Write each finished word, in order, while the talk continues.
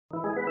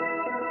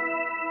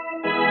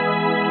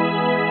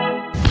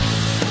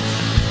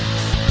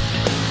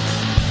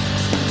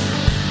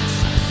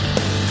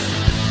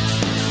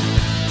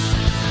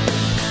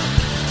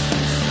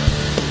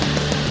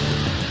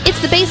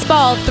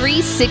Baseball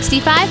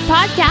 365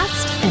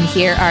 podcast, and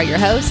here are your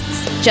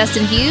hosts,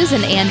 Justin Hughes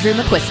and Andrew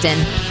McQuiston.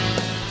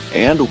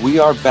 And we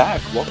are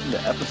back. Welcome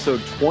to episode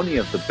 20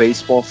 of the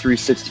Baseball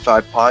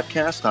 365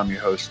 podcast. I'm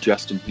your host,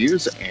 Justin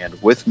Hughes, and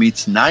with me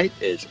tonight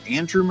is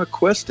Andrew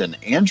McQuiston.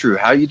 Andrew,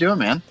 how you doing,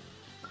 man?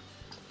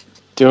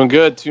 Doing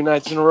good. 2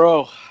 nights in a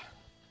row.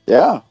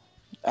 Yeah.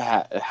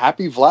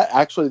 Happy Vlad.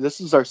 Actually, this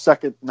is our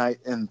second night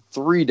in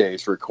 3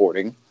 days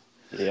recording.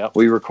 Yeah.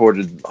 We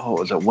recorded,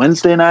 was it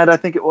Wednesday night, I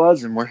think it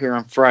was, and we're here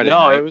on Friday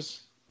night.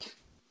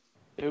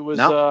 It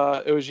was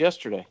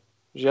yesterday.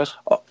 You're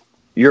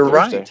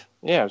Thursday. right.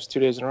 Yeah, it was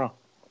 2 days in a row.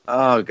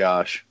 Oh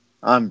gosh.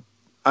 I'm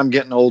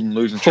getting old and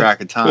losing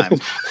track of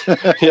time.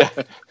 Yeah.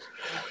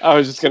 I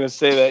was just going to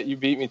say that you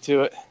beat me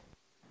to it.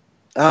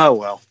 Oh,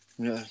 well.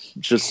 Yeah,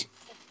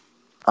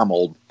 I'm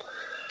old.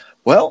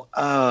 Well,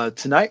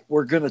 tonight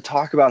we're going to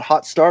talk about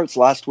hot starts.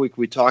 Last week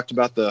we talked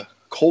about the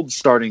cold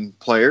starting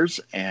players,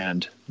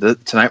 and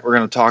tonight we're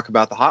going to talk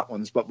about the hot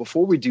ones. But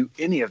before we do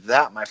any of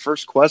that, my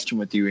first question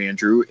with you,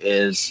 Andrew,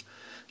 is,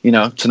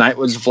 tonight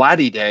was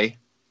Vladdy Day,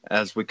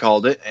 as we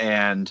called it,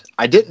 and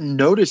I didn't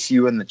notice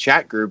you in the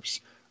chat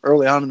groups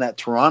early on in that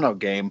Toronto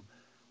game.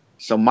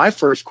 So my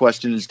first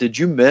question is, did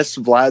you miss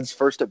Vlad's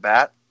first at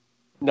bat?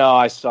 No,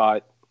 I saw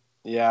it.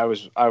 Yeah, I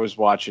was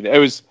watching it.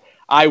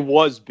 I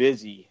was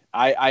busy.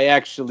 I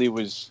actually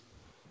was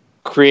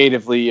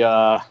creatively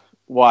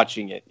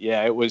watching it.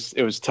 Yeah, it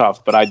was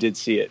tough, but I did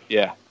see it.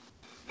 Yeah.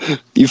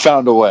 You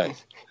found a way.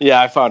 Yeah,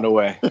 I found a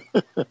way.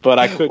 But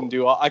I couldn't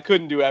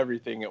do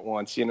everything at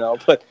once,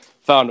 but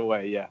found a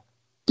way, yeah.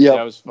 Yep.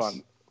 Yeah, it was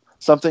fun.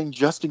 Something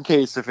just in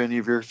case if any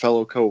of your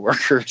fellow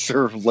coworkers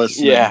are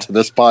listening to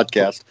this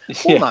podcast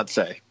will not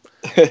say.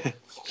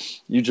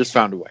 You just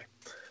found a way.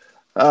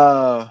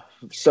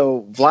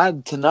 So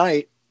Vlad,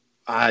 tonight,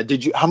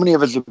 how many of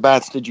his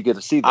bats did you get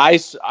to see? I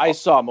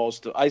saw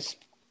I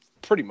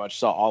pretty much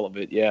saw all of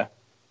it. Yeah.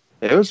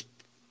 It was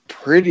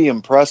pretty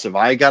impressive.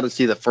 I got to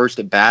see the first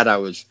at bat. I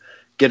was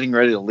getting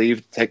ready to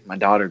leave to take my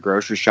daughter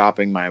grocery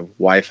shopping. My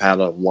wife had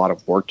a lot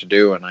of work to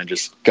do, and I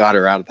just got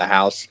her out of the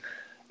house.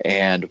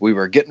 And we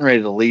were getting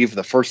ready to leave.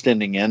 The first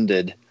inning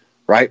ended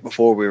right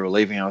before we were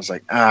leaving. I was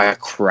like,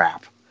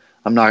 crap.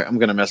 I'm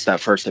going to miss that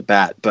first at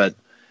bat. But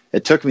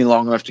it took me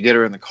long enough to get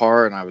her in the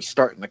car, and I was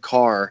starting the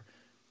car,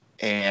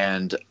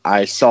 and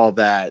I saw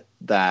that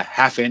the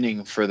half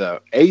inning for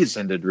the A's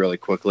ended really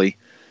quickly.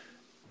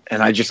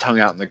 And I just hung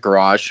out in the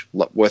garage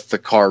with the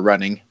car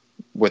running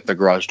with the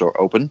garage door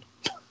open.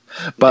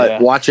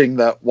 But watching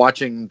that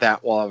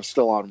while I was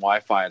still on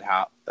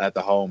Wi-Fi at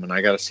the home, and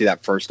I got to see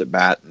that first at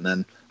bat, and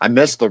then I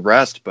missed the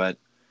rest, but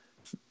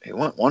it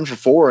went 1 for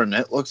 4, and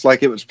it looks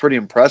like it was pretty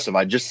impressive.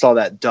 I just saw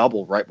that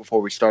double right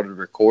before we started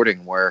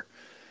recording where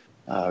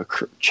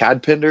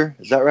Chad Pinder,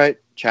 is that right?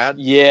 Chad?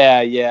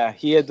 Yeah.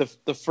 He had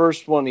the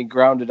first one, he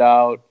grounded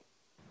out.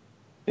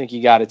 I think he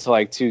got it to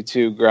like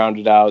 2-2,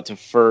 grounded out to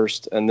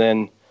first, and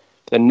then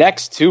the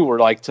next two were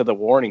like to the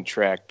warning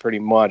track pretty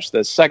much.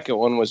 The second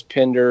one was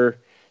Pinder,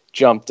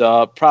 jumped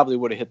up, probably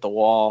would have hit the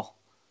wall.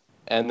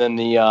 And then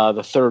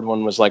the third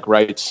one was like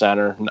right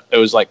center. It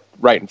was like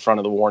right in front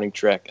of the warning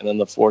track. And then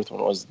the fourth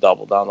one was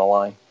double down the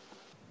line.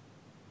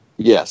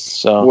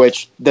 Yes,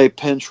 which they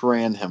pinch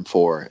ran him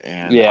for.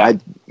 And I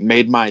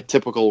made my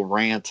typical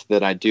rant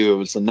that I do. It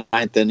was the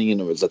ninth inning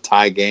and it was a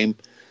tie game,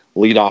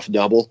 leadoff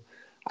double.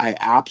 I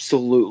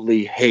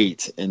absolutely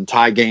hate in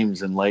tie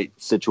games and late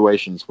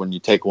situations when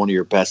you take one of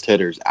your best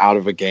hitters out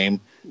of a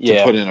game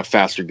to put in a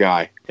faster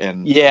guy.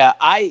 And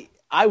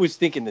I was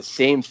thinking the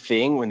same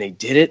thing when they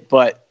did it,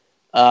 but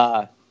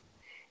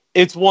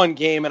it's one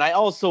game. And I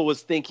also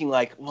was thinking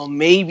like, well,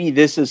 maybe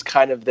this is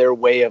kind of their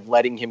way of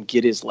letting him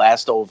get his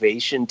last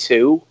ovation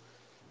too.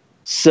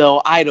 So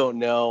I don't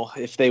know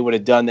if they would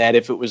have done that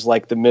if it was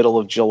like the middle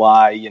of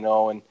July,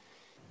 and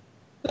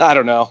I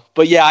don't know.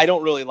 But yeah, I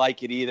don't really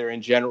like it either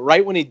in general.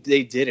 Right when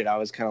they did it, I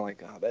was kind of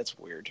like, oh, that's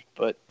weird.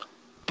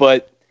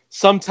 But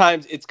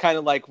sometimes it's kind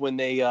of like when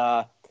they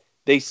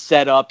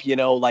set up,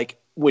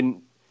 like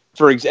when,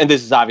 and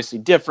this is obviously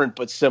different,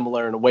 but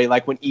similar in a way,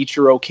 like when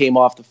Ichiro came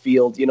off the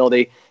field,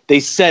 they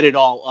set it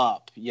all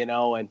up, and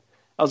I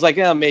was like,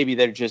 maybe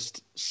they're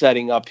just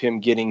setting up him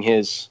getting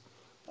his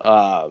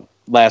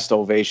last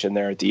ovation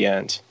there at the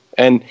end.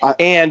 And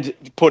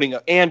putting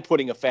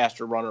a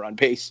faster runner on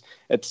base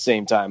at the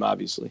same time,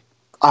 obviously.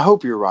 I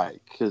hope you're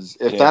right, because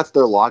if that's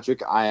their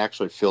logic, I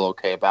actually feel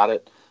okay about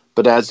it.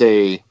 But as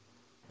a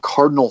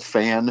Cardinal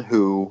fan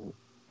who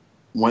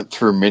went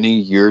through many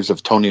years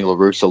of Tony La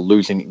Russa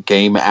losing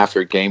game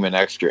after game in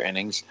extra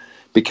innings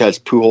because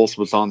Pujols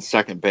was on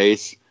second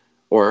base,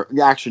 or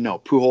actually no,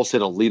 Pujols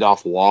hit a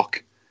leadoff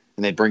walk,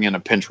 and they bring in a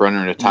pinch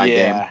runner in a tie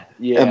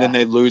game, and then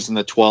they lose in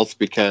the 12th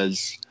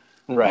because.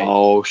 Right.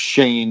 Oh,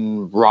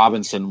 Shane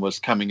Robinson was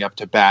coming up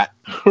to bat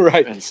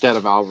instead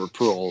of Albert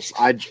Pujols.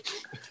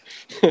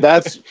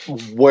 That's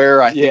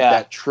where I think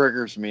that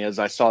triggers me, as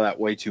I saw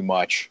that way too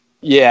much.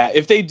 Yeah,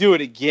 if they do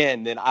it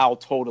again, then I'll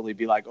totally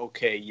be like,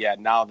 okay, yeah,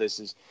 now this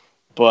is.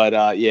 But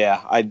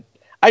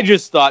I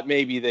just thought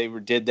maybe they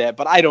did that,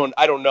 but I don't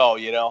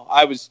know.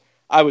 I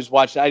I was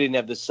watching. I didn't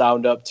have the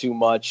sound up too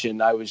much,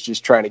 and I was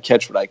just trying to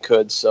catch what I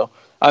could. So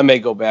I may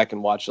go back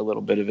and watch a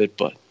little bit of it.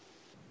 But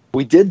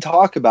we did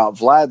talk about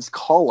Vlad's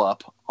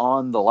call-up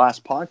on the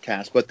last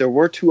podcast, but there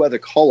were two other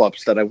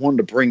call-ups that I wanted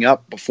to bring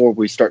up before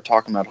we start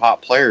talking about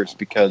hot players,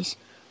 because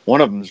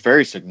one of them is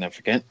very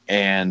significant,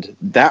 and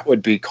that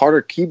would be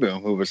Carter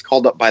Kieboom, who was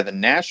called up by the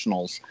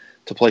Nationals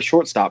to play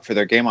shortstop for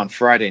their game on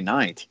Friday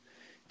night.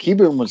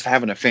 Kieboom was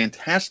having a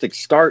fantastic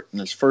start in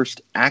his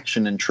first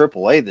action in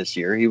AAA this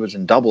year. He was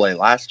in AA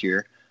last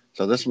year,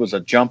 so this was a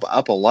jump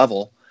up a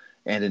level.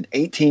 And in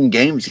 18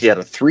 games, he had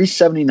a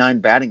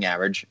 .379 batting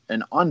average,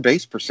 an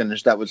on-base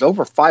percentage that was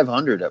over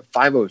 500 at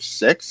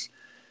 .506.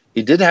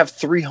 He did have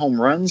 3 home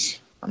runs.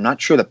 I'm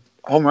not sure the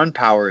home run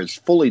power is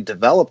fully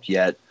developed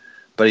yet,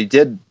 but he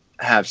did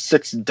have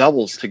 6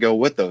 doubles to go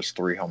with those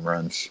 3 home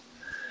runs.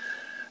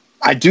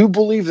 I do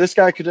believe this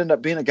guy could end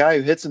up being a guy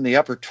who hits in the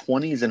upper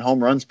 20s in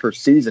home runs per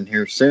season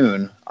here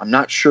soon. I'm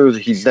not sure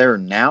that he's there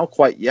now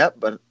quite yet,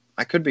 but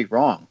I could be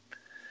wrong.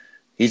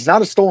 He's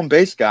not a stolen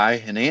base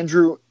guy, and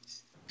Andrew,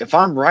 if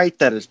I'm right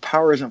that his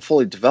power isn't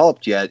fully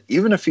developed yet,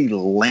 even if he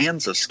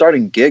lands a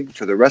starting gig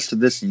for the rest of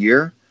this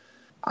year,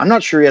 I'm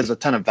not sure he has a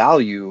ton of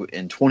value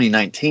in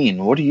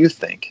 2019. What do you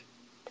think?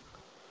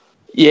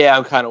 yeah,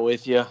 I'm kind of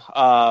with you.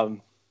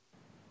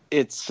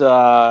 It's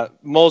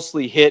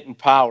mostly hit and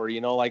power.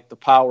 Like the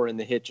power and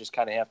the hit just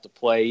kind of have to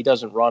play. He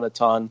doesn't run a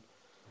ton.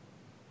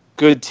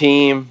 Good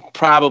team.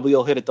 Probably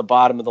he'll hit at the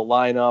bottom of the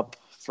lineup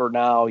for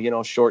now,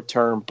 short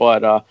term.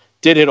 But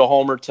did hit a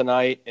homer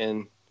tonight,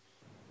 and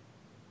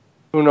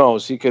who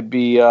knows? He could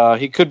be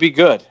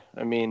good.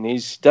 I mean,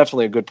 he's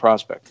definitely a good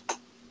prospect.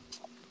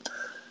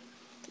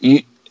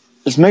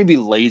 This may be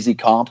lazy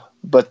comp,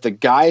 but the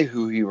guy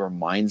who he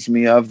reminds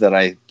me of that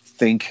I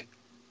think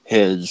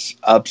his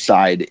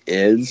upside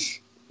is,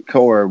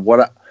 or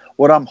what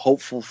I'm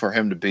hopeful for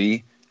him to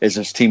be, is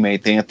his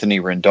teammate Anthony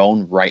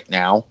Rendon right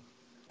now,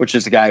 which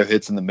is a guy who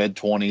hits in the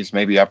mid-20s,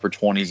 maybe upper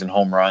 20s in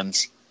home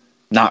runs.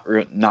 Not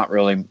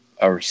really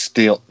a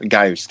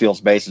guy who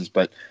steals bases,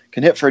 but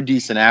can hit for a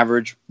decent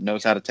average,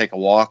 knows how to take a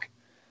walk.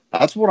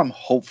 That's what I'm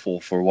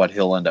hopeful for what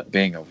he'll end up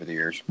being over the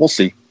years. We'll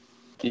see.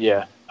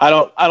 Yeah. I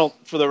don't,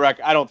 for the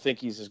record, I don't think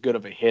he's as good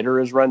of a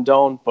hitter as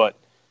Rendon, but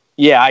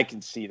yeah, I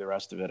can see the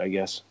rest of it, I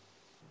guess.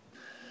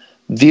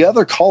 The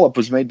other call-up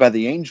was made by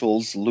the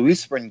Angels.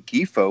 Luis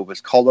Rengifo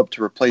was called up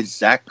to replace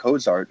Zach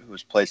Cozart, who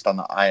was placed on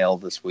the IL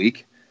this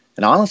week.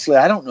 And honestly,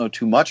 I don't know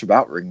too much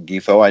about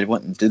Rengifo. I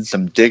went and did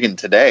some digging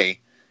today.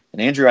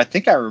 And Andrew, I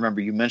think I remember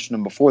you mentioned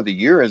him before the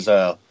year as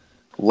a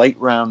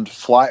late-round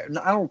flyer.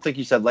 No, I don't think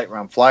you said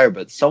late-round flyer,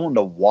 but someone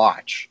to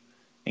watch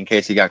in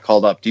case he got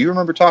called up. Do you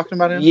remember talking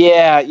about him?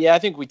 Yeah, I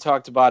think we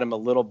talked about him a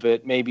little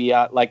bit, maybe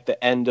at like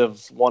the end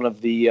of one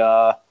of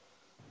the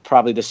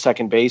probably the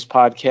second base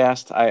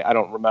podcast. I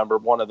don't remember,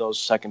 one of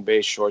those second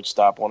base,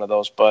 shortstop, one of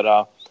those.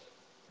 But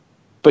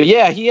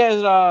yeah, he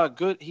has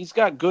he's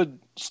got good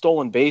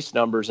stolen base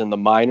numbers in the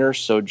minors,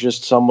 so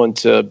just someone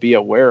to be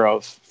aware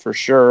of for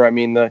sure. I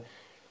mean,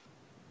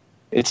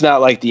 it's not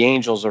like the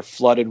Angels are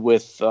flooded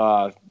with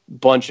a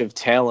bunch of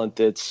talent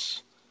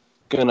that's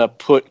gonna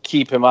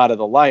keep him out of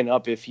the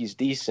lineup if he's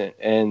decent,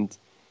 and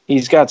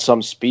he's got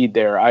some speed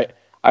there.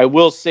 I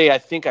will say, I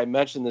think I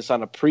mentioned this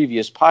on a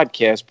previous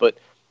podcast, but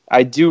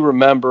I do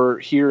remember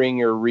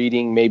hearing or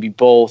reading, maybe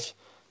both,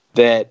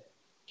 that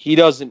he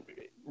doesn't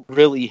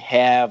really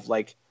have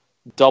like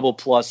double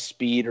plus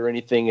speed or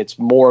anything. It's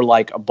more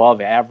like above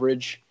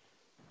average,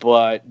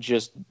 but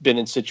just been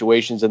in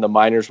situations in the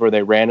minors where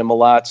they ran him a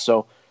lot.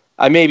 So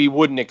I maybe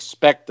wouldn't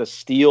expect the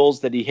steals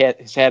that he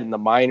has had in the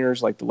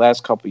minors, like the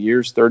last couple of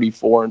years,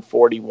 34 and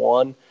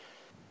 41.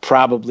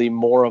 Probably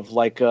more of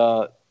like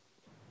a,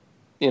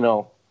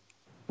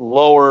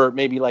 lower,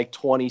 maybe like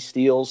 20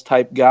 steals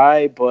type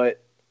guy, but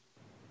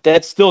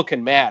that still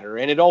can matter,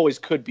 and it always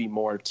could be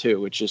more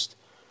too. It's just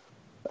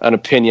an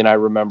opinion I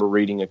remember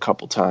reading a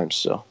couple times,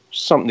 so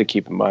something to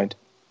keep in mind.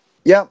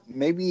 Yeah,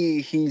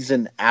 maybe he's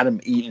an Adam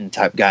Eaton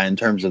type guy in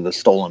terms of the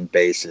stolen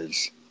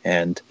bases,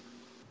 and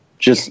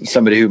just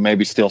somebody who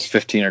maybe steals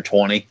 15 or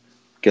 20,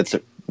 hits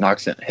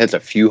a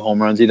few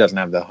home runs. He doesn't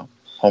have the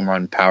home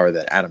run power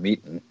that Adam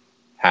Eaton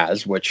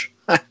has, which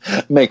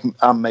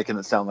I'm making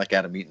it sound like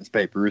Adam Eaton's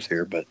Babe Ruth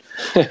here, but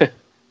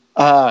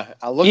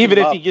even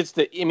if he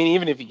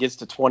gets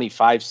to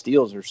 25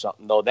 steals or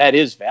something, though, that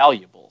is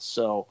valuable.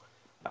 So,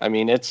 I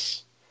mean,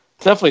 it's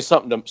definitely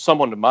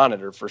someone to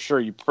monitor for sure.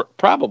 You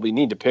probably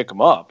need to pick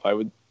him up, I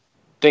would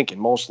think, in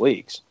most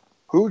leagues.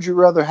 Who would you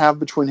rather have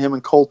between him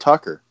and Cole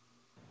Tucker?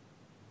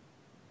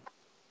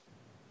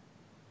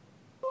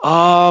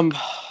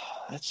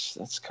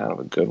 That's kind of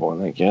a good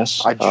one, I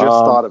guess. I just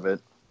thought of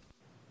it.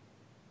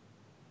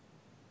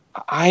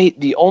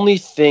 The only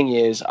thing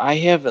is, I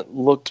haven't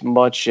looked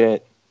much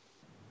at.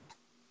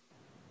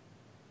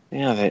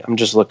 Yeah, I'm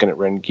just looking at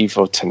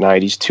Rengifo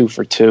tonight. He's 2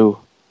 for 2.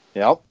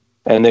 Yep.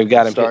 And they've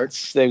got him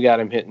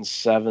hitting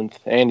 7th,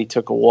 and he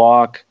took a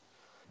walk.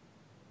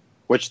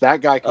 Which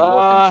that guy could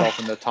work himself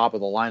in the top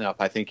of the lineup,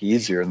 I think,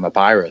 easier than the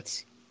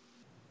Pirates.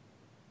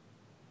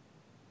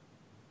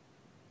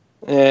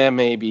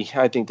 Maybe.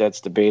 I think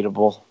that's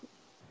debatable.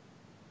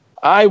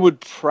 I would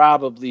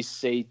probably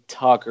say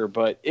Tucker,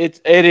 but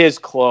it is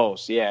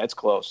close. Yeah, it's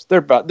close.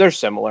 They're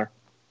similar.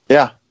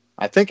 Yeah,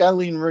 I think I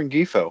lean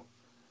Rengifo.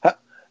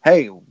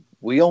 Hey,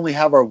 we only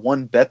have our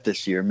one bet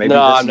this year. Maybe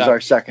this is our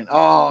second.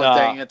 Oh, no,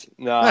 dang it.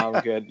 No,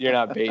 I'm good. You're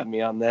not baiting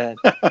me on that.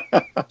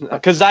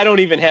 Because I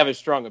don't even have a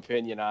strong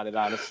opinion on it,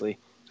 honestly.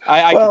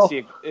 I could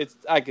see it.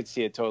 I could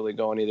see it totally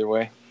going either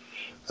way.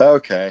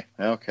 Okay.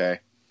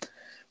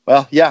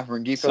 Well, yeah,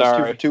 Rengifo's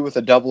 2 for 2 with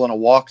a double and a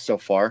walk so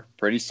far.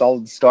 Pretty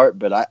solid start,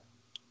 but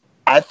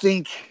I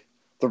think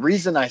the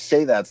reason I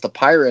say that is the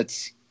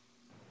Pirates,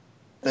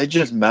 they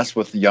just mess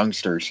with the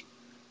youngsters.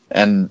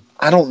 And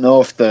I don't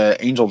know if the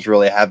Angels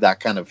really have that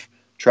kind of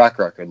track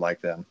record like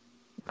them.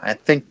 I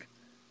think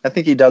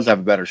he does have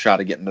a better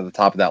shot at getting to the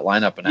top of that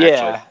lineup and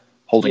actually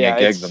holding a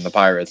gig than the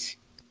Pirates.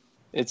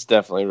 It's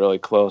definitely really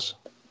close.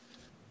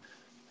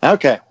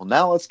 Okay, well,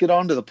 now let's get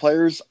on to the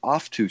players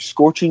off to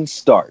scorching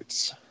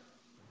starts.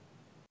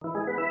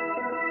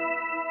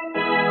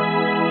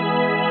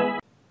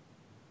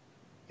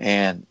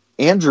 And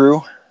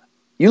Andrew,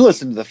 you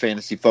listened to the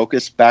Fantasy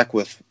Focus back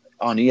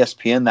on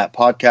ESPN, that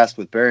podcast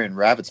with Barry and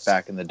Ravitz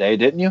back in the day,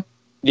 didn't you?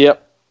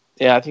 Yep.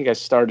 Yeah, I think I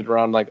started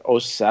around like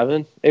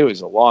 2007. It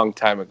was a long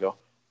time ago.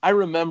 I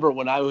remember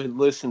when I would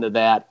listen to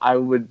that,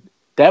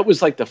 that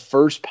was like the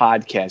first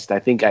podcast I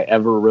think I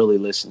ever really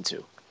listened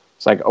to.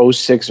 It's like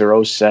 2006 or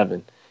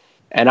 2007.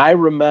 And I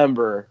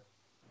remember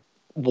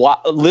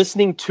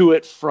listening to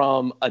it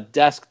from a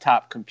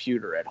desktop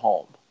computer at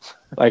home.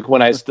 Like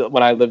when I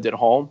lived at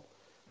home,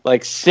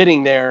 like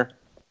sitting there,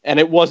 and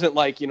it wasn't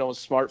like,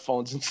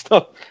 smartphones and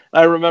stuff.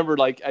 I remember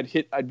like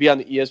I'd be on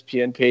the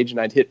ESPN page and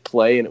I'd hit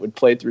play and it would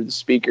play through the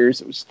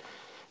speakers. It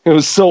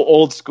was so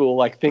old school,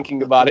 like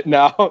thinking about it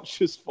now. It's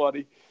just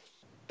funny.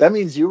 That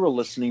means you were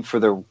listening for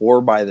their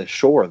War by the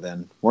Shore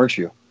then, weren't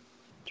you?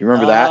 Do you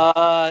remember that?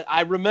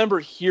 I remember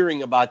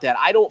hearing about that.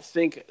 I don't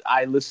think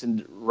I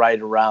listened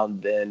right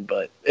around then,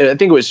 but I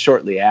think it was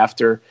shortly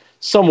after.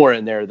 Somewhere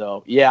in there,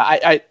 though. Yeah,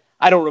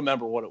 I don't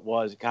remember what it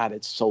was. God,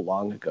 it's so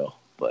long ago.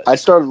 But I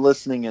started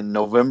listening in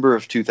November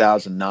of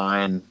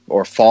 2009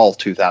 or fall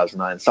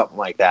 2009, something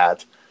like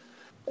that.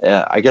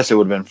 I guess it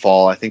would have been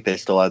fall. I think they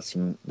still had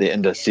the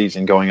end of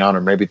season going on,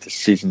 or maybe the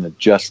season that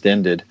just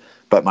ended.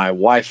 But my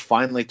wife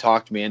finally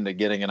talked me into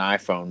getting an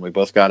iPhone. We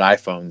both got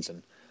iPhones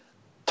and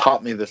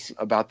taught me this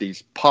about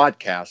these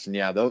podcasts. And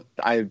yeah,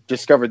 I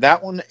discovered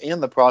that one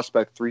and the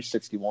Prospect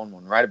 361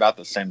 one right about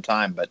the same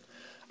time. But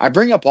I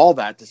bring up all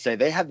that to say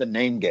they had the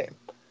name game,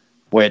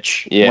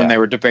 which when they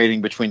were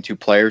debating between two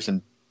players,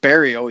 and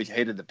Barry always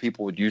hated that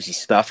people would use his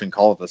stuff and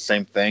call it the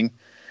same thing.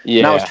 Yeah.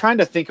 And I was trying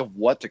to think of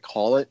what to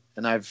call it,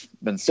 and I've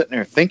been sitting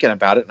there thinking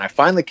about it, and I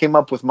finally came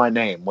up with my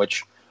name,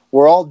 which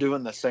we're all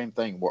doing the same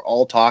thing. We're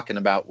all talking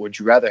about, would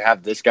you rather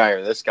have this guy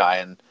or this guy?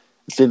 And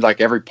it seems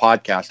like every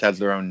podcast has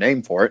their own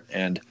name for it,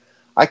 and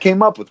I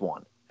came up with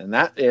one, and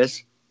that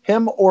is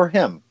Him or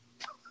Him.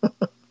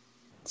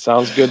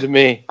 Sounds good to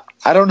me.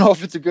 I don't know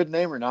if it's a good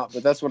name or not,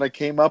 but that's what I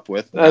came up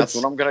with. That's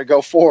what I'm going to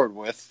go forward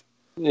with.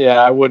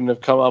 Yeah, I wouldn't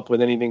have come up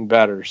with anything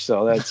better,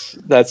 so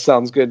that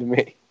sounds good to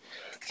me.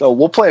 So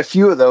we'll play a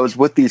few of those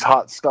with these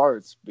hot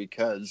starts,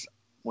 because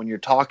when you're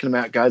talking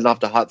about guys off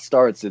to hot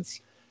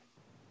starts,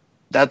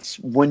 that's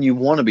when you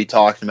want to be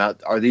talking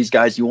about, are these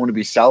guys you want to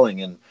be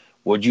selling, and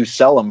would you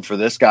sell them for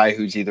this guy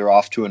who's either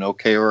off to an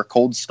okay or a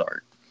cold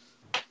start?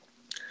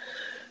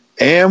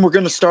 And we're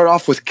going to start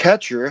off with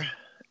catcher,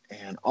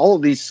 and all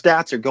of these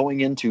stats are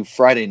going into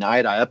Friday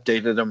night. I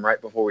updated them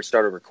right before we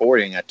started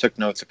recording. I took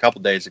notes a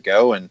couple days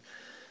ago, and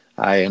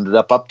I ended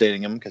up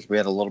updating them because we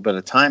had a little bit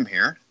of time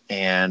here.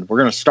 And we're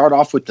going to start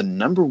off with the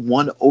number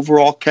one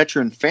overall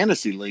catcher in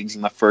fantasy leagues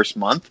in the first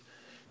month.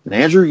 And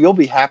Andrew, you'll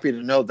be happy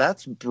to know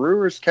that's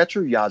Brewers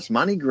catcher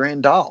Yasmani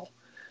Grandal.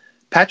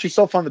 Pat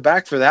yourself on the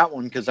back for that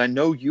one, because I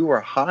know you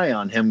are high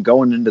on him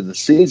going into the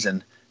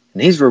season.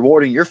 And he's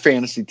rewarding your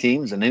fantasy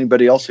teams and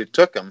anybody else who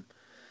took him.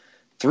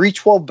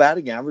 312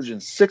 batting average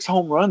and 6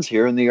 home runs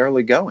here in the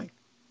early going.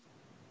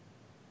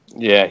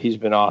 Yeah, he's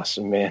been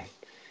awesome, man.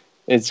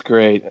 It's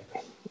great.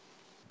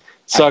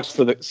 Sucks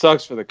for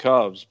the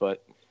Cubs,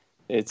 but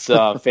it's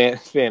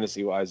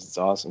fantasy wise, it's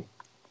awesome.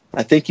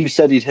 I think you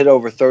said he'd hit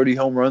over 30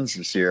 home runs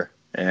this year,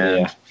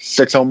 and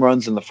 6 home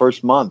runs in the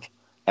first month.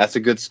 That's a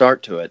good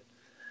start to it.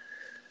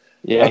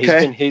 Yeah,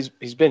 okay.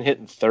 he's been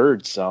hitting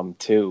third some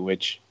too,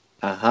 which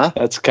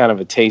that's kind of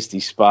a tasty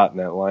spot in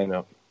that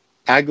lineup.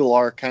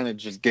 Aguilar kind of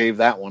just gave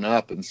that one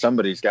up, and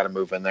somebody's got to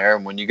move in there.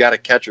 And when you got a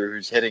catcher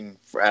who's hitting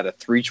at a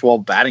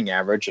 312 batting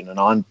average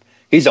and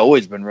he's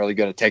always been really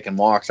good at taking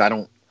walks.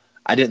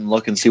 I didn't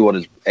look and see what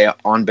his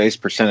on-base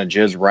percentage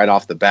is right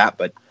off the bat,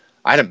 but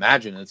I'd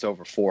imagine it's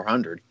over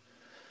 400.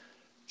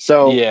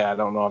 So yeah, I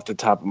don't know off the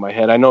top of my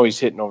head. I know he's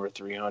hitting over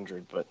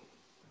 300, but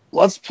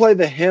let's play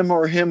the him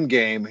or him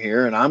game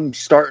here, and I'm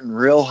starting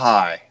real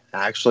high.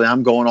 Actually,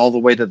 I'm going all the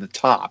way to the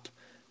top.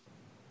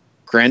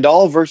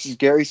 Grandal versus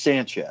Gary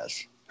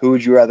Sanchez. Who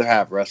would you rather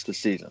have rest of the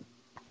season?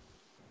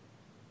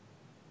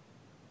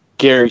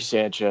 Gary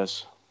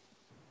Sanchez.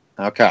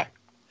 Okay.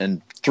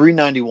 and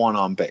 391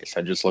 on base.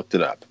 I just looked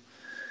it up.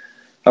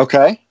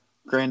 Okay.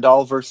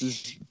 Grandal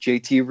versus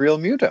JT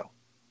Realmuto.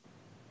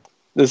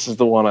 This is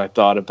the one I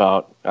thought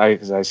about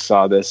because I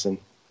saw this and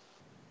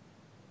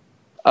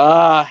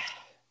man,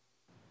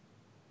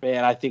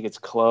 I think it's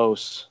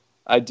close.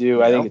 I do.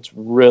 Yeah. I think it's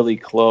really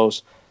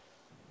close.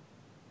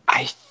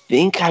 I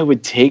think I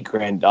would take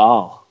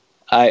Grandal.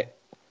 I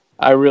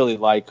really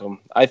like him.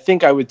 I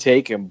think I would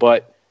take him,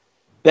 but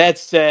that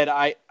said,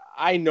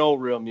 I know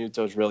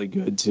Realmuto's really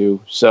good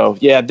too. So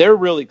yeah, they're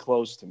really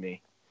close to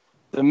me.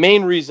 The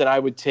main reason I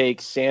would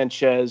take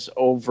Sanchez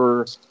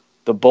over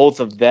the both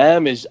of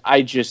them is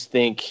I just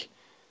think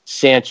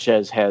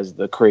Sanchez has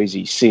the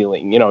crazy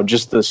ceiling,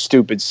 just the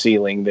stupid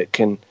ceiling that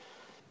can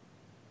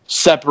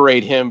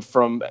separate him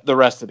from the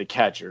rest of the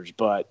catchers,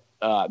 but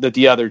that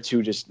the other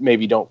two just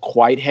maybe don't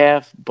quite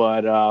have.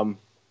 But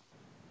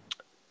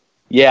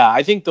yeah,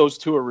 I think those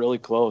two are really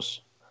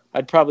close.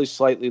 I'd probably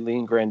slightly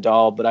lean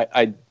Grandal, but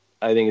I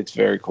think it's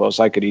very close.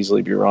 I could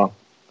easily be wrong.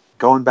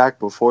 Going back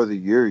before the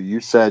year,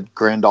 you said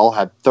Grandal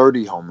had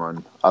 30 home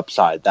run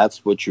upside.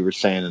 That's what you were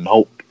saying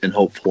and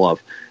hopeful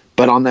of.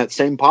 But on that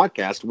same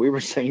podcast, we were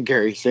saying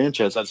Gary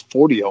Sanchez has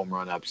 40 home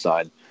run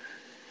upside.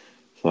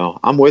 So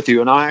I'm with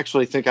you, and I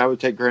actually think I would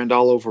take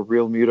Grandal over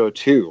Realmuto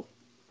too.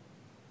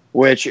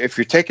 Which, if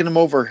you're taking him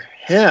over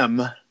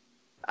him,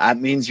 that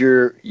means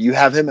you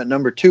have him at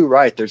number 2,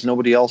 right? There's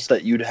nobody else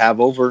that you'd have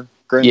over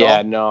Grandal.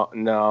 Yeah,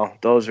 no,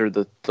 those are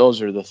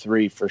the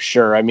three for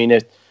sure. I mean,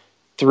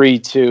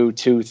 3-2,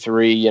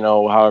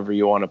 2-3, however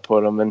you want to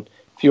put them, and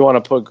if you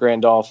want to put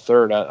Grandal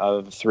third out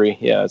of the three,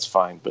 yeah, that's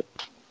fine. But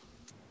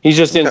he's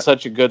just in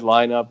such a good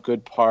lineup,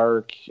 good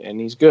park, and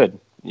he's good.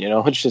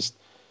 It's just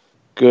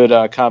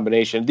good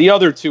combination. The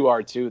other two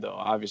are too, though.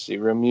 Obviously,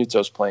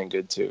 Realmuto's playing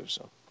good too.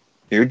 So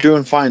you're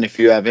doing fine if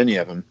you have any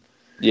of them.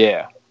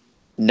 Yeah.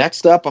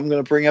 Next up, I'm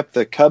going to bring up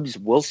the Cubs'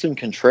 Wilson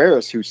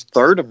Contreras, who's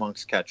third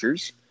amongst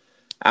catchers.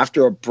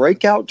 After a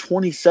breakout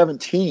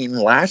 2017,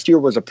 last year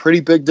was a pretty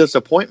big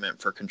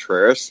disappointment for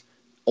Contreras.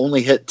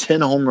 Only hit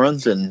 10 home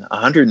runs in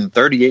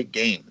 138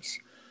 games.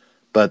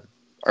 But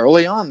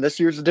early on, this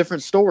year's a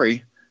different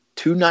story.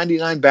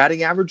 299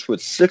 batting average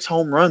with 6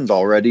 home runs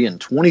already in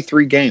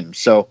 23 games.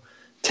 So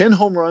 10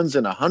 home runs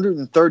in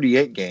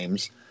 138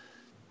 games,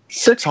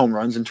 6 home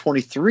runs in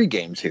 23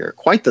 games here.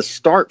 Quite the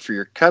start for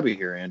your Cubby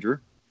here, Andrew.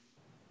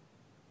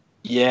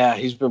 Yeah,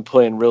 he's been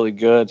playing really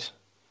good.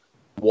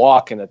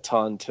 Walking a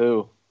ton,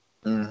 too.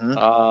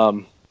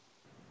 Mm-hmm.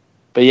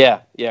 But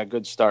yeah,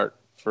 good start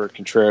for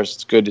Contreras.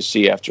 It's good to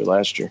see after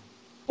last year.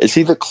 Is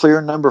he the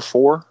clear number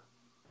 4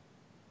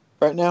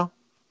 right now?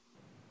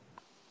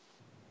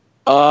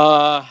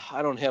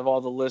 I don't have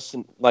all the lists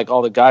and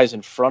all the guys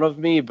in front of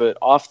me, but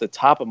off the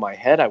top of my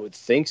head, I would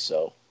think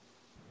so.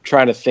 I'm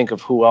trying to think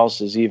of who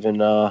else is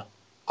even. I'll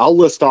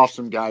list off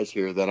some guys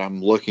here that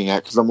I'm looking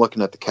at because I'm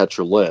looking at the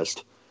catcher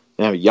list.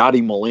 They have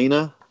Yadi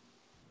Molina,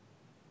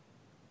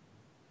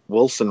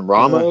 Wilson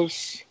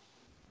Ramos.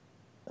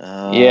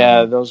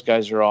 Yeah, those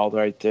guys are all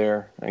right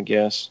there, I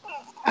guess.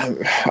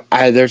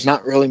 There's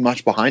not really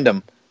much behind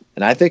them,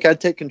 and I think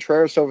I'd take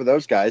Contreras over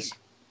those guys.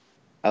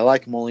 I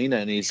like Molina,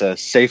 and he's a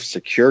safe,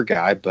 secure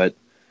guy, but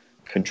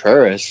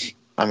Contreras,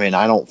 I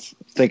don't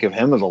think of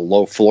him as a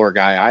low-floor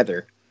guy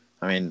either.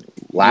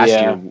 Last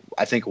year,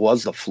 I think,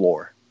 was the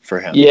floor for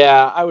him.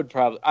 Yeah,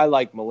 I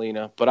like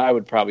Molina, but I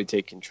would probably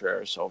take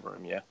Contreras over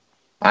him, yeah.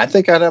 I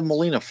think I'd have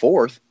Molina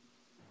 4th.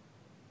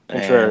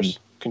 Contreras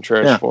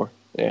 4th,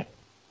 yeah.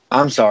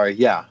 I'm sorry,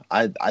 yeah.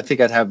 I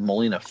think I'd have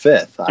Molina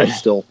 5th. I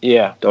still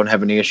don't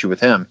have any issue with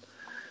him.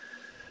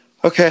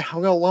 Okay,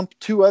 I'm going to lump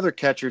 2 other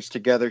catchers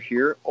together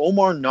here.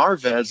 Omar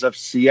Narvaez of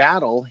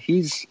Seattle.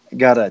 He's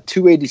got a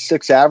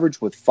 286 average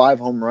with 5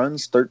 home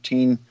runs,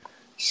 13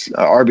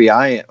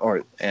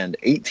 RBI, and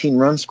 18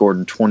 runs scored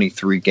in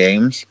 23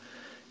 games.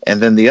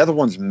 And then the other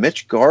one's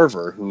Mitch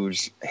Garver,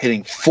 who's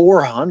hitting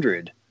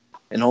 400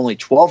 in only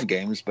 12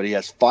 games, but he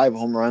has 5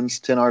 home runs,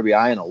 10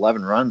 RBI, and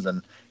 11 runs,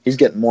 and he's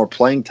getting more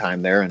playing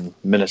time there in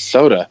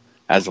Minnesota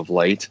as of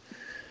late.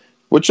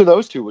 Which of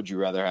those 2 would you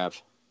rather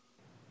have?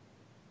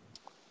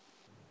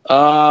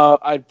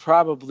 I'd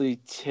probably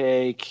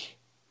take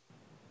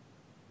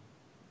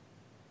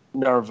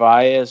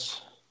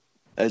Narvaez.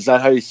 Is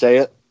that how you say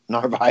it?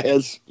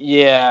 Narvaez?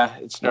 Yeah,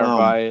 it's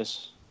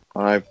Narvaez.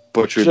 I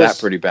butchered that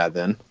pretty bad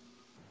then.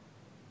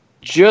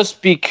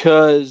 Just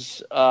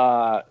because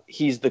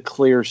he's the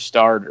clear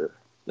starter.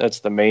 That's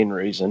the main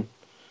reason.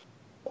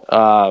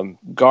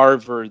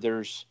 Garver,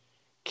 there's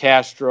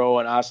Castro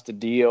and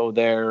Astudillo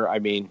there.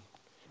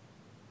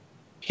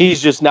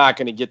 He's just not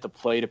going to get the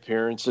plate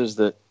appearances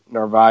that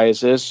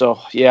Narvaez is. So,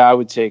 yeah, I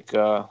would take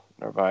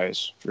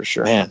Narvaez for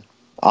sure. Man,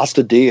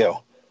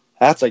 Astudillo,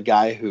 that's a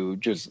guy who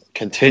just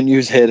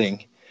continues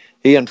hitting.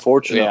 He,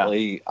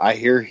 unfortunately, I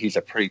hear he's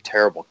a pretty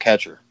terrible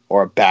catcher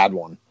or a bad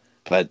one.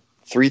 But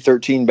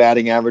 313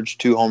 batting average,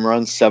 2 home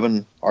runs,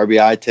 7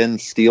 RBI, 10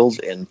 steals,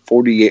 and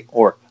 48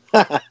 or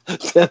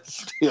 10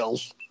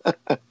 steals.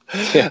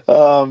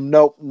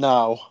 Nope,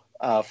 no.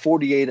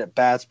 48 at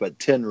bats, but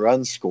 10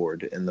 runs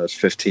scored in those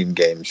 15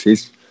 games.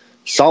 He's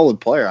solid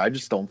player. I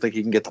just don't think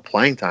he can get the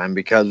playing time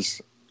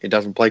because he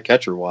doesn't play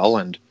catcher well,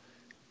 and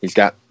he's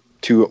got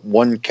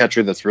one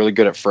catcher that's really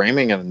good at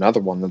framing and another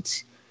one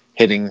that's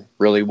hitting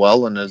really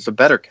well and is a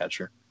better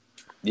catcher.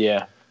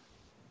 Yeah.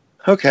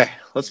 Okay,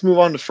 let's move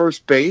on to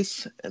first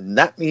base, and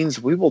that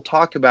means we will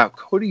talk about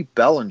Cody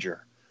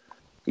Bellinger.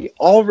 He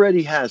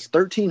already has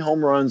 13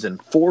 home runs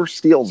and 4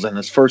 steals in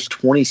his first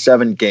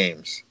 27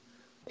 games.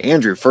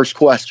 Andrew, first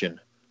question.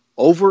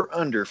 Over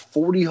under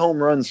 40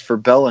 home runs for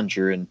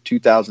Bellinger in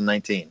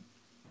 2019?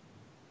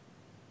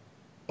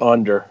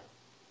 Under.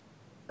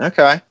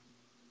 Okay.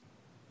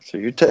 So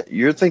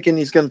you're thinking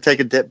he's going to take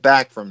a dip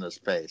back from this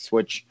pace,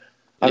 which,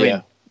 I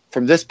mean,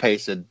 from this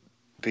pace, it'd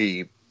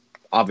be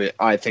obvious.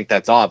 I think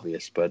that's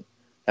obvious, but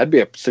that'd be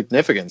a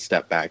significant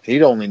step back.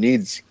 He only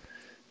needs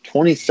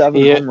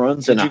 27 home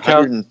runs and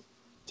 100.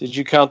 Did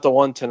you count the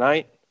one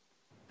tonight?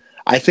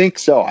 I think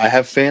so. I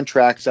have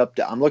Fantrax up.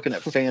 I'm looking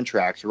at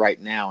Fantrax right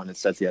now, and it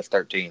says he has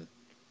 13.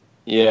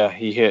 Yeah,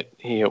 he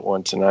hit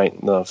one tonight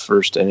in the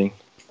first inning.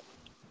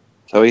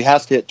 So he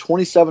has to hit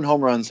 27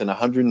 home runs in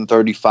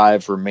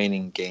 135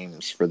 remaining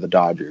games for the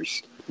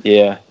Dodgers.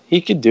 Yeah,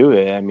 he could do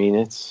it. I mean,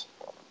 it's.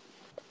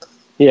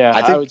 Yeah,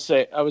 I would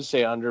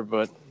say under,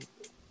 but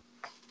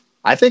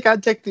I think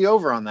I'd take the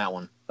over on that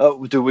one.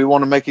 Oh, do we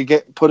want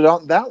to put it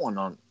on that one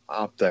on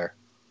up there?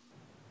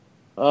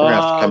 We're gonna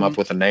have to come up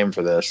with a name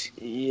for this.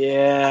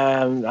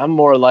 Yeah, I'm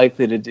more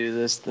likely to do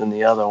this than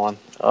the other one.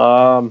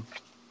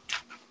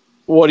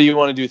 What do you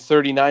want to do?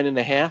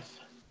 39.5?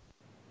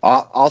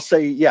 I'll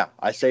say, yeah.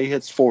 I say he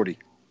hits 40.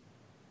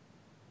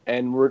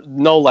 And we're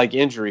no like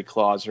injury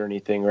clause or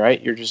anything, right?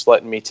 You're just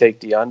letting me take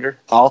the under.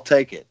 I'll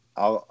take it.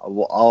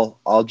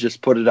 I'll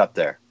just put it up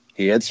there.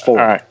 He hits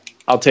 40. All right,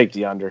 I'll take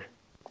the under.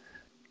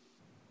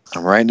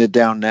 I'm writing it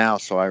down now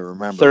so I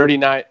remember.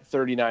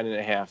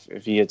 39.5.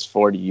 If he hits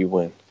 40, you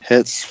win.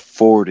 Hits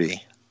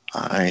 40.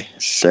 I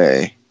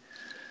say.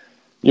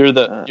 You're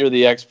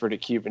the expert at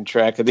keeping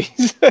track of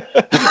these.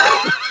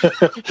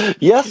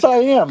 Yes, I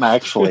am,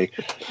 actually.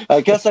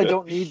 I guess I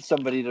don't need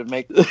somebody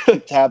to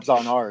keep tabs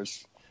on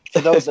ours. For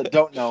those that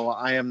don't know,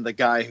 I am the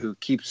guy who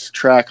keeps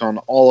track on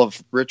all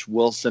of Rich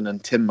Wilson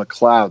and Tim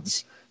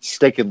McLeod's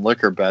steak and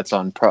liquor bets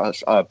on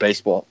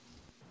baseball.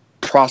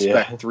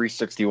 Prospect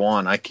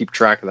 361. I keep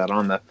track of that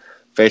on the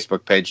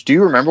Facebook page. Do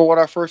you remember what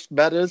our first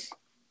bet is?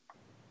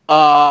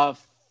 It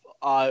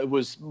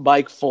was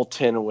Mike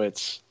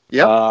Fultonowicz.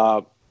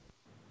 Yep.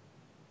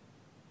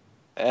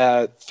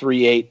 At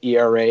 3.8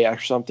 ERA or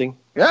something.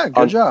 Yeah,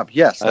 good job.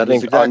 Yes, that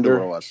is exactly under.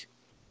 what it was.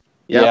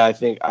 Yep. Yeah, I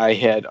think I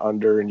had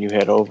under and you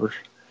had over.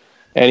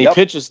 And he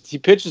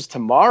pitches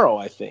tomorrow,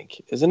 I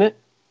think, isn't it?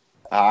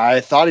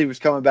 I thought he was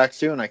coming back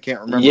soon. I can't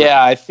remember.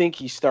 Yeah, I think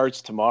he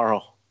starts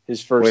tomorrow,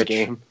 his first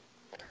game.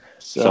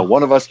 So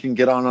one of us can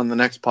get on the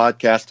next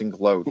podcast and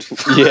gloat.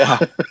 Yeah,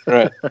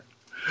 right.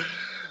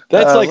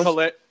 That's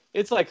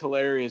it's like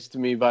hilarious to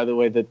me, by the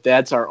way,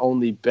 that's our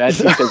only bet,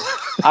 because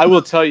I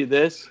will tell you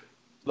this,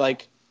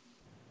 like,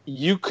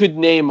 you could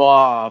name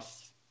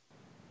off,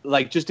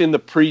 like, just in the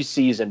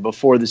preseason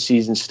before the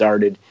season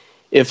started,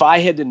 if I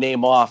had to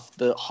name off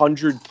the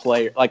 100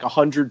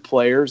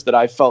 players that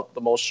I felt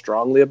the most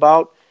strongly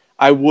about,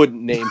 I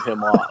wouldn't name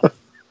him off.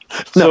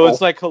 So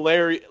it's like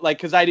hilarious, like,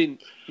 because I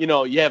didn't,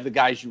 you have the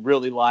guys you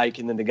really like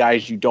and then the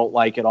guys you don't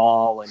like at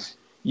all, and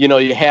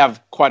you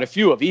have quite a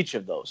few of each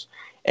of those,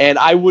 and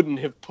I wouldn't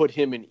have put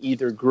him in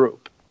either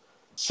group.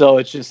 So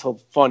it's just so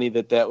funny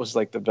that was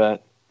like the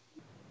bet.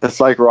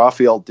 It's like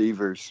Rafael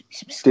Devers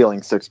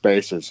stealing 6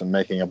 bases and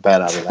making a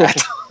bet out of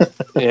that.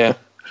 Yeah.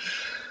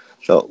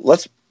 So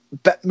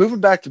moving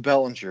back to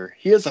Bellinger,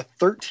 he has a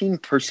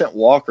 13%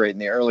 walk rate in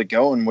the early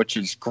going, which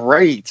is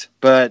great,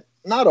 but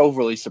not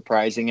overly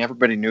surprising.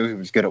 Everybody knew he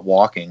was good at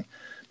walking.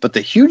 But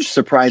the huge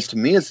surprise to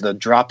me is the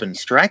drop in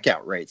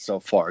strikeout rate so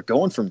far,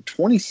 going from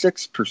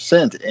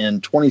 26%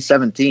 in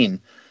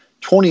 2017,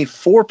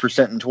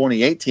 24% in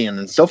 2018,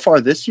 and so far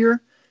this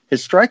year,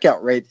 his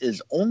strikeout rate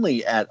is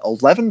only at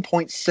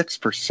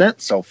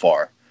 11.6% so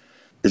far.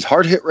 His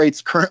hard hit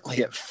rate's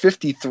currently at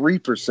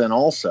 53%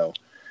 also,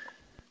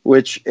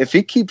 which if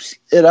he keeps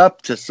it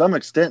up to some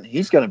extent,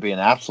 he's going to be an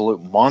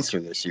absolute monster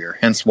this year.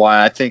 Hence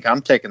why I think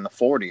I'm taking the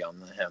 40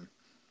 on him.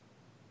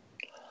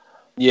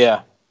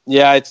 Yeah.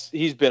 Yeah,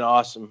 he's been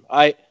awesome.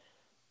 I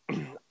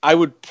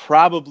would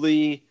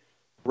probably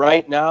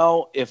right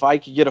now, if I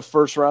could get a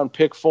first round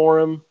pick for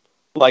him,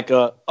 like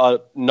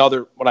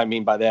another, what I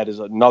mean by that is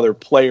another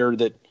player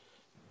that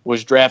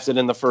was drafted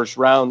in the first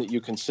round that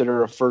you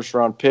consider a first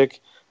round pick,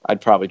 I'd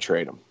probably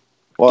trade him.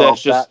 Well,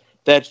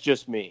 that's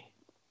just me.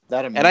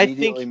 That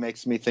immediately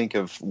makes me think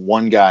of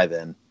one guy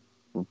then,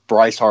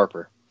 Bryce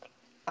Harper.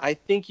 I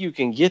think you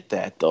can get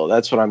that though.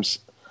 That's what I'm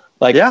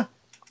like. Yeah.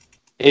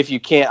 If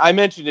you can't, I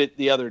mentioned it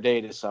the other day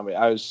to somebody.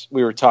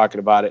 We were talking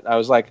about it. I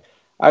was like,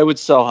 I would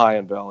sell high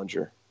on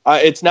Bellinger.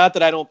 It's not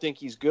that I don't think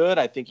he's good.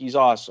 I think he's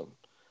awesome,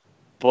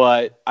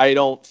 but I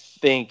don't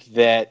think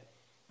that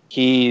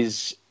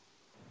he's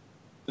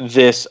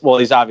this. Well,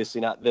 he's obviously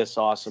not this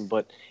awesome.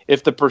 But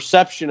if the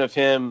perception of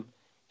him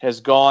has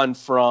gone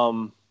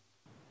from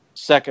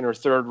second or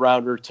third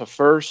rounder to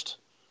first,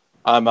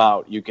 I'm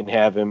out. You can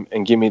have him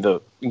and give me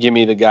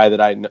the guy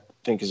that I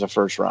think is a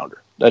first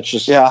rounder. That's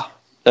just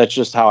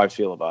how I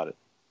feel about it.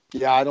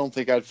 Yeah, I don't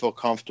think I'd feel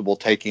comfortable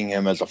taking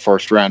him as a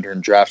first rounder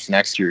in drafts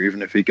next year,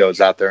 even if he goes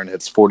out there and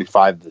hits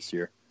 45 this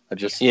year. And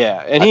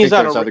he's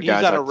on other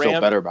guys I feel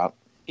better about.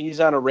 He's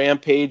on a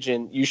rampage,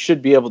 and you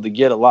should be able to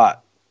get a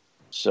lot.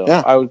 So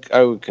yeah.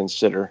 I would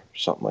consider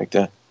something like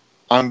that.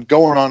 I'm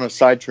going on a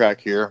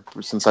sidetrack here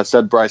since I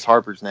said Bryce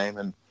Harper's name,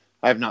 and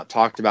I have not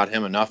talked about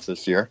him enough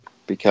this year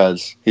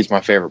because he's my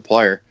favorite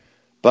player.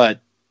 But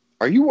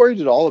are you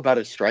worried at all about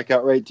his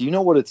strikeout rate? Do you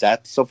know what it's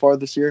at so far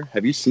this year?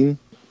 Have you seen?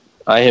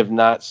 I have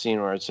not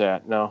seen where it's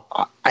at, no.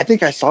 I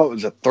think I saw it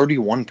was at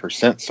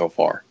 31% so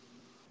far.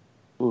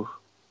 Ooh.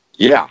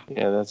 Yeah.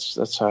 Yeah,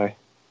 that's high.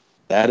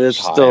 That is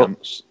still high.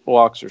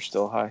 Walks are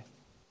still high.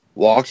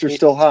 Walks are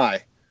still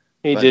high.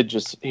 He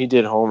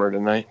did homer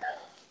tonight.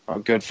 Oh,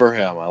 good for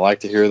him. I like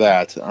to hear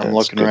that. I'm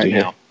looking right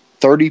now.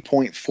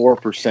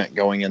 30.4%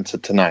 going into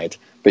tonight.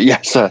 But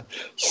yes, a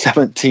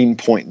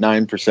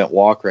 17.9%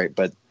 walk rate.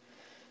 But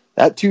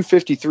that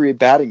 253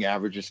 batting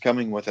average is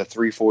coming with a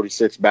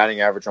 346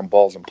 batting average on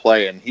balls in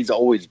play, and he's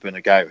always been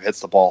a guy who hits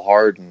the ball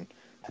hard, and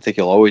I think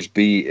he'll always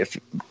be if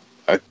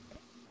a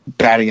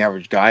batting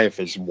average guy if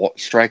his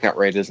strikeout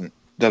rate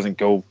doesn't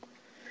go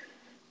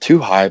too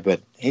high,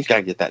 but he's got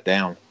to get that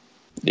down.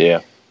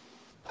 Yeah.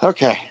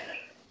 Okay.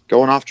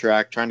 Going off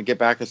track, trying to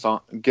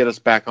get us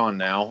back on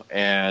now,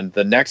 and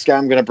the next guy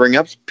I'm going to bring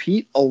up is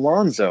Pete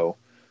Alonso,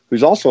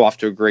 who's also off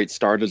to a great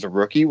start as a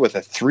rookie with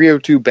a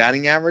 302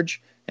 batting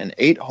average and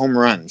 8 home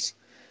runs.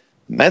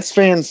 Mets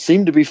fans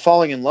seem to be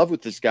falling in love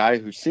with this guy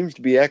who seems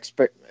to be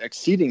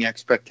exceeding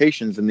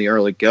expectations in the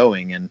early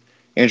going. And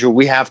Andrew,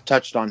 we have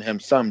touched on him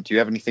some. Do you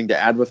have anything to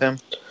add with him?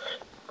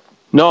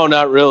 No,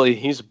 not really.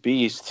 He's a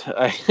beast.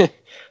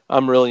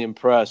 I'm really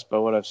impressed by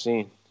what I've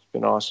seen. It's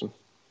been awesome.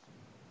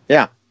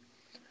 Yeah.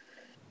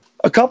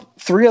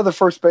 3 other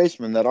first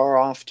basemen that are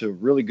off to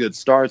really good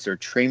starts are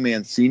Trey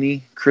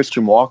Mancini,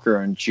 Christian Walker,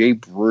 and Jay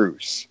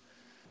Bruce.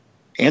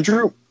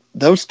 Andrew,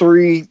 those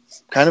 3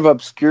 kind of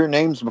obscure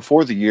names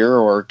before the year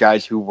or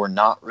guys who were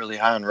not really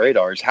high on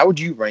radars. How would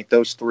you rank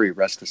those 3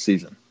 rest of the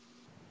season?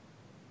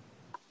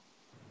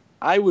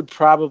 I would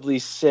probably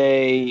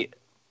say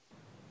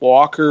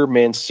Walker,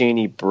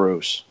 Mancini,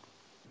 Bruce.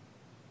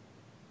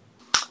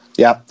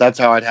 Yeah, that's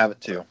how I'd have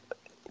it too.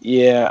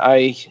 Yeah,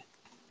 I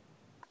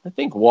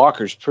think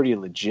Walker's pretty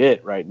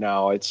legit right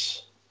now.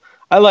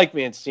 I like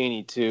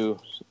Mancini too,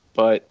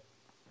 but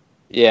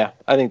yeah,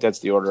 I think that's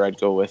the order I'd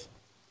go with.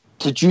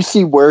 Did you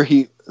see where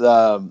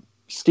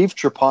Steve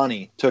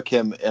Trapani took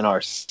him in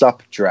our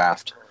SUP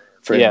draft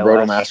for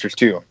Rotomasters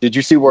too? Did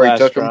you see where he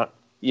took him?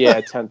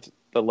 Yeah, 10th,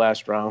 the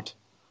last round.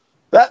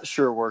 That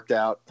sure worked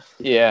out.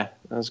 Yeah,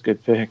 that was a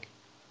good pick.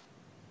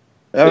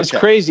 Okay. It's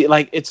crazy.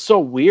 Like, it's so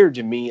weird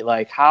to me,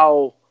 like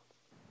how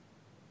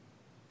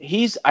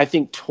he's, I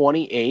think,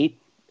 28,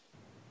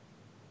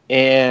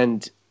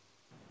 and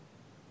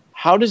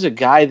how does a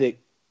guy that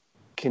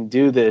can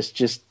do this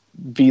just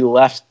be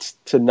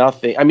left to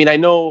nothing? I mean, I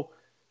know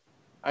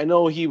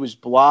he was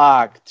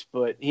blocked,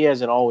 but he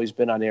hasn't always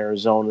been on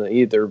Arizona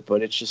either.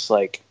 But it's just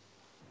like,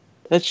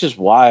 that's just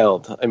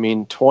wild. I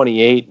mean,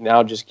 28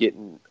 now, just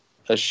getting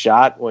a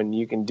shot when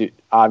you can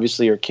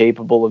obviously are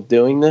capable of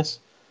doing this.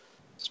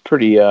 It's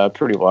pretty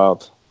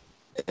wild.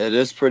 It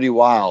is pretty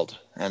wild,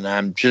 and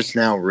I'm just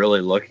now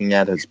really looking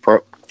at his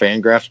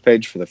Fangraphs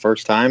page for the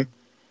first time.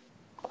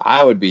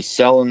 I would be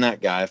selling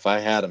that guy if I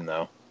had him,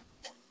 though.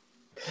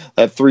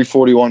 That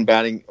 341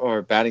 batting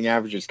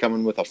average is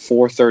coming with a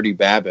 430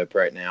 BABIP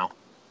right now,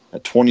 a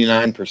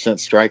 29%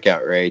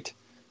 strikeout rate.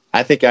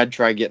 I think I'd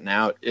try getting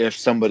out if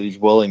somebody's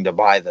willing to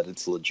buy that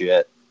it's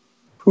legit.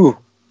 Whew.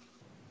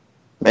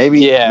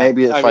 Maybe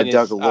if I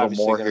dug a little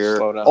more here.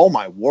 Oh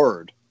my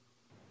word!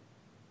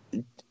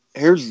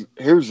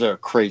 Here's a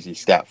crazy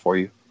stat for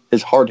you.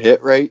 His hard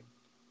hit rate.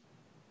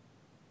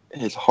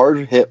 His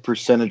hard hit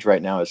percentage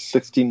right now is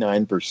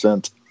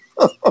 69%.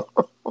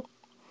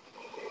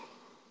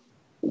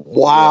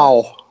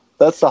 Wow.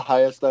 That's the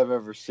highest I've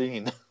ever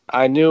seen.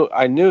 I knew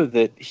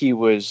that he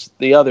was,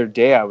 the other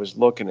day I was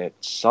looking at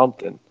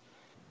something,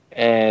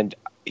 and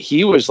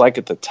he was like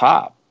at the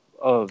top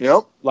of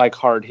like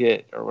hard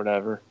hit or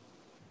whatever.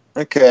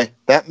 Okay.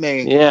 That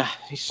may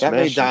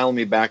dial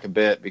me back a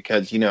bit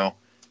because,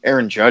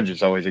 Aaron Judge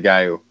is always a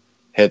guy who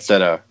hits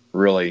at a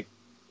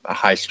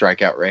high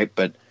strikeout rate,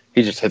 but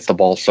he just hits the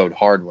ball so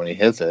hard when he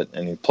hits it,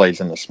 and he plays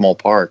in a small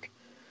park.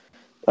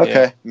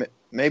 Okay. Yeah.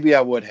 Maybe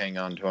I would hang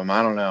on to him.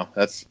 I don't know.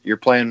 You're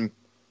playing.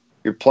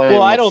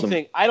 Well, I don't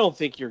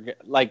think you're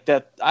like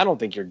that. I don't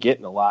think you're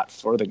getting a lot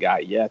for the guy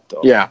yet,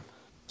 though. Yeah.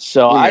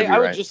 So I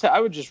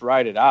would just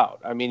ride it out.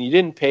 I mean, you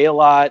didn't pay a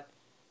lot.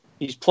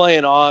 He's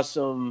playing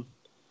awesome.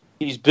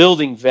 He's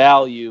building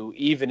value,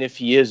 even if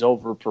he is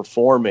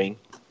overperforming.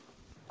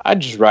 I'd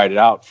just ride it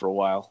out for a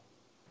while.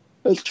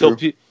 That's true.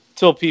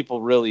 Till people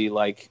really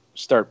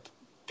start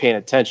paying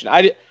attention.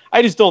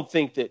 I just don't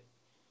think that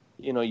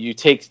you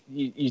take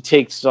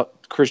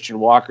Christian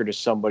Walker to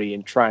somebody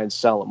and try and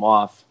sell him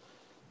off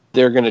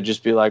they're going to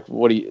just be like,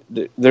 what do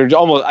you, they're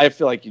almost, I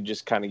feel like you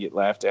just kind of get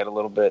laughed at a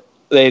little bit.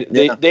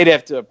 They'd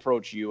have to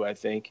approach you, I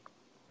think.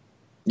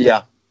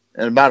 Yeah.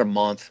 In about a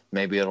month,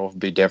 maybe it'll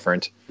be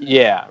different.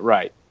 Yeah,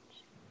 right.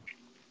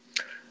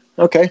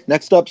 Okay,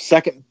 next up,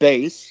 second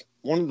base.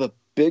 One of the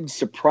big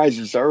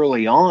surprises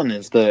early on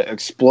is the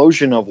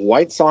explosion of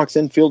White Sox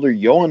infielder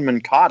Yoan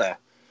Moncada.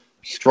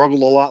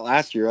 Struggled a lot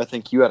last year. I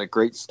think you had a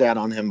great stat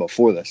on him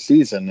before the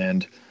season,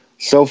 and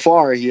so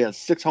far he has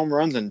 6 home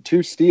runs and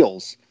 2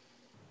 steals,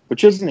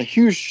 which isn't a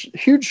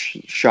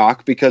huge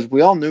shock because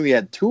we all knew he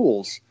had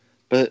tools,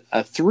 but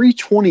a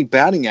 .320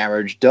 batting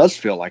average does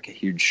feel like a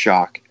huge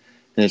shock.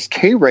 And his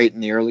K rate in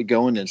the early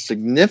going is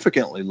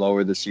significantly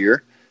lower this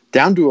year,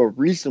 down to a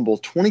reasonable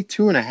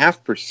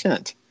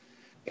 22.5%.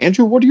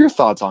 Andrew, what are your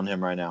thoughts on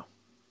him right now?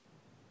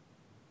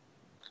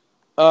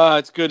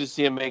 It's good to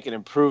see him making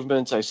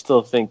improvements. I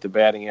still think the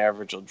batting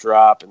average will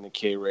drop and the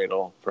K rate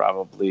will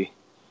probably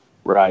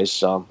rise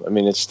some. I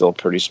mean, it's still a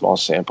pretty small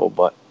sample,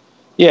 but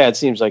yeah, it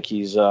seems like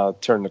he's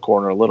turned the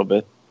corner a little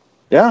bit.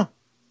 Yeah,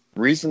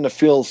 reason to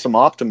feel some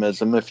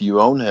optimism if you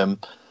own him.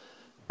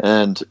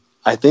 And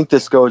I think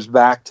this goes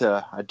back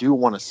to, I do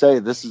want to say,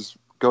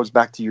 goes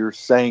back to your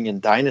saying in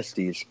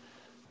Dynasties,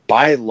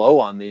 buy low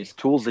on these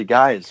toolsy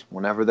guys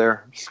whenever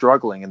they're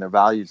struggling and their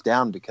value's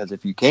down, because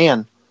if you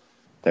can,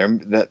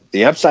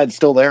 the upside's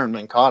still there in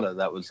Moncada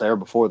that was there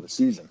before the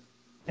season.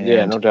 And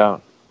yeah, no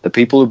doubt. The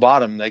people who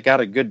bought him, they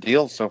got a good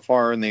deal so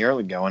far in the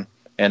early going.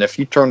 And if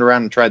you turned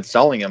around and tried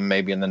selling him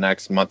maybe in the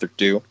next month or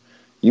two,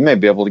 you may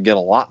be able to get a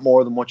lot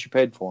more than what you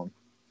paid for him.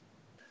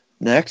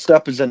 Next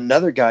up is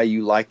another guy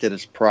you liked at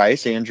his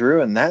price,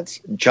 Andrew, and that's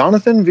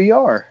Jonathan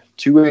VR.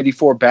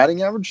 284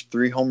 batting average,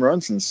 3 home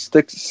runs, and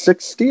 6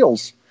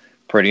 steals.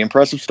 Pretty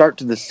impressive start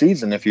to the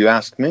season, if you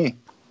ask me.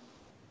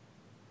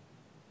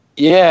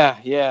 Yeah.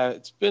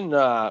 It's been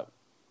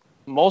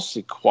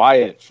mostly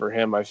quiet for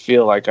him. I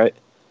feel like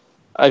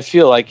I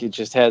feel like it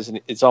just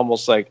hasn't. It's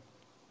almost like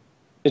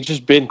it's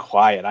just been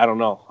quiet. I don't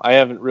know. I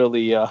haven't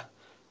really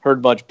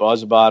heard much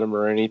buzz about him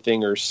or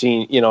anything or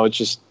seen. It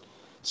just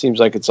seems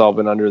like it's all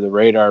been under the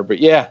radar. But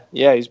yeah,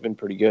 he's been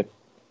pretty good.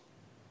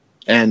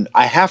 And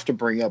I have to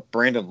bring up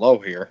Brandon Lowe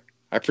here.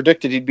 I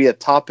predicted he'd be a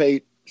top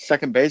 8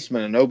 second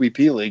baseman in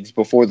OBP leagues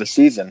before the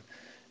season.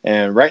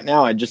 And right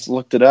now, I just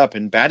looked it up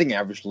in batting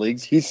average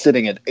leagues. He's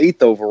sitting at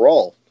 8th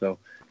overall. So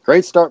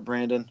great start,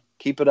 Brandon.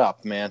 Keep it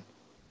up, man.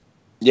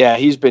 Yeah,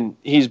 he's been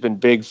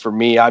big for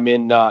me. I'm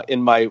in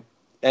my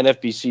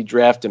NFBC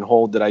draft and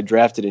hold that I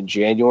drafted in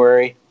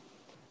January.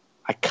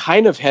 I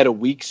kind of had a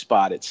weak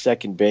spot at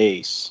second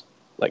base,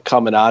 like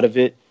coming out of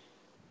it.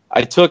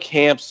 I took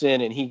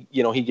Hampson, and he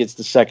gets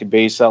the second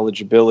base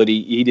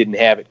eligibility. He didn't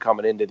have it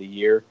coming into the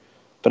year,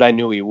 but I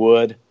knew he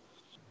would.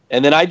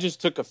 And then I just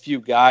took a few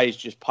guys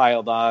just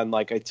piled on.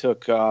 Like I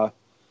took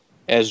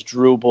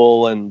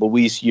Asdrubal and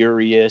Luis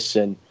Urias,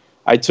 and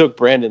I took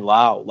Brandon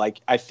Lowe, like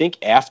I think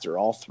after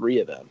all 3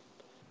 of them.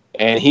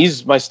 And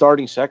he's my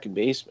starting second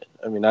baseman.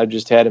 I mean, I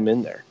just had him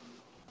in there.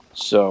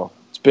 So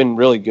it's been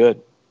really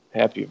good.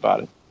 Happy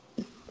about it.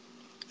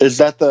 Is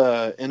that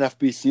the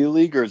NFBC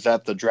league or is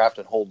that the draft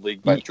and hold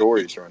league by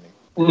Jory's running?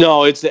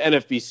 No, it's the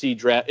NFBC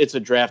draft. It's a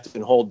draft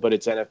and hold, but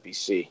it's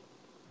NFBC.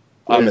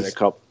 I'm in a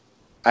couple.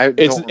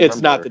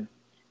 It's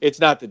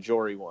not the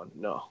Jory one.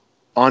 No.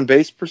 On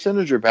base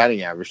percentage or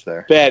batting average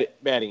there?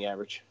 Batting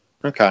average.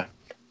 Okay.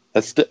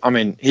 He's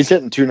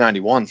hitting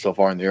 291 so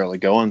far in the early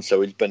going,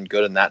 so he's been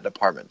good in that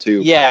department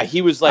too. Yeah,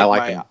 he was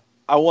like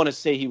I want to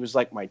say he was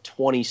like my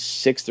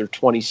 26th or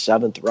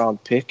 27th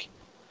round pick.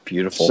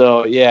 Beautiful.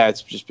 So, yeah,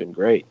 it's just been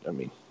great. I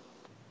mean.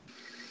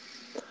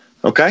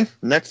 Okay,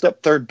 next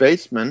up, third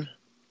baseman.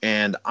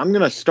 And I'm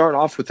going to start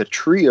off with a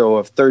trio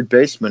of third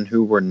basemen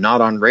who were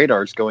not on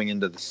radars going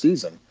into the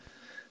season.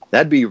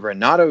 That'd be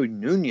Renato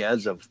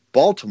Nunez of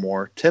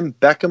Baltimore, Tim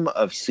Beckham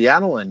of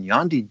Seattle, and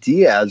Yandy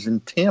Diaz in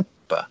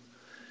Tampa.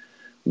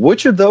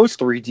 Which of those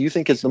 3 do you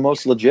think is the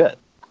most legit?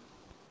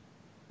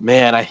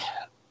 Man,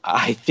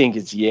 I think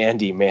it's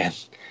Yandy, man.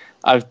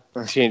 I've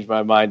changed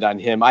my mind on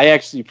him. I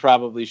actually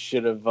probably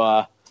should have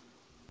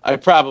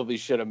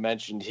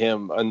mentioned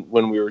him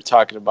when we were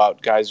talking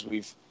about guys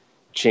we've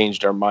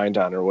changed our mind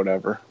on or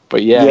whatever.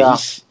 But yeah.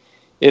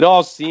 It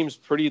all seems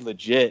pretty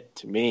legit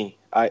to me.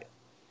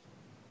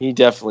 He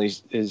definitely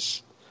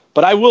is.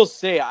 But I will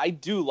say I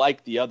do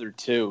like the other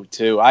 2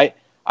 too. I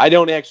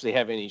don't actually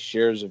have any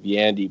shares of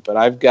Yandy, but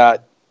I've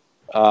got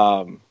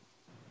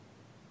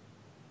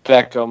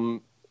Beckham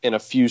in a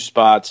few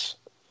spots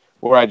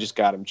where I just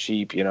got him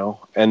cheap,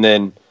 and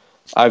then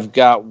I've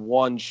got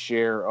 1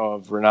 share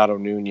of Renato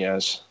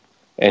Nunez,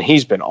 and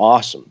he's been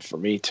awesome for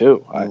me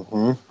too.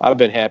 I've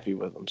been happy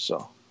with him.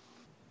 So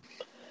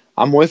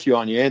I'm with you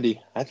on Yandy.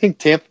 I think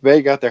Tampa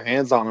Bay got their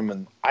hands on him,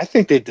 and I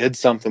think they did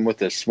something with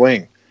his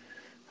swing.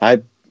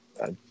 I'm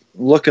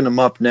looking him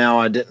up now.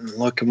 I didn't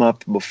look him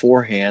up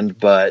beforehand,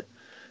 but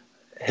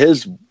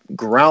his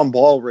ground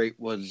ball rate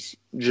was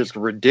just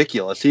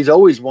ridiculous. He's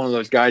always one of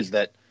those guys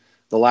that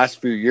the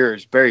last few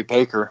years, Barry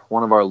Baker,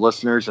 one of our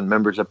listeners and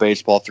members of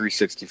Baseball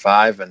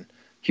 365 and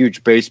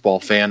huge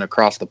baseball fan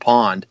across the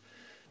pond,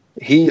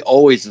 he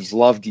always has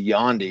loved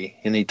Yandy,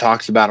 and he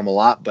talks about him a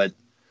lot, but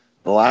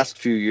the last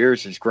few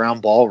years, his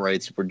ground ball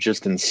rates were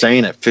just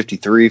insane at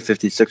 53,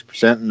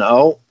 56%.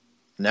 No,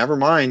 never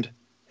mind.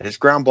 His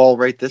ground ball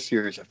rate this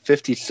year is at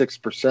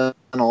 56%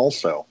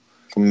 also.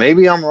 So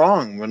maybe I'm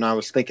wrong when I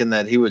was thinking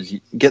that he was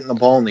getting the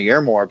ball in the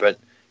air more, but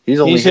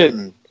he's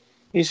hitting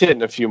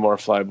a few more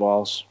fly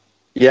balls.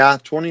 Yeah,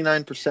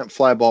 29%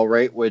 fly ball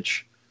rate,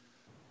 which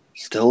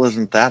still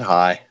isn't that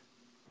high.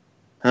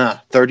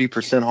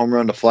 30% home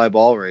run to fly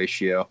ball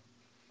ratio.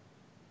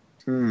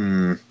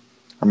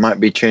 I might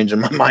be changing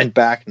my mind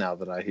back now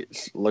that I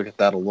look at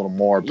that a little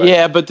more. But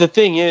yeah, but the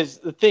thing is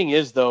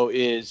though,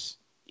 is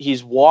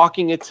he's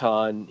walking a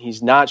ton.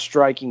 He's not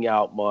striking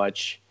out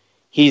much.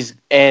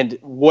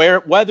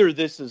 Whether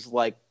this is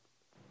like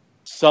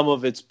some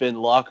of it's been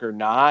luck or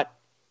not,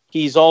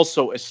 he's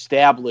also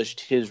established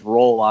his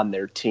role on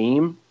their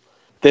team.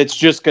 That's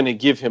just going to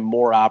give him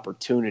more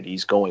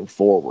opportunities going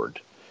forward.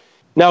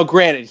 Now,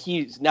 granted,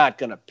 he's not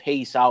going to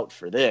pace out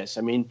for this.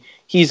 I mean,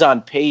 he's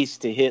on pace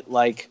to hit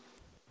like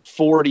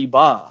 40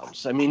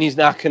 bombs. I mean, he's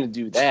not going to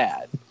do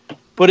that.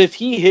 But if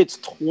he hits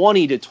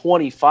 20 to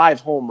 25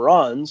 home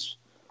runs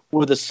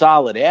with a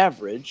solid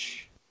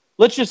average,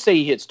 let's just say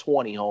he hits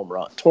 20,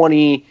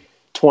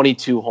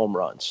 22 home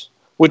runs,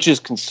 which is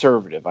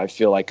conservative, I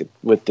feel like,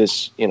 with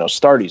this,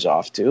 start he's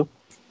off to.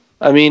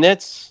 I mean,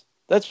 that's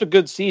a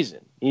good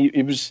season.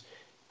 He was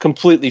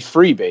completely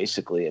free,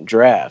 basically, in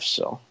drafts.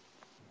 So,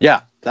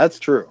 yeah, that's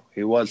true.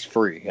 He was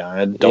free.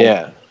 I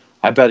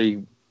bet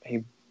he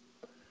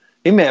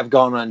may have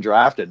gone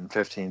undrafted in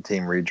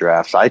 15-team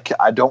redrafts.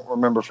 I don't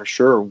remember for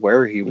sure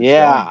where he was.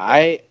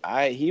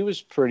 Yeah, he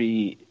was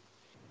pretty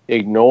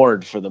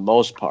ignored for the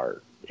most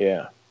part.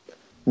 Yeah.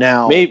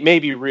 Now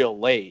maybe real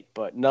late,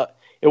 but not.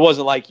 It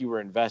wasn't like you were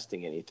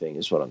investing anything,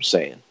 is what I'm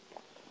saying.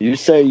 You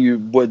say you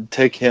would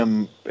take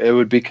him. It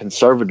would be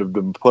conservative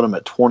to put him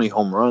at 20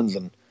 home runs,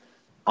 and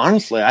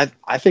honestly,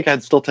 I think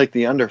I'd still take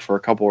the under for a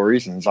couple of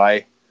reasons.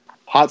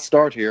 Hot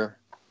start here,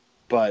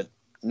 but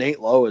Nate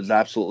Lowe is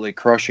absolutely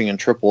crushing in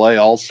AAA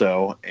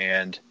also,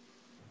 and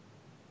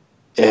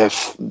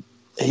if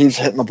he's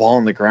hitting the ball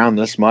on the ground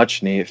this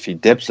much, and if he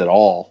dips at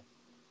all,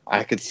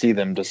 I could see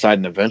them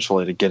deciding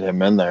eventually to get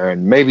him in there,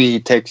 and maybe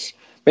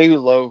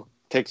Lowe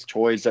takes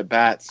choice at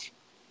bats,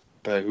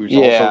 but who's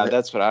also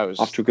that's what I was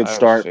off to a good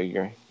start.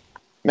 Figuring.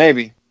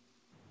 Maybe,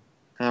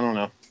 I don't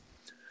know.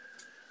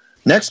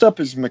 Next up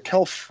is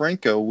Maikel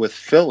Franco with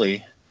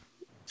Philly.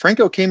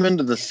 Franco came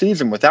into the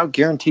season without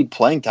guaranteed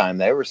playing time.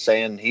 They were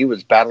saying he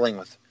was battling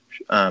with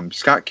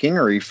Scott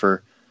Kingery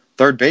for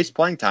third base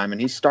playing time, and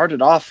he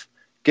started off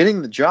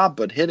getting the job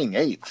but hitting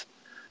eighth.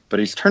 But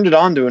he's turned it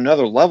on to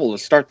another level to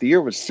start the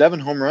year with 7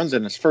 home runs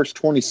in his first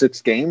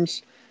 26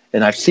 games,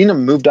 and I've seen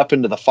him moved up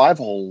into the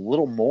 5-hole a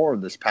little more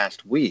this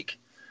past week.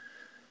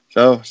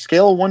 So,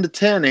 scale of 1 to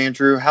 10,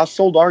 Andrew, how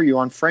sold are you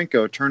on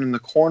Franco turning the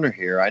corner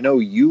here? I know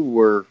you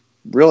were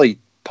really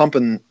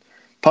pumping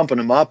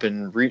him up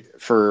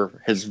for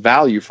his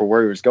value for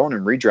where he was going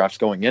in redrafts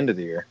going into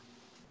the year.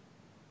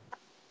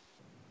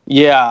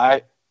 Yeah,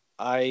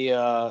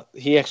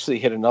 he actually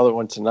hit another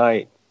one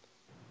tonight.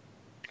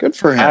 Good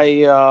for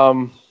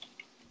him.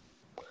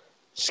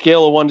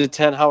 Scale of 1 to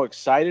 10, how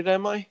excited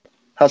am I?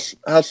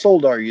 How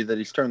sold are you that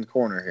he's turned the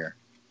corner here?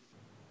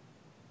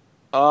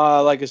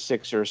 Like a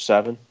 6 or a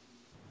 7.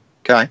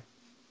 Okay.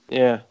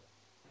 Yeah,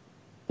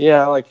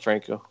 I like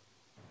Franco.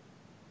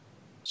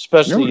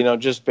 Especially,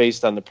 just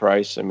based on the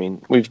price. I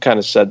mean, we've kind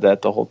of said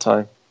that the whole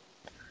time.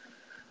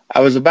 I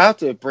was about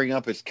to bring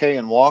up his K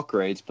and walk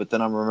rates, but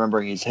then I'm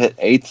remembering he's hit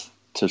 8th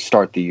to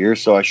start the year,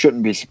 so I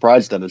shouldn't be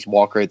surprised that his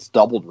walk rate's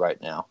doubled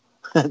right now.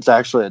 It's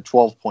actually at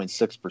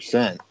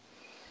 12.6%.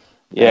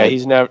 Yeah,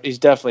 he's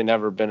definitely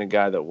never been a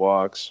guy that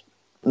walks.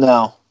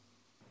 No.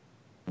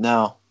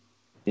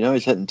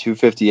 He's hitting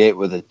 258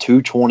 with a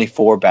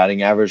 224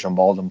 batting average on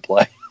balls in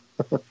play.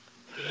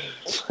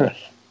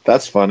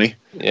 That's funny.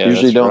 Yeah,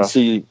 usually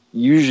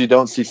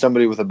don't see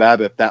somebody with a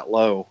BABIP that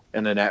low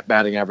and a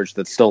batting average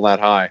that's still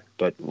that high.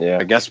 But yeah,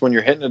 I guess when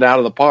you're hitting it out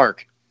of the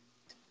park,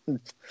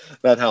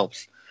 that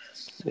helps.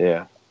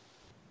 Yeah.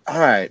 All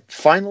right.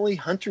 Finally,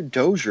 Hunter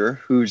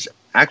Dozier, who's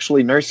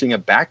actually nursing a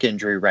back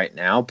injury right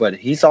now, but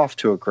he's off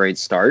to a great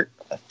start.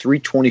 A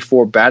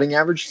 324 batting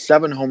average,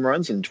 7 home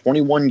runs in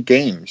 21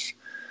 games.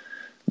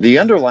 The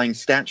underlying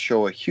stats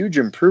show a huge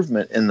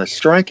improvement in the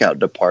strikeout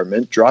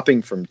department,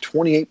 dropping from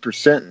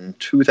 28% in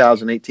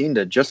 2018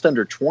 to just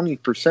under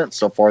 20%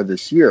 so far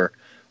this year,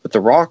 with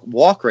the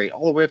walk rate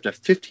all the way up to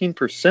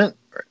 15%.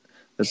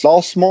 It's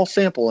all small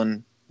sample,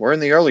 and we're in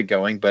the early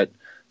going, but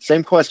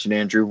same question,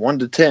 Andrew. 1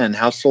 to 10,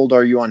 how sold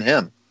are you on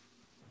him?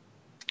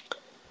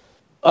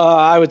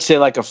 I would say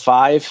like a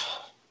 5.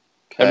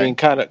 Okay. I mean,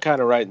 kind of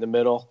right in the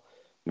middle.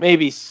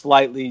 Maybe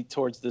slightly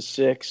towards the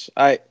 6.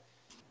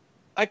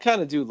 I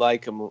kind of do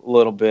like him a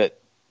little bit.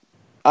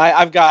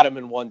 I've got him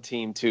in one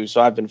team too,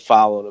 so I've been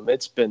following him.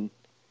 It's been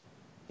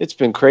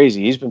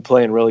crazy. He's been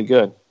playing really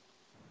good.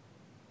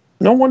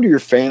 No wonder your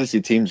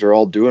fantasy teams are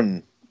all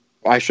doing.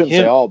 I shouldn't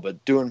say all,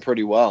 but doing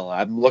pretty well.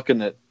 I'm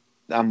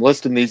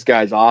listing these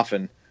guys off,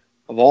 and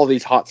of all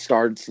these hot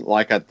starts,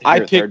 like at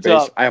third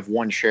base, I have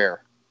one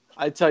share.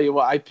 I tell you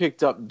what, I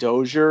picked up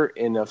Dozier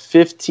in a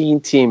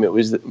 15 team. It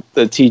was the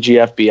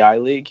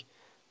TGFBI league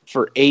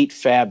for $8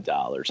 fab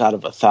out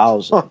of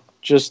 1,000. Huh.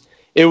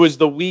 It was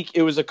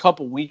a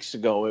couple weeks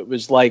ago. It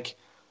was like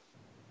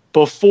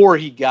before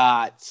he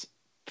got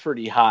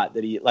pretty hot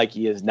that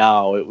he is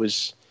now. It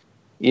was,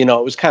 it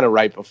was kind of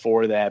right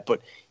before that,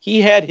 but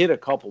he had hit a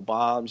couple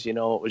bombs, it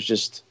was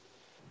just,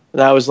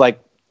 and I was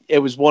like, it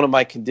was one of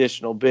my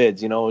conditional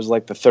bids, it was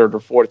like the third or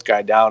fourth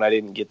guy down. I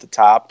didn't get the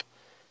top.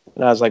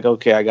 And I was like,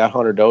 okay, I got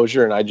Hunter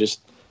Dozier, and I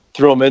just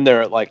threw him in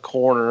there at like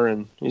corner,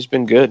 and he's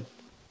been good.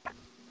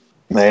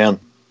 Man,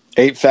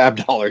 $8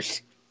 fab.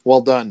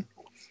 Well done.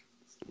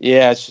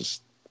 Yeah,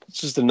 it's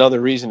just another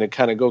reason to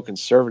kind of go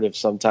conservative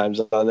sometimes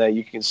on that.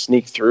 You can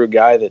sneak through a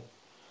guy that,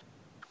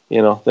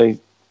 they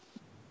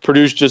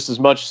produce just as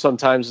much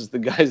sometimes as the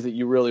guys that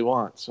you really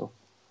want. So,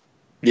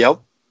 yep.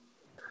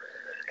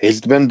 He's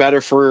been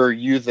better for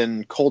you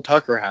than Cole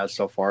Tucker has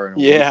so far.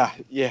 Yeah,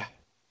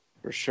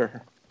 for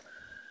sure.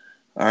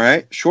 All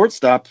right,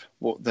 shortstop.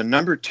 Well, the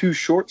number 2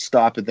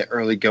 shortstop in the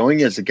early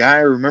going is a guy I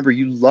remember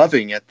you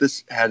loving at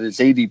his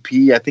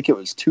ADP. I think it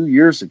was 2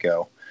 years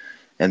ago,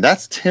 and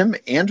that's Tim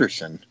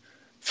Anderson.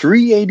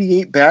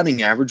 388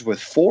 batting average with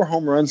 4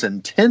 home runs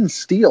and 10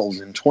 steals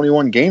in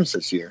 21 games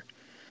this year.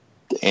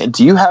 And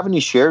do you have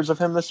any shares of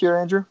him this year,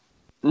 Andrew?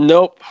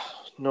 Nope,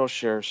 no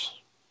shares.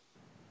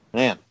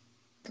 Man,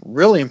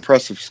 really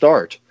impressive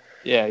start.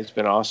 Yeah, he's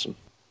been awesome.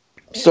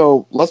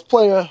 So let's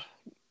play a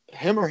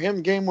him or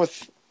him game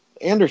with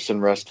Anderson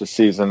rest of the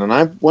season, and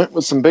I went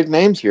with some big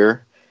names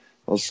here.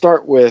 Let's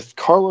start with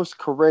Carlos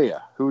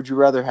Correa. Who would you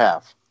rather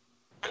have?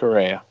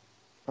 Correa.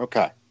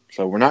 Okay,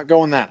 so we're not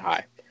going that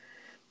high.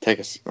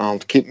 I'll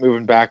keep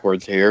moving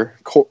backwards here.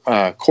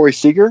 Corey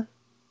Seager.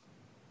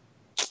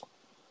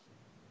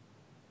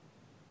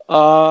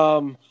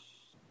 The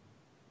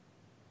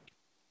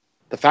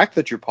fact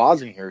that you're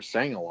pausing here is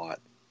saying a lot.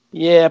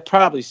 Yeah,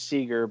 probably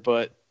Seager,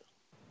 but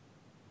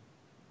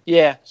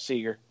yeah,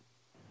 Seager.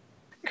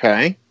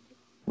 Okay.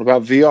 What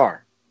about VR?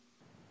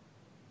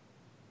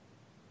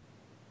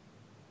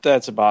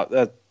 That's about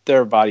that.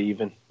 They're about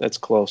even. That's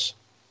close.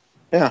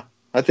 Yeah,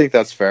 I think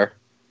that's fair.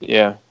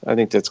 Yeah, I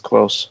think that's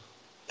close.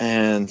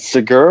 And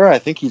Segura, I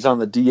think he's on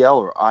the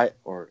DL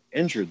or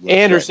injured list.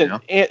 Anderson.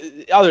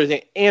 Right now. Other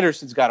thing,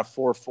 Anderson's got a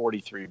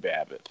 443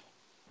 BABIP.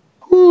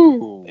 Ooh,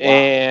 wow.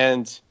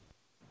 And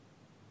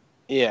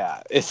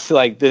yeah, it's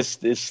like this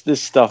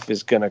stuff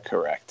is gonna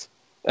correct.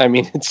 I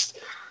mean, it's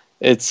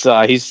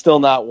he's still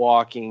not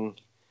walking.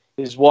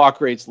 His walk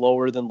rate's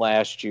lower than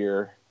last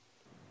year.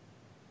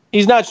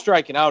 He's not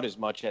striking out as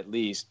much, at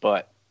least,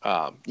 but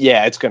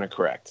yeah, it's going to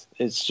correct.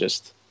 It's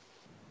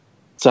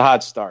a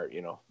hot start,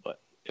 but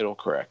it'll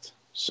correct.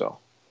 So,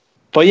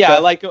 but yeah, I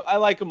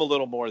like him a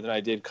little more than I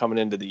did coming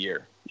into the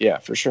year. Yeah,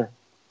 for sure.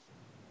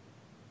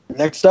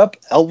 Next up,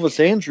 Elvis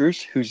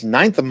Andrus, who's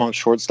 9th among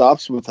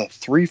shortstops with a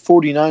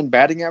 349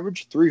 batting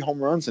average, 3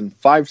 home runs, and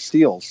 5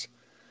 steals.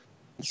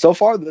 So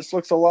far, this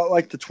looks a lot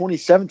like the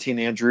 2017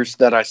 Andrus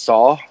that I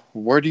saw.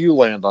 Where do you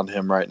land on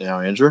him right now,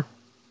 Andrew?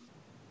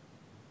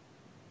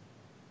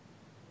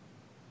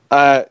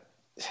 I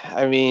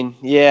mean,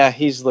 yeah,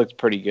 he's looked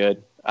pretty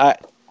good.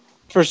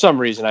 For some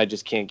reason, I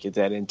just can't get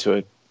that into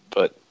it.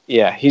 But,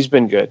 yeah, he's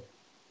been good.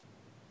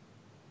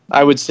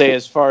 I would say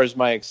as far as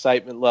my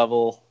excitement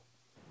level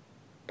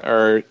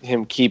or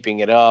him keeping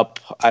it up,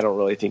 I don't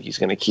really think he's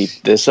going to keep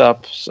this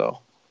up. So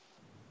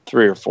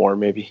 3 or 4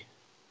 maybe.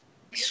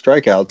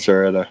 Strikeouts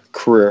are at a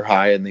career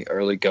high in the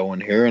early going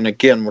here. And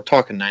again, we're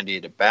talking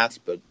 98 at bats,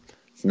 but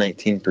it's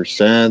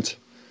 19%.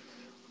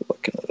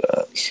 Looking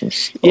at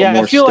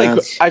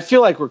I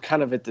feel like we're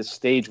kind of at this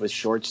stage with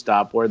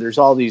shortstop where there's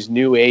all these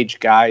new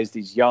age guys,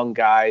 these young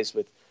guys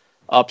with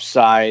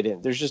upside,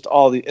 and there's just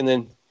and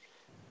then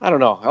I don't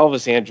know,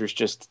 Elvis Andrus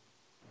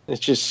it's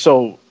just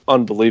so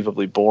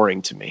unbelievably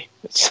boring to me.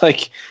 It's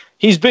like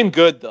he's been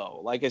good though.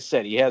 Like I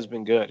said, he has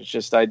been good. It's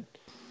just I'd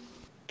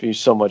be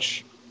so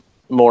much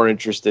more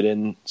interested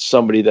in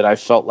somebody that I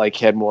felt like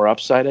had more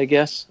upside, I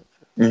guess.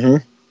 Mm-hmm.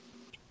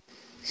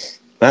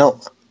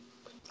 Well,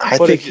 I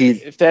think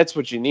if that's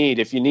what you need,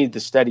 if you need the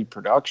steady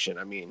production,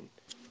 I mean,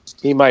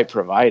 he might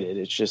provide it.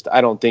 It's just I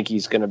don't think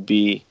he's going to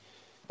be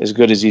as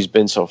good as he's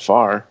been so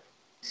far.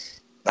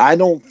 I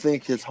don't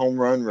think his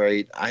home run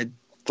rate.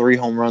 3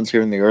 home runs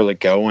here in the early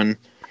going.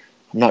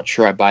 I'm not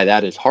sure I buy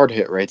that. His hard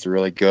hit rates are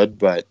really good,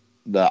 but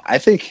I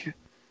think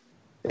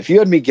if you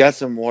had me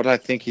guessing what I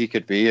think he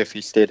could be if he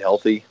stayed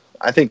healthy,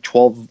 I think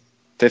 12,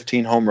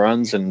 15 home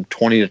runs and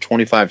 20 to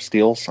 25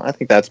 steals. I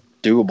think that's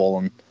doable,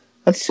 and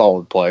that's a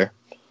solid player.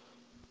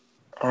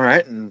 All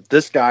right, and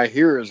this guy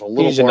here is a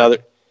little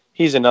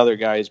He's another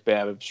guy whose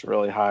BABIP's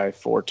really high,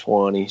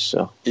 420,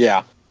 so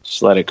yeah.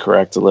 Just let it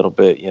correct a little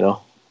bit,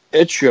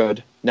 It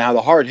should. Now,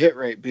 the hard hit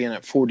rate being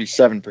at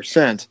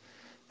 47%,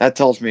 that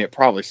tells me it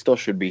probably still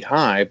should be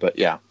high, but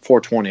yeah,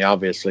 420,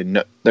 obviously,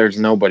 there's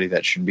nobody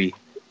that should be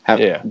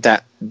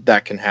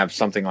that can have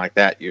something like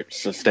that you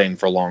sustain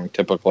for long,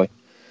 typically.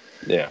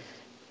 Yeah.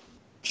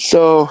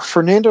 So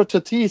Fernando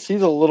Tatis,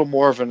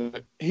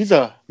 he's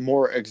a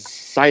more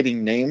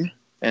exciting name,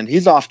 and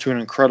he's off to an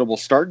incredible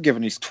start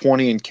given he's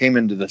 20 and came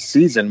into the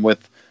season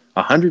with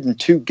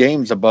 102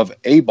 games above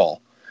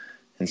A-ball.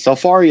 And so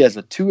far he has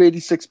a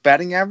 286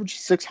 batting average,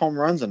 6 home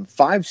runs, and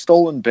 5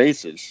 stolen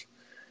bases.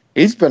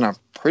 He's been a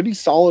pretty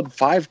solid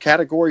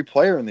 5-category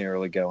player in the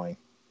early going.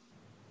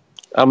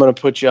 I'm going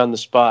to put you on the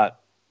spot.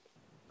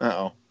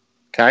 Uh-oh.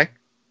 Okay.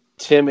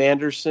 Tim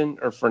Anderson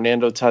or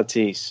Fernando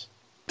Tatis?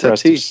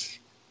 Tatis.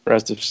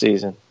 Rest of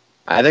season.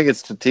 I think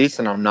it's Tatis,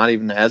 and I'm not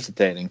even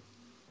hesitating.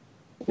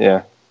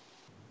 Yeah.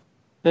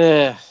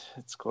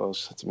 It's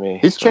close. It's me.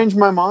 He's changed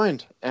my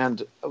mind.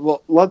 And,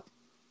 well, let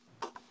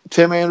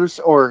Tim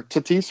Anderson or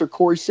Tatis or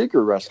Corey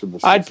Seager rest of the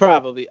season.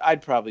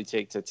 I'd probably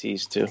take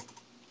Tatis, too.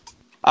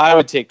 I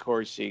would take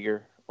Corey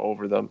Seager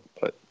over them,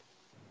 but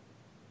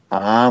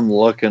I'm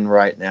looking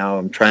right now.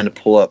 I'm trying to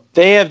pull up.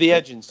 they have the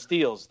edge in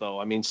steals, though.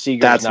 I mean,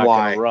 Seager's not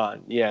going to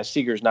run. Yeah,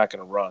 Seager's not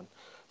going to run.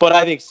 But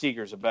I think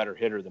Seager's a better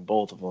hitter than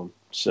both of them.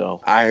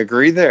 So I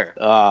agree there.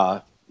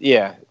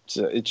 yeah,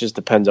 it just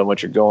depends on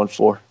what you're going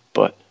for.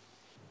 But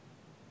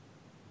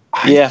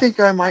I think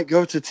I might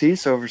go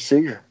Tatis over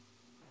Seager.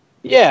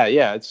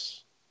 yeah,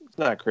 it's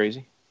not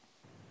crazy.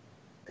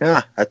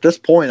 Yeah, at this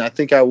point, I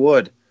think I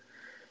would.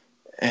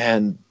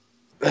 And,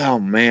 oh,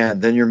 man,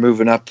 then you're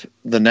moving up.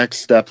 The next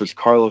step is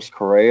Carlos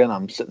Correa, and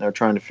I'm sitting there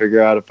trying to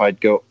figure out if I'd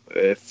go –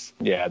 there's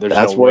that's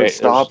no where way. it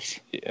stops.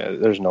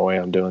 There's no way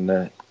I'm doing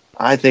that.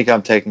 I think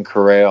I'm taking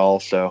Correa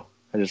also.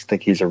 I just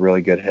think he's a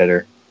really good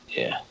hitter.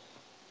 Yeah.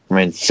 I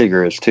mean,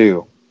 Seager is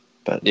too.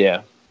 But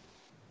Yeah.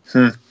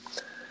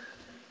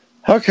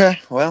 Okay,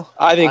 well.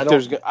 I think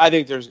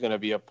there's going to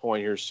be a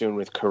point here soon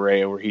with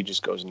Correa where he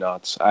just goes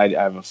nuts. I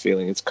have a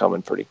feeling it's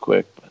coming pretty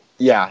quick. But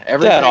yeah,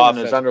 everything in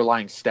his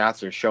underlying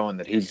stats are showing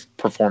that he's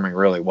performing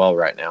really well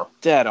right now.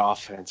 That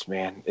offense,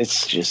 man,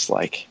 it's just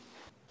like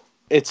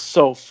it's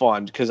so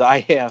fun because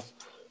I have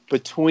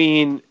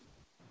between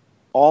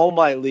all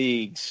my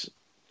leagues,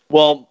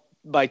 well,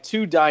 my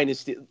 2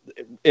 dynasty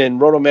in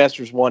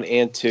RotoMasters 1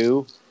 and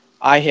 2,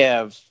 I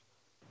have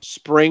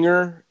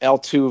Springer,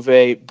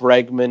 Altuve,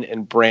 Bregman,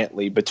 and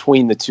Brantley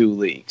between the 2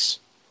 leagues.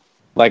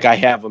 Like I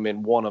have them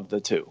in one of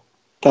the 2.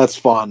 That's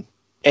fun.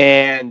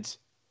 And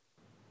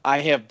I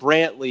have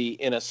Brantley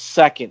in a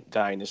second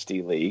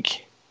dynasty league.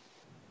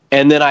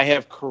 And then I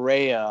have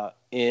Correa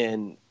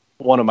in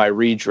one of my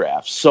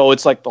redrafts. So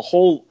it's like the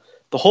whole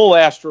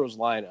Astros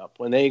lineup.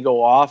 When they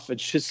go off,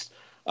 it's just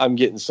I'm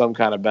getting some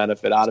kind of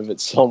benefit out of it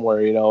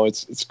somewhere. You know,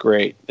 it's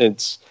great.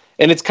 It's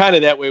kind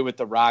of that way with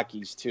the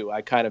Rockies too.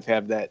 I kind of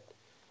have that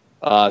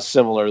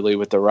similarly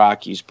with the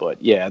Rockies, but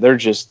yeah, the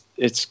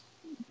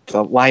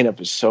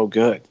lineup is so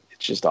good.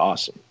 It's just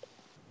awesome.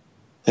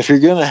 If you're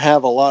going to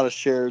have a lot of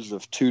shares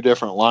of 2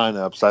 different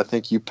lineups, I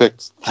think you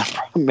picked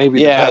maybe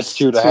the best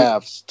 2 to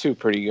have. 2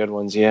 pretty good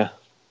ones, yeah.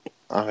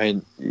 I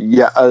mean,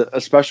 yeah,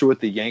 especially with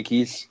the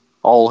Yankees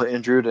all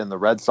injured and the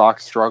Red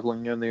Sox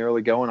struggling in the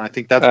early going. I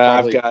think that's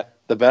probably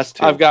the best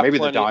 2. Maybe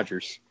the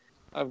Dodgers.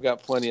 I've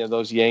got plenty of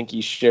those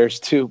Yankees shares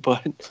too,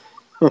 but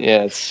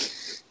yeah,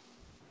 it's.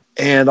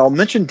 And I'll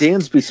mention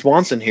Dansby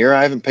Swanson here.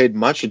 I haven't paid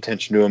much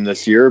attention to him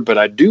this year, but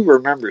I do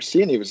remember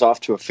seeing he was off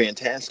to a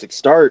fantastic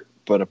start,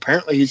 but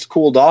apparently he's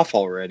cooled off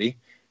already.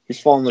 He's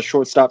fallen to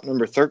shortstop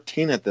number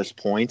 13 at this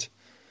point.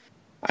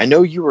 I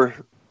know you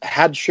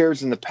had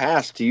shares in the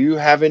past. Do you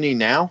have any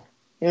now,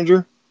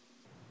 Andrew?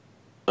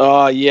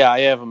 Yeah,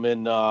 I have him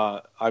in.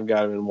 I've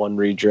got him in one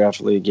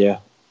redraft league. Yeah.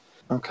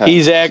 Okay.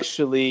 He's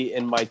actually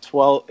in my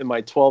 12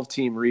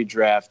 team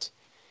redraft.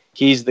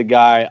 He's the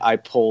guy I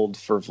pulled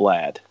for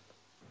Vlad.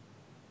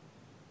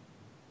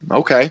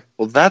 Okay.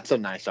 Well, that's a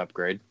nice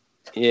upgrade.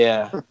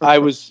 Yeah,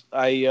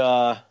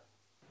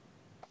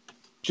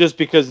 just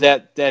because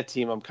that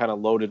team I'm kind of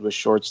loaded with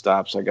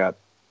shortstops. I got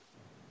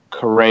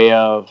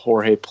Correa,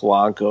 Jorge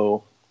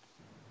Polanco,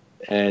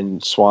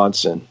 and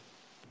Swanson.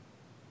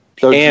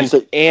 So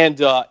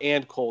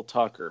and Cole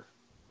Tucker.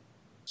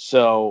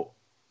 So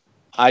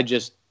I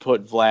just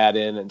put Vlad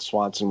in, and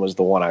Swanson was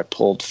the one I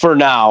pulled for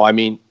now. I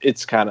mean,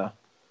 it's kind of,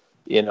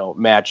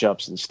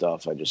 matchups and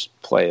stuff. I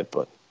just play it,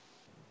 but.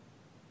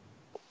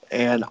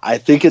 And I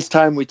think it's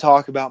time we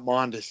talk about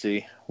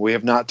Mondesi. We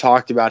have not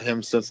talked about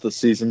him since the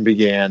season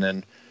began,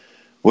 and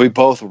we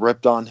both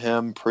ripped on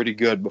him pretty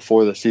good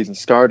before the season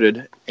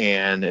started,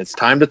 and it's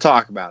time to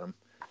talk about him.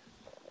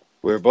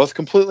 We were both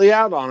completely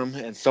out on him,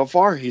 and so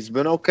far he's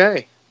been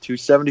okay.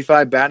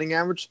 275 batting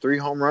average, 3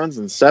 home runs,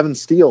 and 7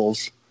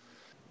 steals.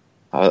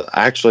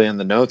 Actually, in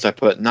the notes, I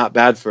put not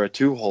bad for a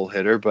 2-hole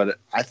hitter, but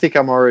I think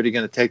I'm already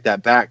going to take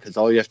that back because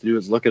all you have to do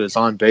is look at his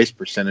on-base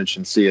percentage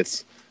and see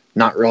it's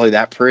not really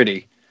that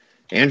pretty.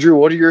 Andrew,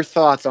 what are your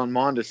thoughts on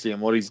Mondesi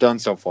and what he's done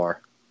so far?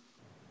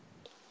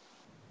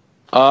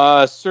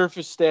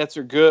 Surface stats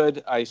are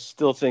good. I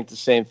still think the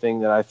same thing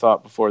that I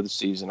thought before the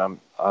season.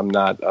 I'm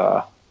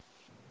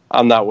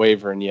not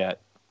wavering yet,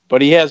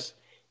 but he has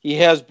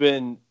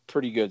been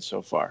pretty good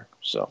so far.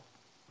 So,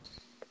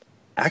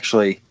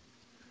 actually,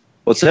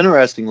 what's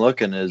interesting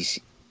looking is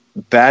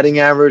batting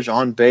average,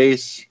 on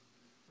base,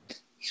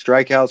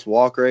 strikeouts,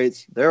 walk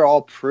rates, they're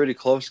all pretty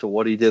close to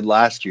what he did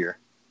last year.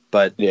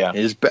 But Yeah.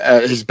 his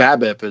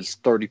BABIP is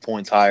 30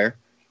 points higher.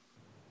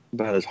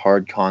 About his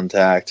hard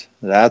contact,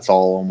 that's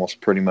all almost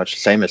pretty much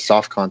the same as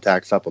soft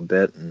contact's up a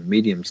bit and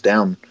medium's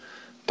down.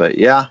 But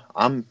yeah,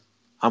 I'm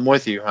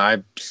with you.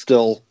 I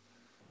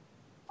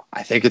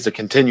think it's a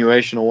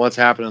continuation of what's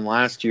happening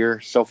last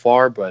year so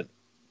far, but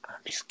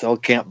I still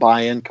can't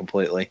buy in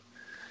completely.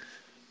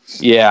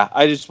 Yeah,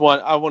 I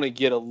want to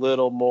get a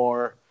little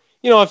more.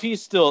 If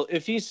he's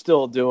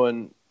still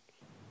doing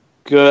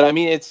good. I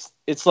mean,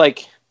 it's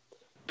like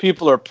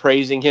people are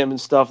praising him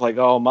and stuff like,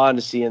 oh,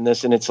 Mondesi and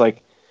this, and it's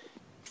like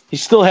he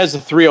still has a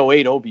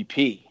 308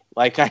 OBP.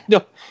 Like I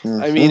know,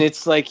 I mean,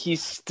 it's like he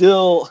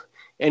still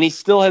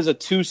has a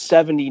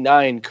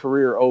 279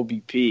 career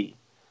OBP.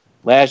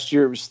 Last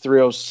year it was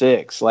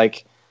 306.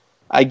 Like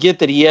I get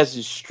that he has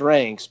his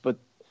strengths, but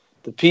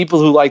the people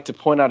who like to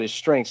point out his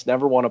strengths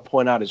never want to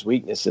point out his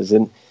weaknesses.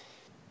 And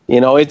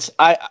like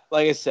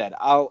I said,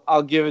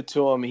 I'll give it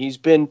to him. He's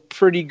been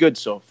pretty good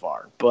so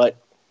far, but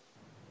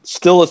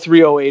still a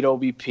 308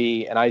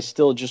 OBP, and I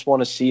still just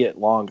want to see it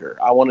longer.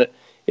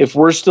 If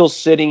we're still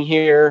sitting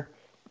here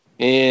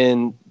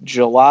in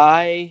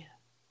July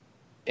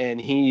and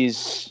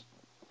he's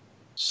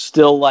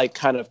still like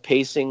kind of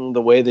pacing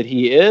the way that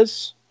he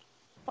is,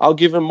 I'll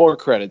give him more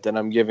credit than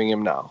I'm giving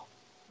him now.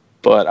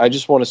 But I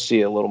just want to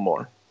see a little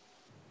more.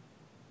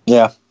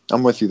 Yeah,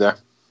 I'm with you there.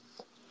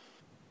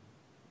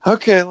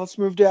 Okay, let's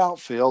move to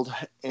outfield.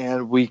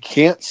 And we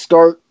can't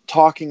start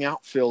talking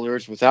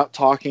outfielders without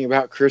talking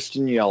about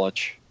Christian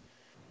Yelich.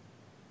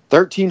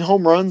 13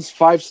 home runs,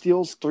 5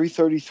 steals,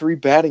 333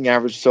 batting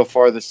average so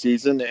far this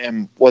season.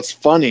 And what's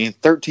funny,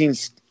 13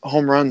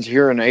 home runs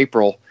here in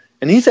April,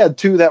 and he's had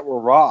 2 that were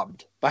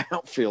robbed by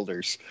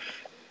outfielders.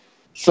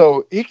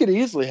 So he could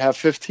easily have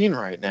 15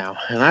 right now.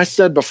 And I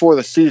said before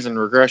the season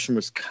regression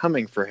was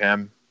coming for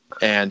him,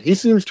 and he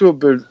seems to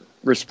have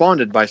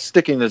responded by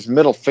sticking his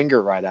middle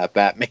finger right up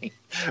at me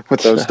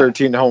with those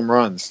 13 home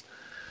runs.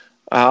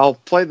 I'll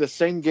play the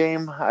same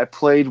game I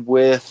played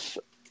with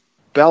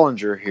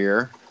Bellinger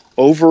here.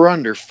 Over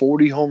under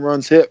 40 home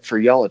runs hit for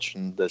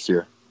Yelich this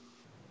year.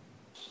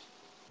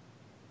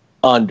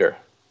 Under.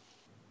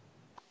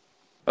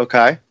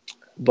 Okay.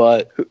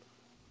 But,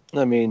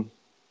 I mean,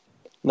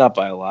 not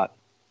by a lot.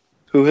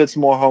 Who hits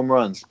more home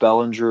runs,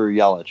 Bellinger or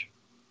Yelich?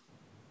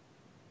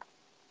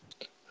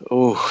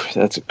 Oh,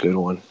 that's a good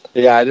one.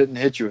 Yeah, I didn't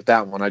hit you with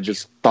that one. I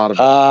just thought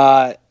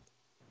about it.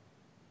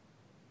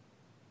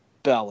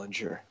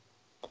 Bellinger.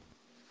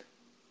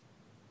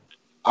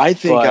 I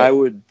think I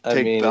would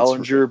take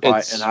Bellinger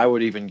and I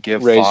would even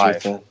give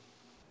 5.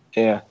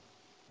 Yeah.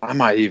 I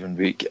might even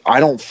be. I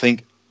don't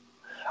think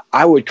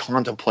I would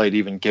contemplate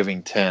even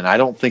giving 10. I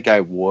don't think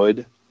I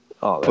would.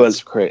 Oh,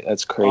 that's great.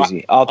 That's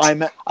crazy. I'll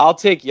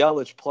take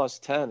Yelich plus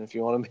 10 if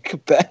you want to make a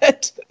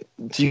bet.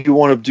 Do you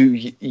want to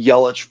do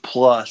Yelich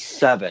plus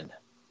 7?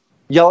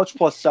 Yelich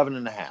plus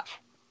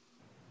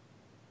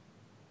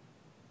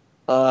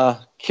 7.5.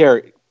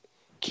 Carrie,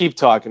 keep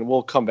talking.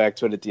 We'll come back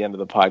to it at the end of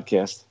the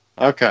podcast.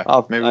 Okay.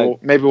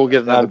 Maybe we'll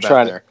get another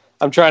bet there.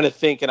 I'm trying to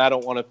think, and I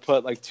don't want to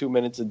put like 2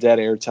 minutes of dead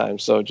air time,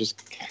 so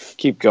just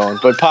keep going.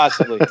 But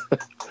possibly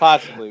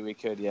we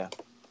could, yeah.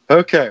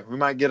 Okay, we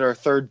might get our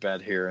third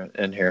bet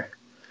here.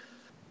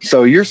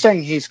 So you're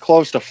saying he's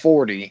close to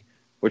 40,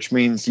 which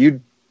means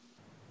you'd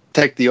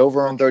take the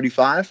over on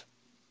 35?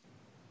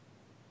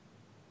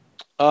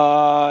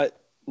 No,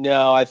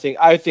 I think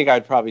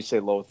I'd probably say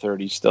low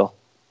 30s still.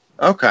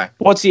 Okay.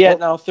 What's he at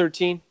now?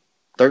 13?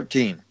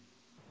 13.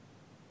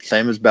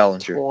 Same as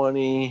Bellinger.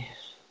 20.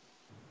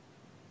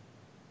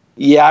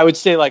 Yeah, I would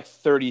say like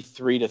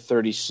 33 to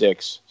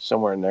 36,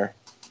 somewhere in there.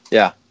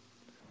 Yeah.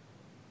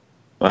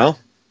 Well,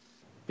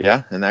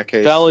 yeah, in that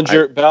case.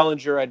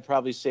 Bellinger, I'd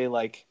probably say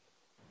like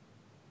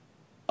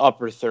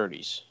upper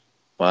 30s.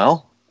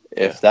 Well,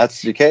 if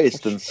that's the case,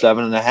 then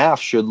 7.5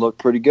 should look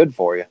pretty good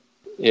for you.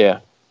 Yeah.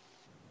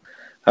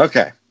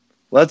 Okay,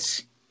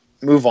 let's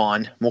move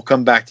on. We'll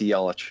come back to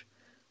Yelich.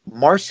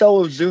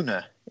 Marcell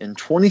Ozuna, in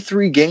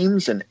 23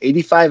 games and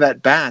 85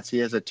 at-bats, he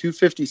has a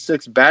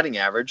 256 batting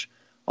average,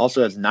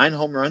 also has 9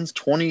 home runs,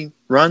 20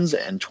 runs,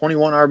 and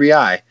 21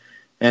 RBI.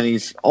 And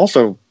he's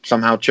also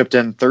somehow chipped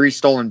in 30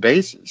 stolen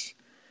bases.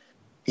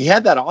 He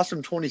had that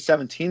awesome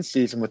 2017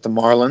 season with the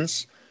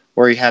Marlins,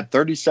 where he had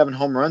 37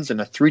 home runs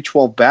and a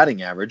 312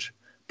 batting average.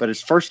 But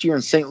his first year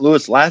in St.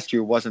 Louis last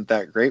year wasn't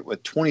that great,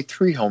 with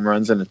 23 home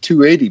runs and a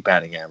 280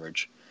 batting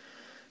average.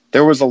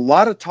 There was a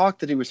lot of talk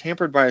that he was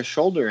hampered by a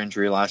shoulder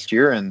injury last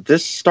year, and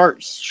this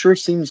start sure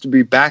seems to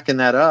be backing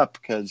that up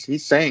because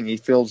he's saying he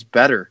feels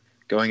better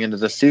going into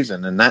this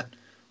season. And that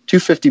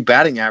 250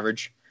 batting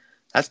average,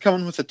 that's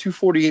coming with a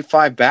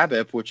 248.5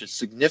 BABIP, which is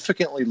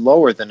significantly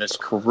lower than his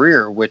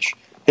career, which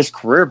his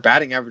career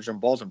batting average on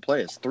balls in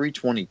play is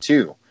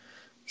 322.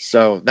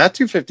 So that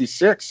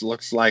 256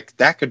 looks like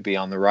that could be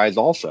on the rise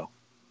also.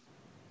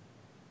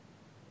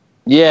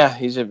 Yeah,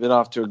 he's been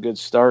off to a good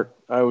start.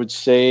 I would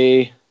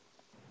say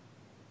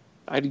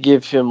I'd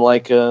give him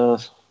like a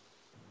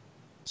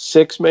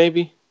 6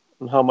 maybe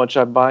on how much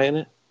I buy in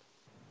it.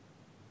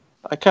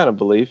 I kind of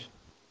believe.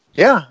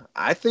 Yeah,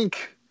 I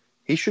think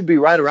he should be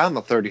right around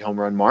the 30 home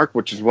run mark,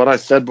 which is what I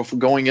said before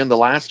going into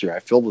last year. I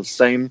feel the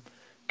same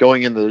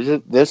going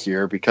into this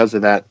year because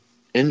of that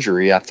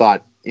injury. I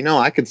thought,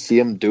 I could see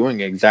him doing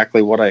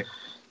exactly what I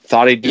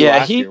thought he'd do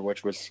last year,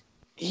 which was...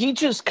 He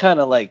just kind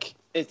of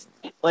it's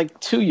like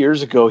 2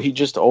 years ago, he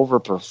just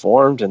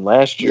overperformed, and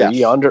last year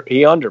he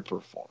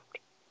underperformed.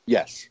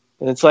 Yes.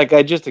 And it's like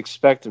I just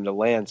expect him to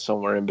land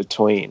somewhere in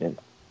between, and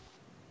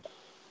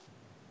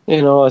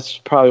that's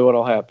probably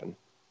what'll happen.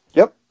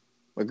 Yep,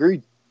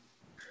 agreed.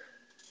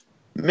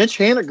 Mitch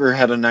Haniger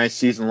had a nice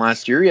season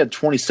last year. He had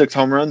 26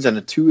 home runs and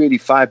a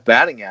 .285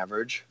 batting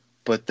average,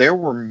 but there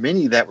were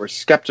many that were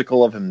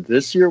skeptical of him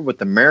this year with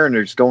the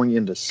Mariners going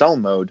into sell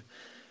mode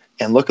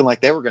and looking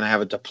like they were going to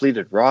have a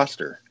depleted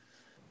roster.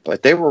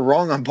 But they were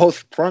wrong on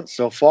both fronts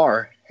so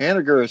far.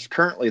 Haniger is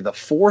currently the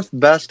fourth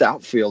best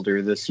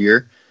outfielder this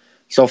year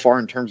so far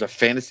in terms of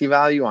fantasy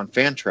value on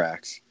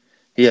Fantrax.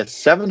 He had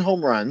 7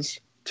 home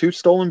runs, 2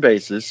 stolen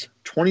bases,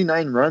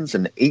 29 runs,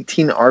 and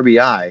 18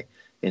 RBI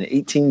in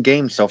 18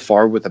 games so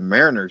far with the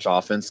Mariners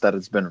offense that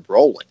has been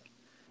rolling.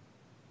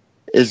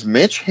 Is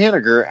Mitch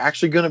Haniger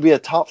actually going to be a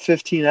top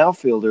 15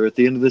 outfielder at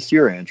the end of this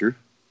year, Andrew?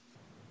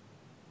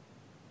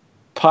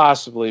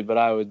 Possibly, but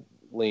I would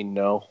lean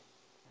no.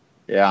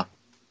 Yeah.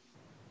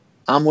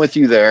 I'm with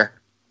you there.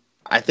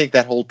 I think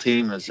that whole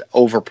team has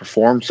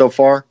overperformed so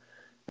far,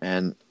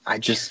 and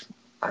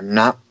I'm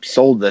not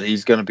sold that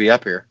he's going to be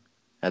up here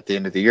at the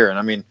end of the year. And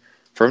I mean,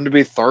 for him to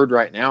be third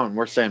right now, and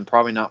we're saying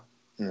probably not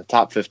in the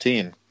top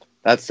 15,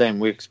 that's saying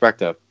we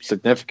expect a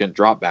significant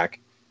drop back.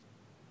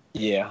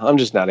 Yeah, I'm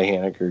just not a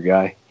Haniger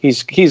guy.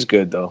 He's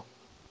good, though.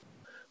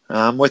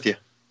 I'm with you.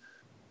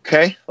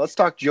 Okay, let's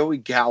talk Joey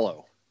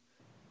Gallo.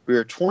 We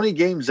are 20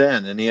 games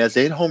in, and he has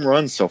 8 home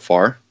runs so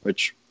far,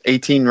 which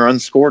 18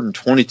 runs scored and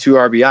 22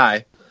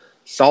 RBI.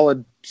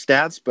 Solid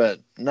stats, but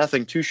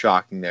nothing too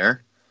shocking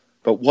there.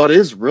 But what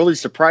is really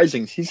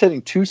surprising is he's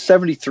hitting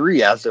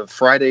 .273 as of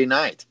Friday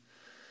night.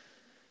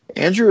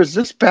 Andrew, is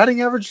this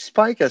batting average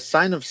spike a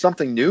sign of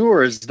something new,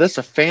 or is this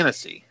a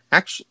fantasy?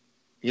 Actually,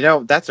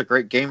 that's a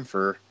great game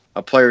for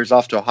a player who's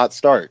off to a hot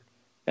start.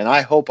 And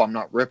I hope I'm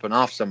not ripping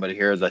off somebody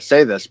here as I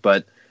say this,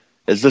 but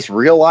is this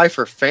real life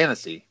or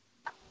fantasy?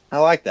 I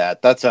like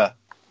that. That's isn't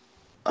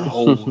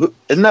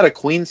that a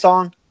Queen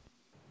song?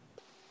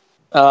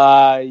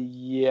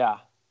 Yeah.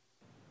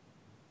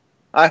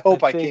 I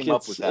hope I came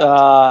up with that.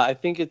 I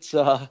think it's,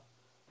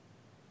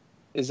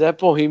 is that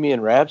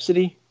Bohemian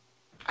Rhapsody?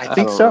 I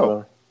think so.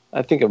 Remember.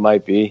 I think it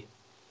might be.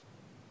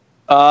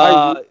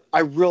 I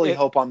really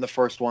hope I'm the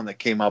first one that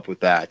came up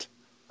with that.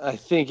 I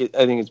think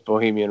it's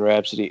Bohemian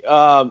Rhapsody.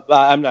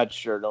 I'm not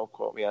sure. Don't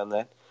quote me on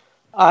that.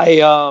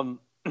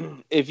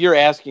 If you're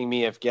asking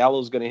me if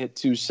Gallo's going to hit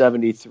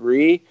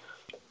 .273,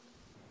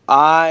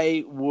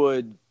 I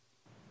would.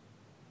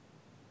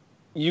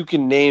 You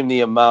can name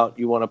the amount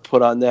you want to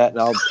put on that,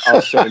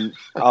 and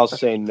I'll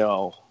say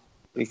no,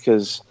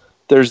 because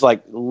there's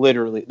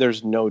literally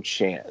there's no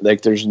chance,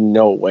 there's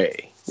no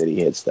way that he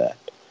hits that.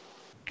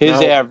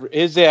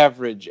 His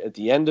average at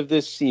the end of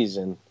this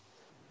season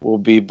will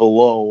be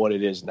below what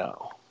it is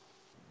now.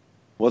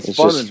 What's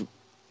fun is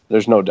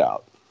there's no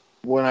doubt.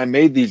 When I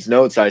made these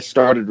notes, I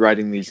started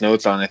writing these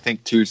notes on, I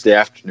think, Tuesday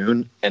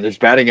afternoon, and his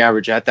batting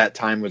average at that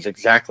time was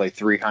exactly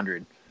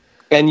 300.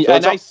 And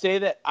I say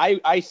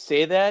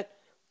that,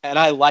 and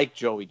I like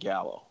Joey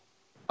Gallo.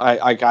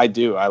 I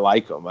do. I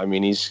like him. I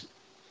mean,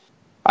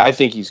 I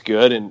think he's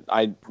good, and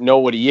I know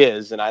what he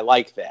is, and I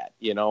like that.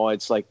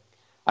 It's like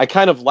I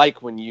kind of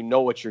like when you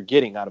know what you're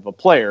getting out of a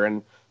player,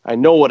 and I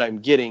know what I'm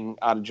getting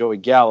out of Joey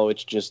Gallo.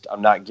 It's just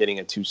I'm not getting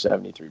a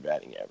 .273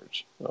 batting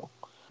average. So.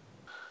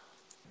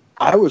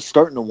 I was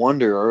starting to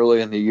wonder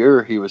early in the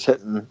year he was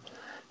hitting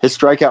his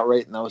strikeout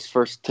rate in those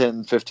first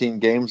 10, 15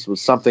 games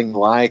was something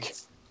like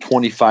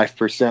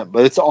 25%,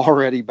 but it's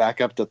already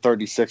back up to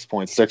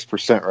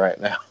 36.6%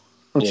 right now.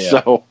 Yeah.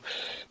 So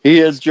he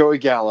is Joey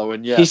Gallo,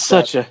 and yes,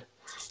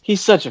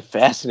 he's such a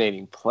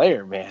fascinating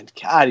player, man.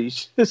 God,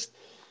 he's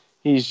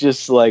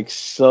just like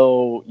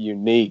so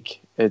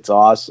unique. It's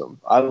awesome.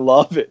 I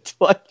love it.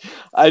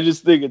 I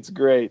just think it's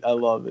great. I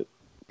love it.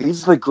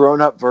 He's the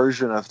grown-up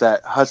version of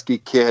that husky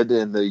kid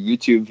in the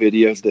YouTube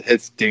videos that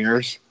hits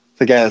dingers.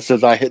 The guy that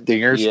says, I hit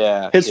dingers.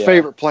 Yeah. His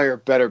favorite player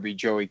better be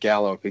Joey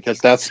Gallo, because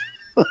that's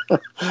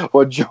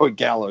what Joey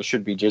Gallo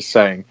should be just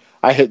saying.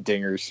 I hit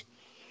dingers.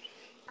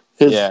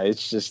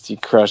 It's just he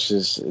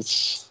crushes.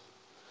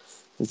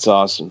 It's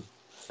awesome.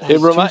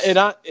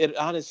 It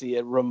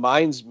honestly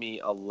reminds me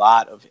a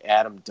lot of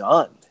Adam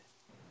Dunn.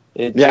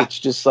 It's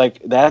just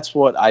like that's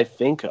what I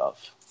think of.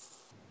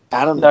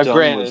 Adam Dunn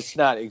granted, it's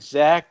not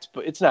exact,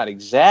 but it's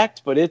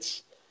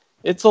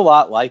a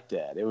lot like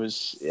that. It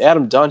was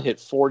Adam Dunn hit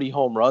 40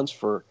 home runs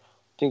for,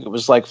 I think it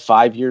was like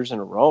 5 years in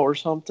a row or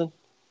something.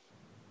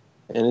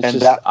 And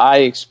I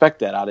expect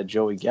that out of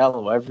Joey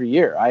Gallo every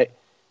year.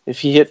 If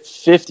he hit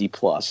 50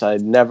 plus,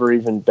 I'd never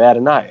even bat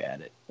an eye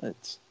at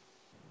it.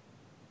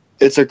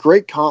 It's a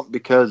great comp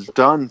because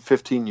Dunn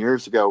 15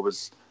 years ago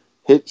was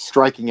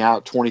striking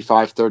out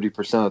 25,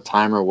 30% of the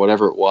time or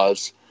whatever it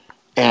was.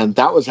 And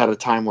that was at a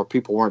time where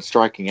people weren't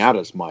striking out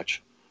as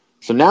much.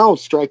 So now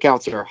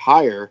strikeouts are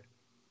higher,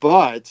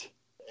 but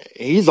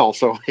he's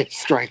also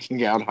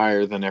striking out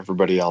higher than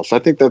everybody else. I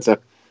think that's a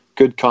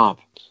good comp.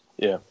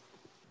 Yeah.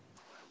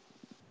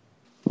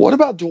 What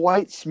about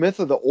Dwight Smith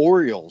of the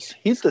Orioles?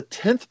 He's the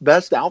 10th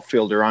best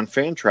outfielder on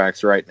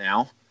Fantrax right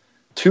now.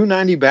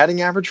 290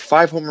 batting average,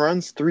 5 home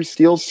runs, 3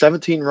 steals,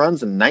 17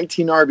 runs, and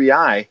 19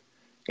 RBI.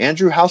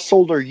 Andrew, how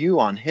sold are you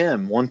on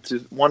him, 1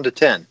 to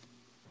 10?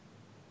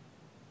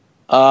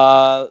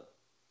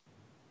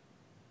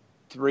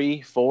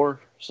 3, 4,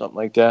 something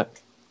like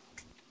that.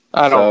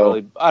 I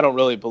don't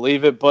really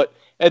believe it, but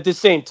at the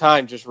same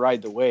time, just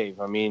ride the wave.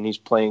 I mean, he's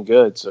playing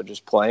good, so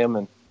just play him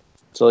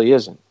until he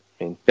isn't.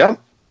 I mean, yeah,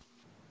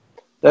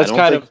 that's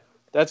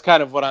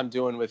kind of what I'm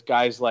doing with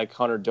guys like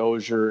Hunter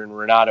Dozier and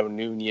Renato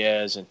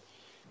Nunez, and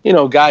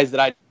guys that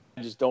I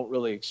just don't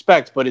really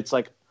expect. But it's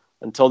like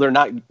until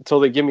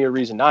they give me a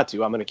reason not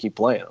to, I'm going to keep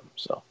playing them.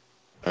 So,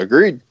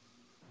 agreed.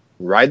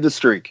 Ride the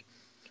streak.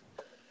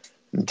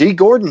 D.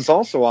 Gordon's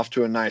also off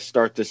to a nice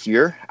start this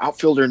year.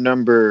 Outfielder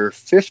number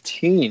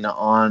 15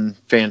 on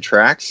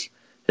Fantrax.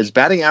 His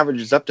batting average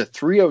is up to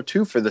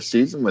 .302 for the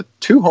season with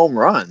 2 home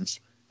runs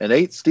and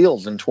 8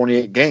 steals in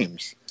 28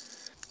 games.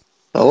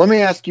 Now, let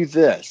me ask you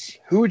this.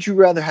 Who would you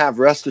rather have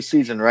rest of the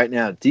season right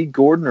now, D.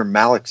 Gordon or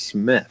Mallex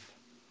Smith?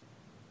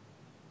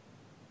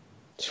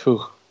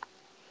 Whew.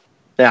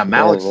 Yeah,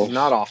 Mallex is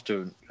not off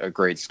to a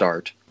great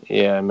start.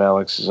 Yeah,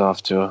 Mallex is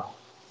off to a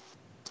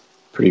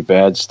pretty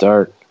bad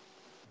start.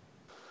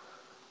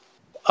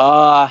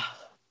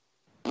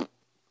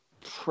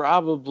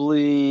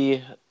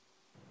 Probably.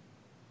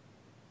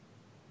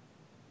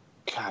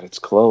 God, it's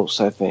close,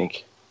 I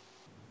think.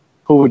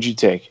 Who would you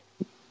take?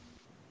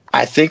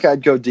 I think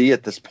I'd go D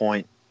at this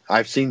point.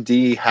 I've seen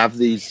D have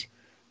these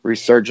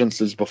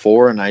resurgences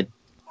before, and I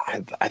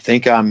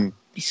think I'm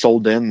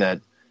sold in that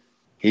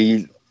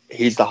he's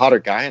the hotter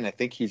guy, and I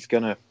think he's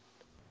gonna.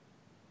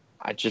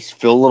 I just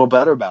feel a little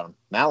better about him.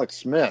 Mallex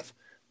Smith,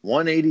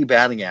 180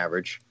 batting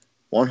average,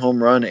 1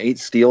 home run, 8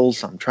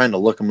 steals. I'm trying to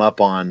look him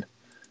up on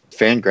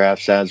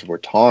Fangraphs as we're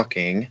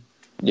talking.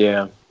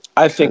 Yeah,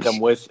 I think I'm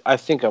with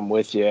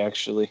you.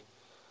 Actually,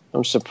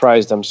 I'm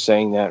surprised I'm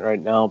saying that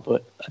right now,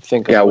 but I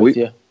think I'm with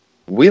you.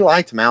 We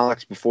liked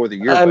Mallex before the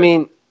year. I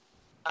think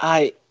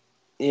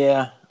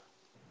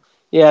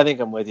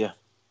I'm with you.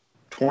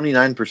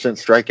 29%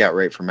 strikeout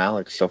rate for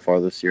Mallex so far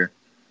this year.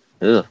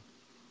 Ugh.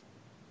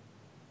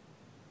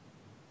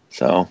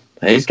 So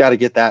he's got to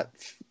get that.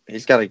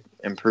 He's got to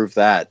improve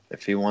that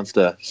if he wants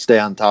to stay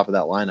on top of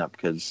that lineup,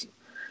 because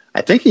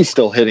I think he's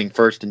still hitting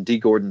first and D.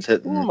 Gordon's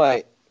hitting.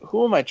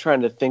 Who am I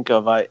trying to think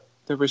of?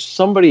 There was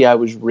somebody I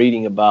was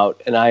reading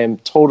about, and I am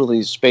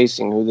totally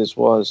spacing who this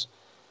was,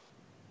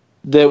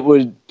 that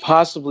would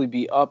possibly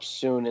be up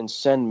soon and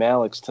send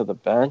Mallex to the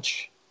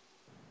bench.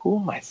 Who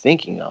am I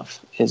thinking of?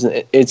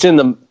 It's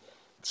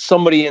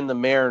somebody in the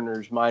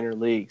Mariners minor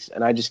leagues,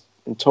 and I just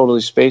am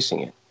totally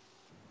spacing it.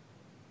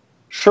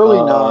 Surely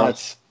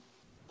not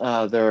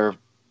their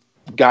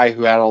guy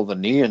who had all the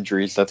knee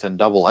injuries that's in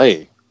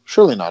Double-A.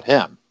 Surely not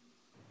him.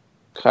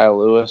 Kyle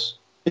Lewis?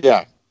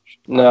 Yeah.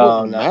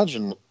 No,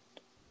 imagine.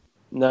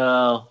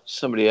 No,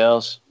 somebody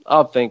else.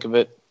 I'll think of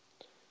it.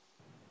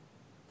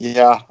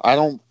 Yeah,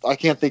 I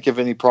can't think of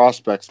any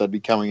prospects that'd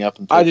be coming up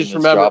and taking this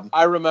job.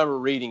 I remember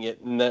reading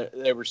it, and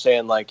they were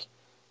saying like,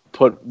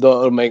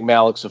 they'll make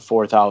Mallex a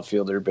 4th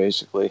outfielder.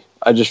 Basically,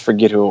 I just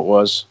forget who it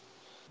was,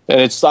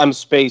 and I'm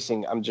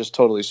spacing. I'm just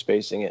totally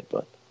spacing it,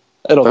 but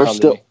it'll come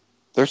to me.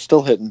 They're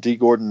still hitting D.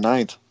 Gordon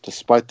 9th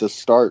despite this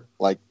start.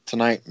 Like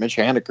tonight, Mitch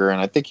Haniger,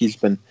 and I think he's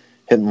been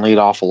hitting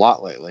leadoff a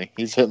lot lately.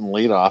 He's hitting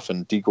leadoff,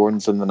 and D.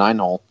 Gordon's in the 9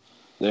 hole.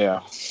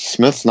 Yeah.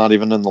 Smith's not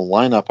even in the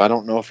lineup. I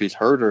don't know if he's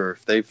hurt or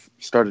if they've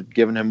started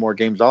giving him more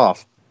games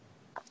off.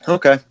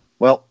 Okay,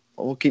 well,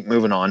 we'll keep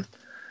moving on.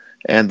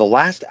 And the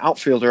last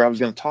outfielder I was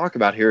going to talk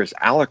about here is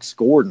Alex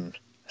Gordon.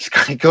 This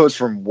guy goes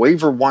from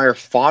waiver wire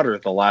fodder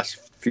the last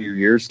few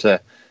years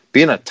to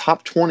being a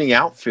top 20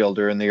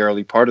 outfielder in the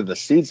early part of the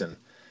season.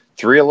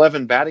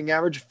 311 batting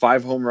average,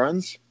 5 home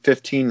runs,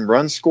 15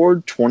 runs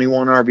scored,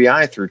 21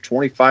 RBI through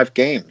 25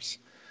 games.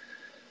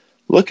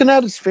 Looking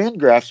at his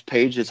Fangraphs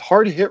page, his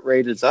hard hit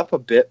rate is up a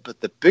bit, but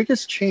the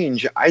biggest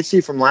change I see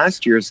from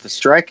last year is the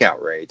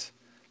strikeout rate.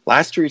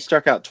 Last year he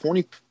struck out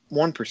 21%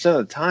 of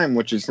the time,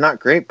 which is not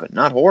great, but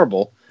not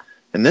horrible.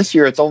 And this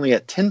year it's only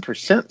at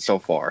 10% so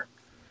far.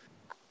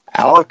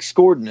 Alex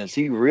Gordon, is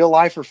he real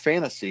life or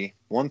fantasy?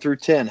 1 through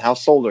 10, how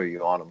sold are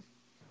you on him?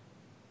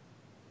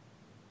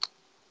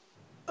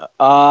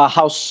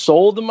 How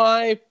sold am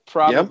I?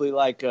 Probably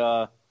like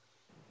a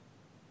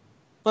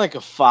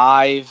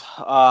 5.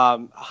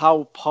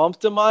 How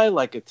pumped am I?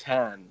 Like a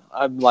 10.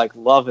 I'm like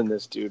loving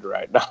this dude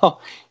right now.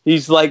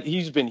 He's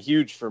been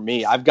huge for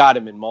me. I've got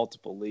him in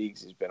multiple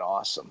leagues. He's been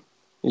awesome.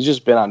 He's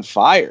just been on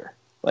fire.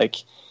 Like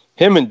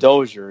him and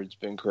Dozier, it's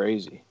been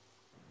crazy.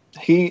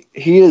 He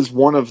is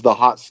one of the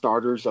hot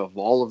starters of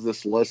all of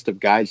this list of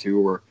guys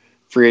who were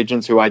free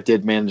agents who I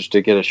did manage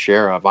to get a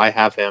share of. I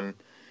have him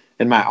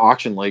in my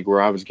auction league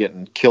where I was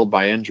getting killed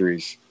by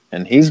injuries.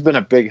 and he's been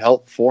a big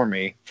help for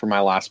me for my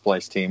last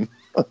place team.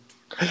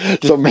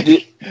 So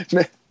maybe,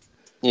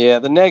 yeah,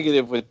 the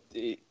negative with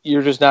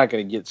you're just not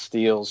going to get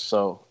steals,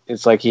 so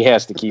it's like he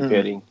has to keep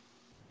hitting.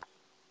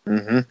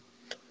 Mm-hmm.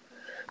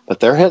 But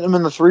they're hitting him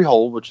in the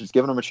 3-hole, which is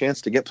giving him a chance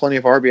to get plenty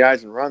of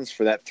RBIs and runs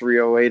for that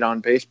 308 on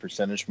base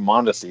percentage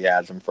Mondesi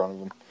has in front of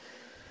him.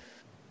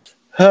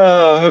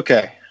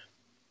 Okay,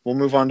 we'll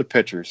move on to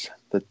pitchers.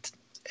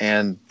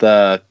 And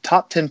the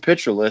top 10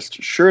 pitcher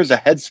list sure is a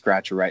head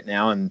scratcher right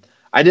now, and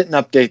I didn't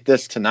update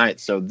this tonight,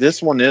 so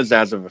this one is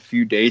as of a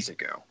few days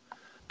ago.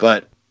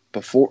 But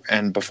before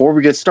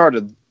we get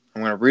started,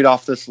 I'm going to read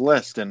off this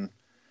list, and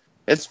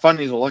it's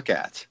funny to look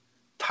at.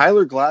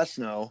 Tyler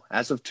Glasnow,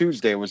 as of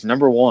Tuesday, was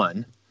number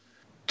 1.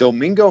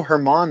 Domingo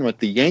Germán with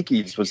the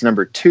Yankees was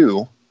number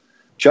 2.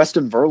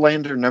 Justin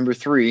Verlander, number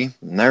 3.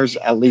 And there's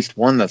at least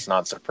one that's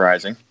not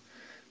surprising.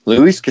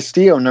 Luis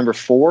Castillo, number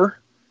 4.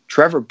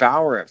 Trevor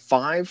Bauer at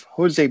 5.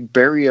 Jose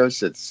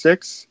Berrios at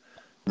 6.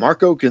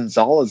 Marco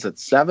Gonzalez at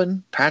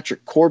 7.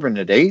 Patrick Corbin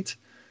at 8.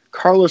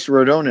 Carlos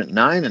Rodon at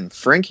 9. And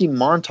Frankie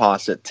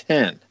Montas at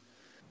 10.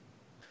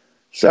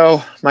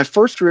 So my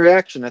first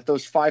reaction at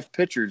those 5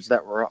 pitchers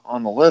that were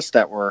on the list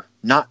that were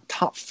not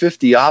top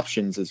 50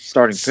 options as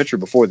starting pitcher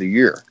before the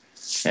year.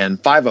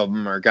 And 5 of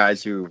them are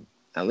guys who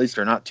at least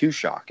are not too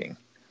shocking.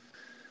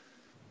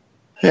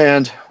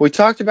 And we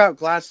talked about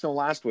Glasnow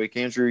last week,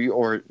 Andrew,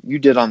 or you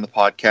did on the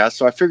podcast,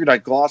 so I figured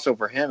I'd gloss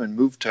over him and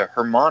move to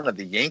Germán of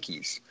the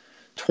Yankees.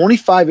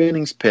 25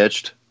 innings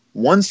pitched,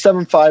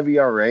 1.75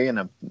 ERA, and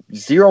a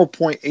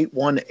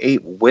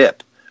 0.818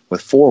 whip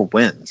with 4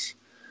 wins.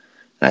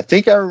 And I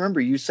think I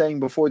remember you saying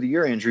before the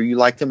year, Andrew, you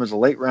liked him as a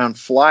late-round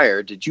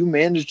flyer. Did you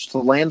manage to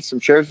land some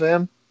shares with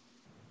him?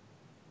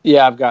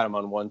 Yeah, I've got him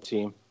on one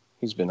team.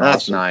 He's been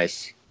That's awesome.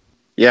 nice.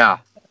 Yeah.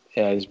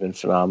 Yeah, he's been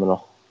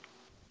phenomenal.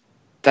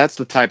 That's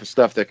the type of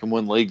stuff that can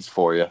win leagues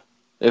for you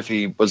if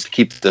he was to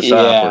keep this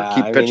up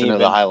or keep pitching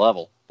at a high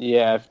level.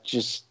 Yeah,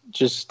 just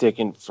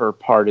sticking for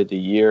part of the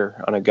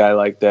year on a guy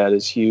like that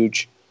is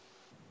huge.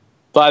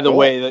 By the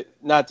way,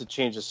 not to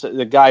change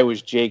the guy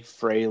was Jake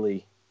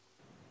Fraley.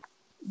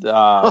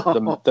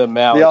 The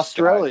Malik the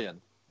Australian.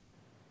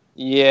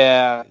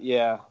 Guy.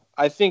 Yeah.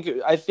 I think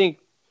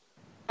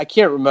I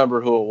can't remember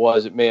who it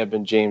was. It may have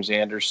been James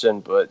Anderson,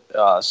 but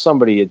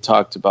somebody had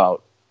talked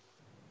about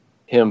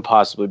him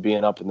possibly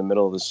being up in the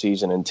middle of the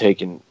season and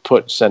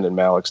sending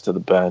Malik to the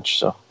bench.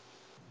 So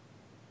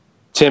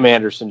Tim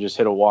Anderson just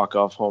hit a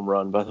walk-off home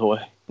run, by the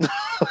way.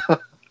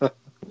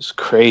 It's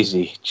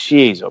crazy.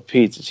 Jeez, oh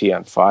Pete, is he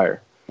on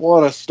fire?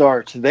 What a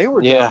start! They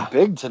were doing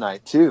big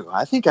tonight too.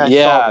 I think I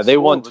saw. They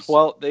won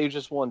 12. They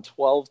just won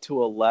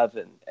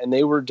 12-11, and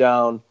they were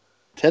down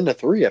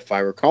 10-3, if I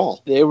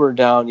recall. They were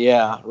down,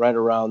 right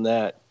around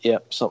that.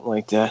 Yep, something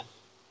like that.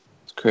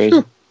 It's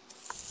crazy.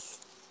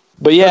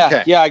 But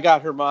I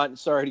got Germán.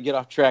 Sorry to get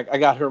off track. I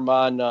got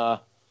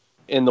Germán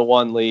in the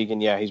one league, and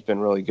he's been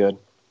really good.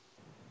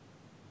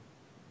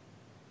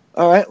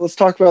 All right, let's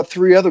talk about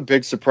 3 other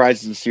big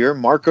surprises this year.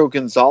 Marco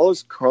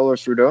Gonzalez,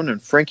 Carlos Rodon, and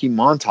Frankie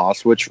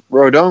Montas, which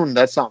Rodon,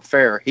 that's not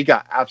fair. He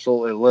got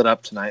absolutely lit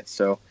up tonight,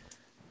 so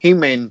he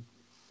may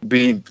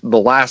be the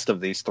last of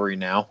these 3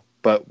 now.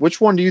 But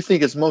which one do you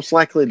think is most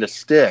likely to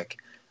stick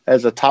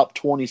as a top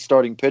 20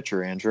 starting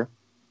pitcher, Andrew?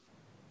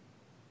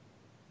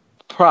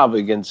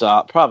 Probably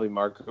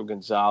Marco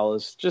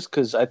Gonzalez, just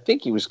because I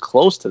think he was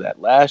close to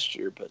that last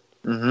year, but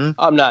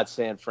I'm not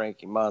saying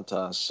Frankie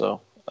Montas, so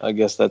I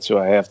guess that's who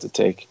I have to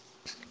take.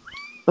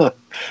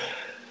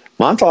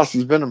 Montas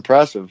has been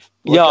impressive.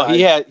 He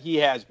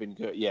has been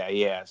good. Yeah,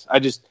 he has.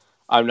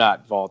 I'm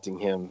not vaulting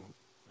him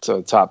to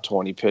the top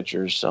 20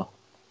 pitchers. So,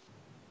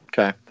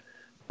 okay,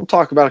 we'll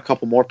talk about a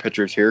couple more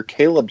pitchers here.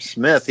 Caleb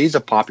Smith, he's a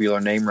popular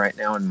name right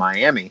now in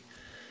Miami.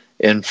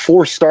 In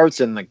 4 starts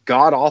in the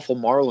god-awful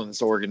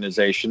Marlins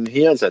organization,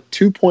 he has a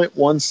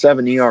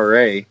 2.17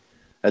 ERA,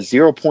 a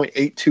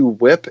 0.82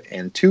 whip,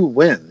 and 2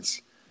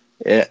 wins.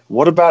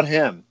 What about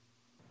him?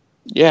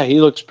 Yeah,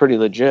 he looks pretty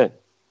legit.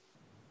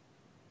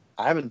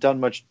 I haven't done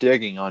much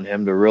digging on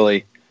him to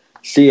really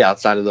see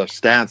outside of those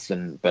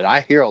stats, but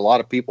I hear a lot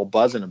of people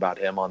buzzing about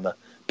him on the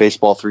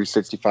Baseball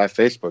 365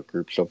 Facebook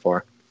group so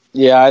far.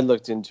 Yeah, I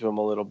looked into him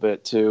a little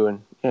bit too,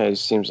 and it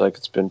seems like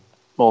it's been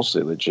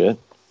mostly legit.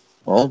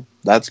 Well,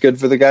 that's good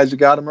for the guys who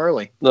got him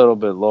early. A little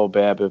bit low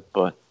BABIP,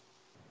 but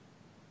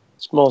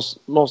it's most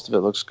of it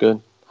looks good.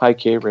 High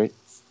K rate.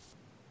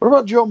 What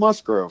about Joe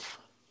Musgrove?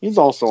 He's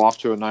also off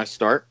to a nice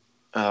start.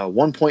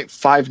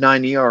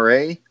 1.59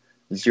 ERA,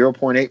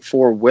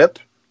 0.84 whip,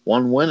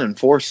 1 win, and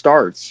 4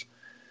 starts.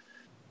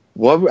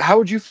 How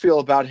would you feel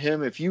about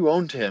him if you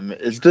owned him?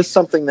 Is this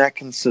something that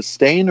can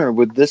sustain, or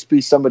would this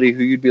be somebody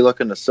who you'd be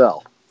looking to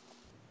sell?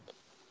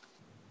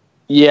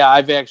 Yeah,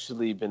 I've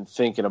actually been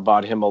thinking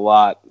about him a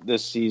lot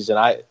this season.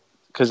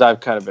 Because I've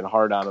kind of been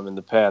hard on him in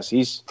the past.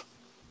 He's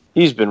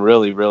been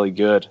really, really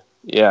good.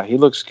 Yeah, he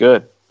looks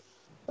good.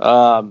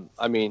 I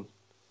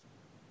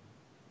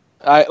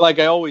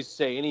always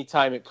say,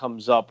 anytime it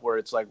comes up where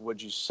it's like,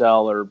 would you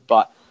sell or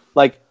buy?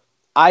 Like,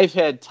 I've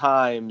had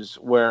times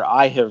where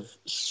I have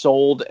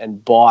sold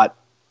and bought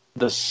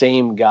the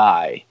same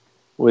guy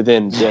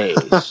within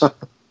days.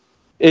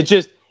 it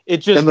just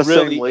in the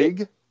really, same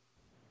league.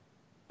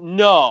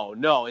 No,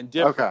 in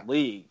different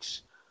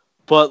leagues.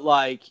 But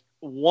like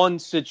one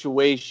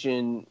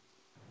situation,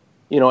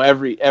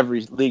 every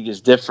league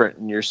is different,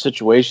 and your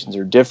situations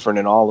are different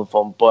in all of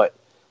them. But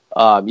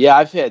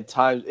I've had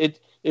times.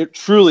 It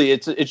truly,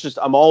 it's just,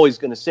 I'm always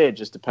going to say it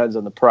just depends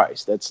on the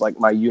price. That's like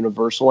my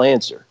universal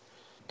answer,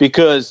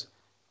 because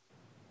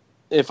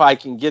if I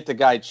can get a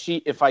guy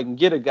cheap,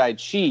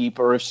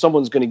 or if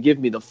someone's going to give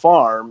me the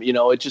farm, it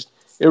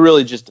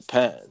really just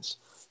depends.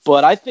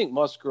 But I think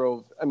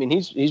Musgrove, I mean,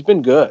 he's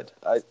been good.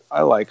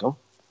 I like him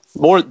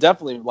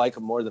definitely like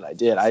him more than I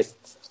did.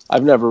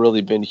 I've never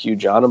really been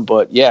huge on him,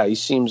 but yeah, he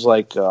seems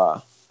like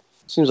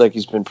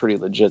he's been pretty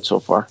legit so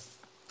far.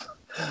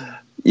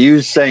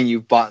 You saying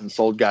you've bought and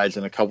sold guys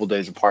in a couple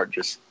days apart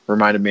just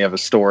reminded me of a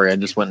story. I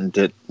just went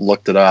and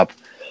looked it up.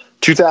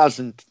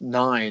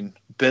 2009,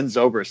 Ben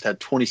Zobrist had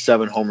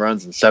 27 home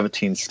runs and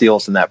 17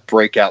 steals in that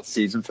breakout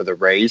season for the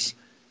Rays,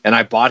 and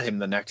I bought him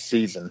the next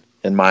season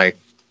in my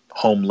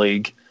home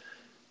league,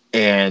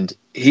 and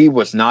he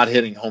was not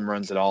hitting home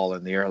runs at all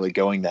in the early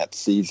going that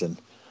season.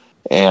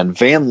 And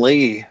Van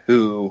Lee,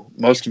 who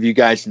most of you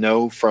guys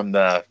know from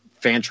the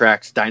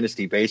Fantrax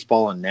Dynasty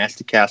Baseball and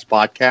NastyCast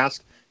podcast,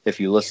 if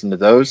you listen to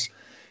those,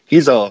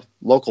 he's a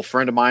local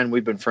friend of mine.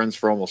 We've been friends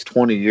for almost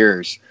 20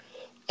 years.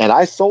 And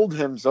I sold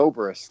him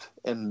Zobrist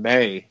in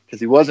May because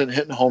he wasn't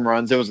hitting home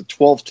runs. It was a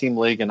 12-team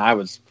league, and I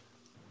was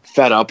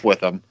fed up with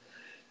him.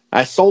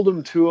 I sold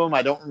him to him.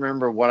 I don't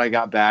remember what I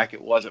got back.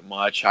 It wasn't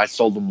much. I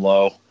sold him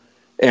low.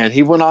 And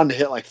he went on to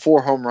hit like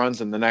 4 home runs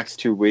in the next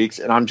 2 weeks,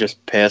 and I'm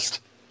just pissed.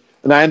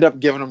 And I end up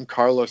giving him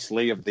Carlos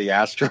Lee of the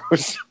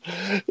Astros.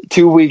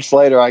 2 weeks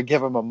later, I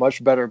give him a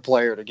much better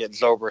player to get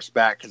Zobrist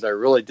back because I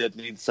really did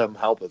need some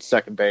help at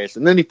second base.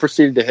 And then he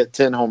proceeded to hit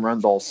 10 home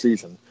runs all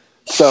season.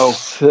 So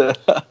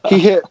he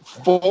hit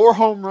 4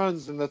 home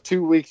runs in the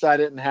 2 weeks I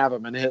didn't have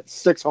him, and hit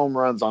 6 home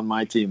runs on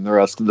my team the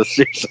rest of the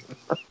season.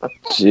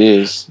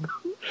 Jeez.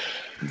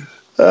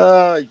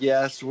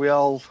 Yes, we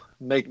all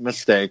make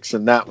mistakes,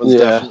 and that was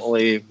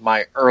definitely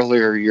my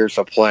earlier years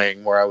of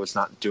playing where I was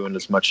not doing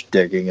as much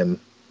digging and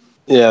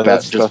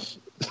that stuff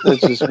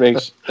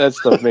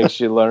makes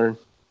you learn.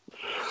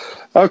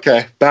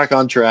 Okay, back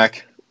on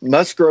track.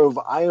 Musgrove,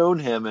 I own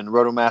him in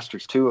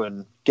Rotomasters 2,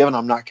 and given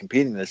I'm not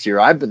competing this year,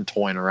 I've been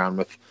toying around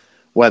with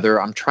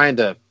whether I'm trying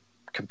to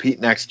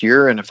compete next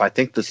year, and if I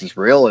think this is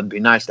real, it'd be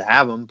nice to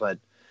have him, but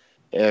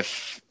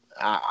if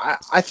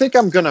I think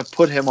I'm going to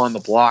put him on the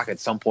block at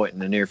some point in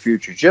the near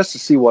future just to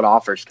see what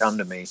offers come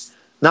to me.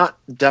 Not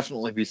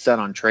definitely be set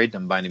on trading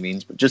him by any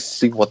means, but just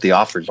see what the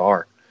offers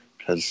are,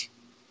 because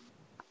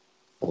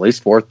at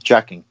least worth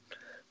checking,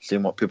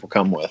 seeing what people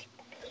come with.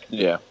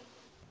 Yeah.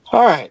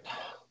 All right.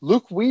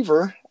 Luke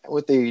Weaver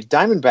with the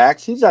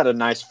Diamondbacks, he's had a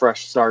nice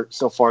fresh start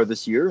so far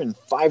this year. In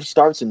 5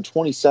 starts in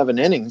 27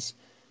 innings,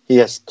 he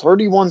has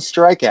 31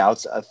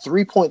 strikeouts, a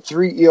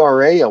 3.3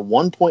 ERA, a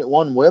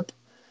 1.1 WHIP,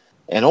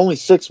 and only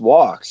 6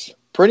 walks.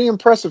 Pretty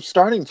impressive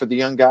starting for the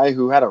young guy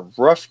who had a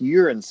rough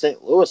year in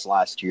St. Louis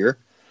last year.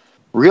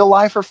 Real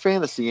life or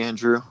fantasy,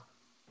 Andrew?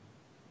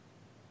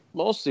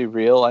 Mostly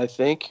real, I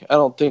think. I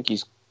don't think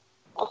he's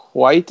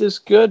quite as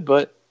good,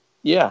 but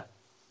yeah,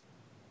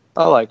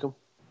 I like him.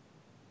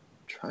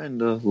 Trying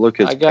to look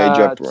his page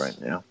up right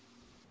now.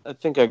 I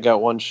think I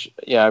got one.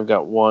 I've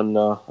got one.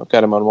 I've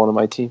got him on one of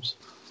my teams.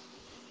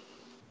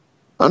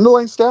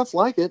 Underlying stats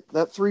like it.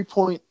 That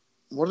 3.3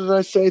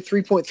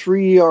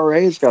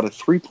 ERA has got a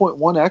 3.1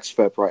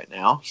 xFIP right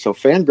now. So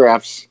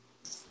Fangraphs,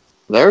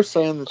 they're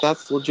saying that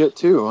that's legit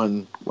too.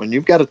 And when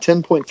you've got a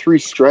 10.3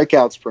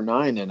 strikeouts per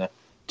 9 and a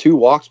 2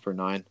 walks per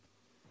 9,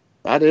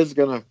 that is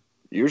going to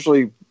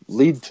usually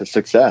lead to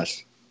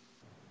success.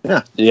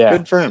 Yeah.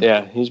 Good for him.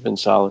 Yeah, he's been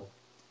solid.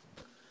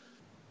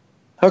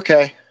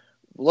 Okay.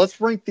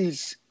 Let's rank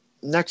these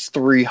next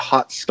 3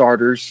 hot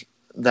starters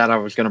that I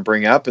was going to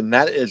bring up, and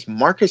that is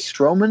Marcus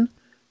Stroman,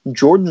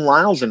 Jordan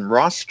Lyles, and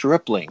Ross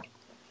Stripling.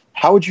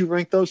 How would you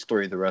rank those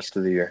 3 the rest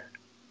of the year?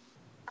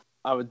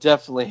 I would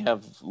definitely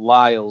have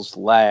Lyles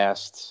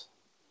last.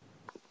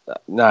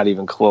 Not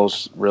even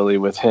close, really,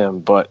 with him.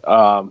 But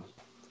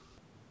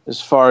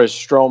as far as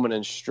Stroman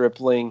and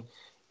Stripling,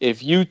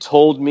 if you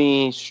told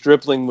me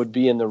Stripling would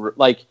be in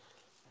the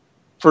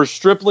for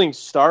Stripling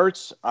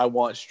starts, I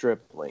want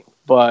Stripling,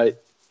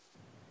 but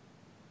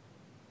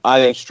I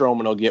think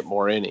Stroman will get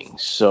more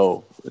innings.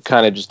 So it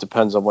kind of just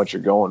depends on what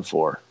you're going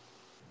for.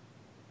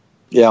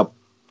 Yeah,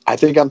 I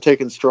think I'm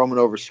taking Stroman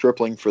over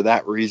Stripling for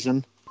that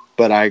reason,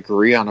 but I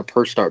agree on a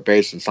per start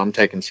basis. I'm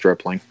taking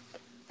Stripling.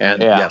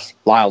 And yes,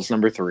 Lyles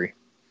number 3.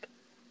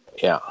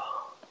 Yeah.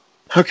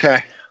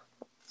 Okay.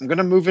 I'm going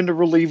to move into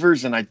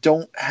relievers, and I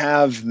don't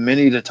have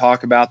many to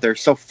talk about. They're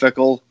so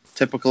fickle,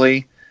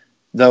 typically,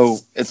 though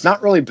it's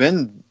not really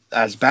been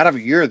as bad of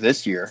a year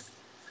this year.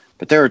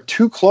 But there are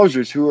 2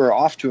 closers who are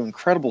off to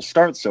incredible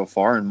starts so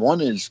far, and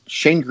one is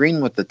Shane Green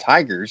with the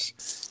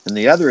Tigers, and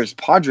the other is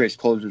Padres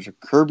closers of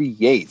Kirby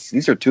Yates.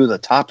 These are 2 of the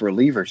top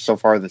relievers so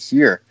far this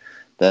year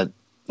that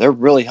they're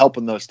really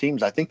helping those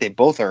teams. I think they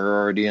both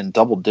are already in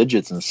double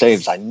digits in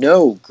saves. I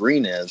know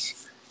Green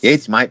is.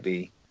 Yates might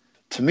be.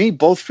 To me,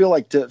 both feel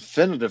like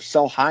definitive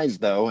sell highs,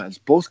 though, as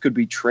both could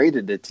be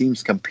traded to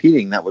teams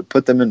competing that would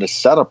put them into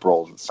setup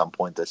roles at some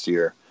point this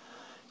year.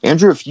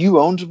 Andrew, if you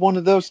owned one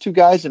of those two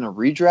guys in a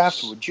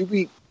redraft, would you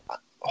be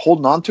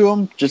holding on to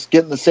them, just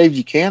getting the saves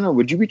you can, or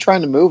would you be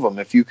trying to move them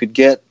if you could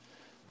get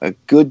a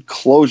good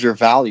closer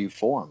value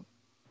for them?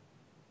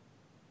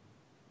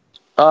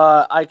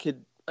 I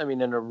could. I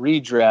mean, in a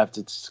redraft,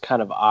 it's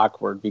kind of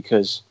awkward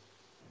because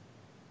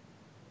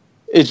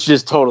it's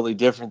just totally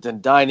different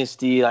than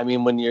dynasty. I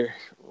mean, when you're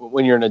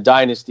in a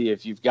dynasty,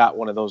 if you've got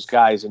one of those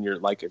guys and you're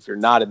like, if you're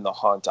not in the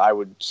hunt, I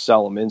would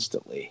sell them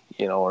instantly,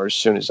 or as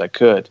soon as I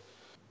could.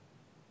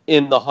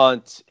 In the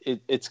hunt,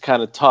 it's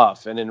kind of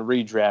tough, and in a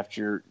redraft,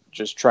 you're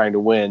just trying to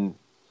win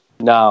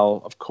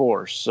now, of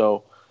course.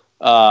 So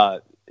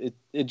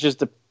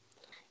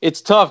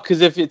it's tough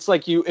because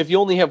if you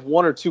only have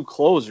one or two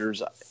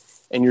closers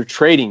and you're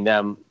trading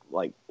them,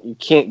 like, you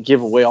can't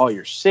give away all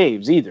your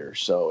saves either.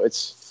 So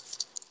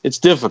it's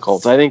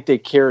difficult. I think they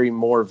carry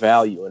more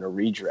value in a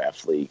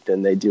redraft league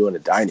than they do in a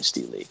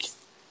dynasty league.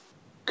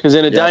 Because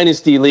in a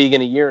dynasty league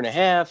in a year and a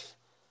half,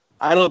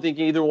 I don't think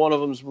either one of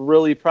them's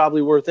really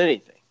probably worth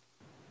anything.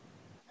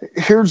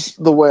 Here's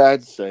the way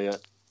I'd say it.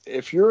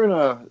 If you're in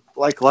a,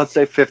 like, let's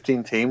say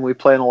 15 team, we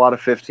play in a lot of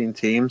 15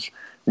 teams,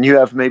 and you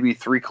have maybe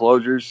three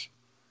closers.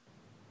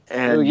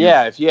 And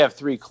if you have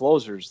three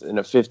closers in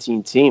a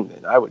 15 team,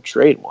 then I would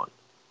trade one.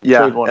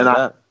 Yeah,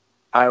 and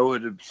I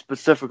would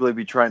specifically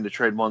be trying to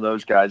trade one of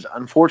those guys.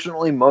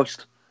 Unfortunately,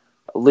 most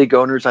league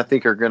owners, I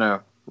think, are going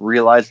to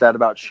realize that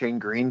about Shane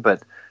Green,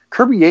 but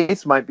Kirby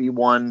Yates might be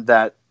one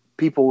that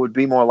people would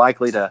be more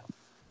likely to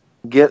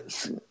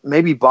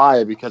maybe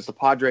buy because the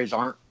Padres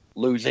aren't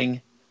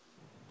losing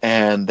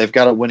and they've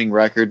got a winning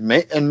record.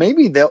 And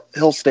maybe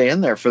he'll stay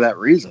in there for that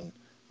reason.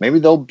 Maybe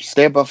they'll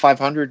stay above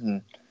 500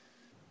 and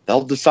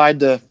they'll decide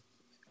to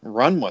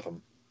run with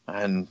them.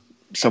 And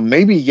so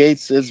maybe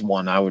Yates is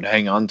one I would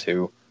hang on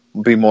to,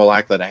 be more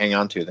likely to hang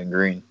on to than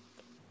Green.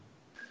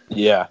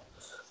 Yeah.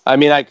 I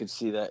mean, I could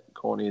see that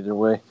going either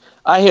way.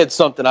 I had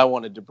something I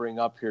wanted to bring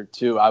up here,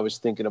 too. I was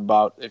thinking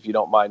about, if you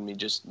don't mind me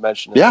just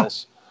mentioning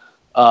this,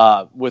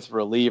 with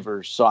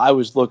relievers. So I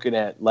was looking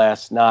at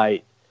last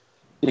night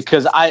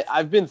because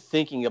I've been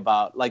thinking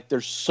about, like,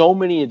 there's so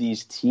many of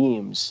these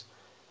teams.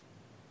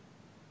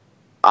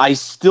 I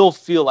still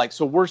feel like,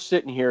 so we're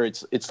sitting here,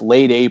 it's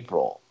late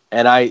April,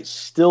 and I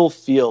still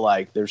feel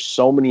like there's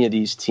so many of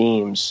these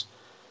teams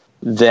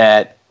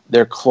that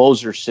their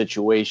closer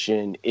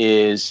situation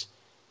is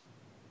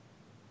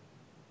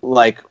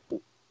like,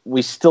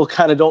 we still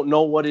kind of don't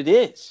know what it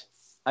is.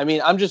 I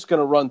mean, I'm just going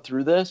to run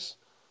through this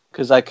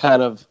because I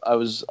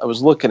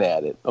was looking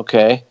at it.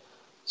 Okay.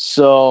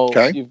 So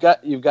you've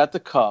got the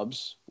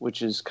Cubs,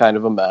 which is kind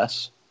of a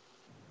mess.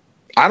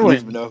 I don't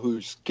even know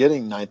who's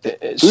getting ninth.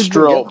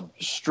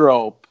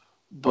 Strop,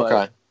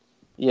 but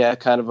yeah,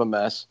 kind of a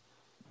mess.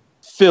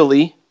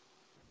 Philly.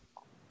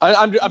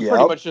 I'm pretty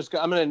much just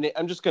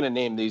gonna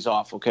name these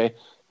off. Okay,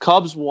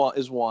 Cubs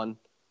is one,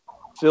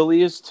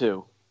 Philly is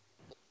 2,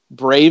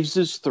 Braves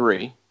is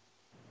 3,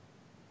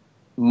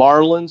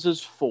 Marlins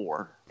is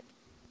 4.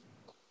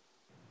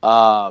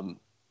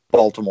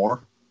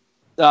 Baltimore.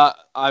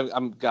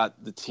 I've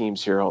got the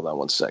teams here. Hold on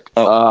one sec.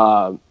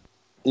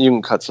 You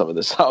can cut some of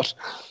this out.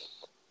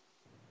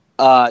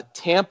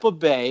 Tampa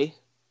Bay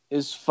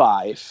is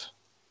 5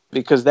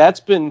 because that's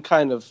been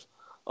kind of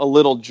a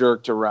little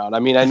jerked around. I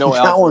mean, I know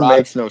that one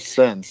makes no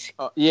sense.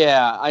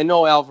 Yeah, I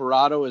know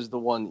Alvarado is the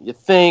one you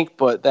think,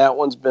 but that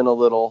one's been a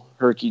little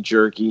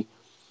herky-jerky.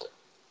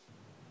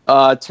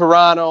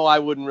 Toronto, I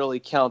wouldn't really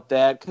count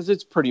that because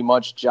it's pretty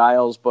much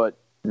Giles, but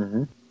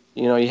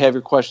you have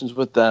your questions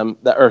with them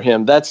or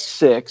him. That's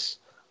 6.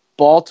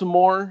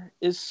 Baltimore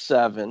is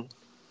 7.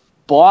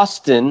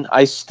 Boston,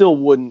 I still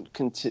wouldn't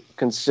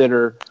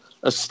consider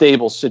a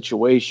stable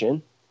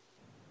situation.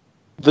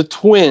 The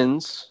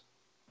Twins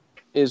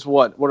is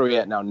what are we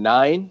at now?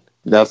 9?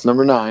 That's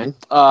number 9.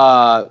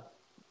 The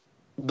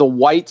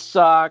White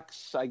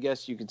Sox, I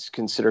guess you could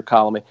consider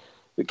column A.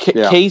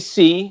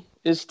 KC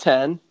is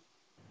 10.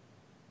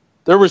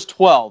 There was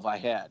 12 I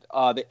had.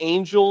 The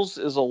Angels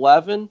is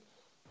 11,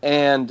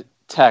 and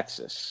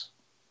Texas.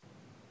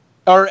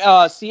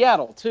 Or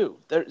Seattle, too.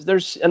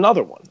 There's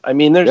another one. I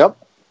mean, there's... Yep.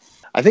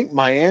 I think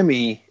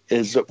Miami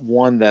is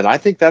one that I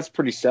think that's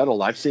pretty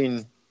settled. I've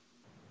seen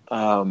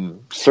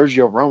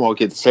Sergio Romo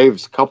get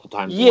saves a couple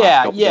times in the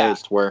last couple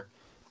days to where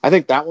I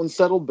think that one's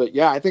settled. But,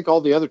 yeah, I think all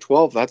the other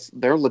 12,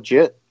 they're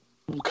legit.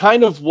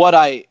 Kind of what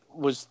I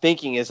was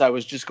thinking as I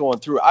was just going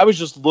through. I was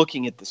just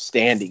looking at the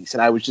standings,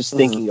 and I was just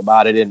thinking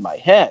about it in my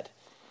head.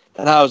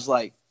 And I was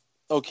like,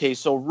 okay,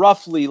 so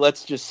roughly,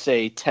 let's just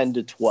say 10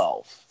 to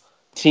 12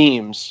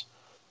 teams.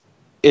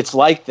 It's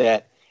like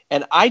that.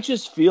 And I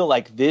just feel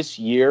like this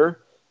year,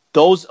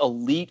 those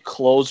elite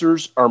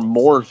closers are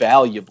more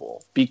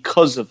valuable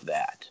because of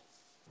that.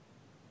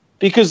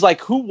 Because, like,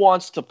 who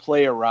wants to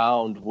play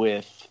around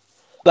with,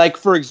 like,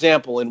 for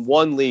example, in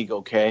one league,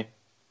 okay,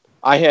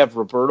 I have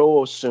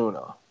Roberto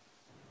Osuna,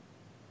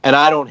 and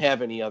I don't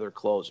have any other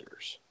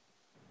closers.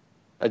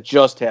 I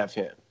just have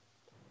him.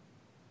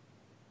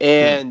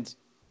 And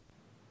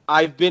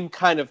I've been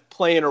kind of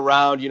playing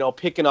around,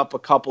 picking up a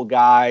couple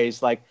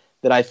guys like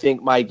that I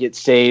think might get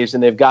saves,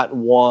 and they've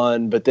gotten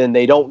one, but then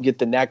they don't get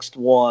the next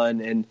one,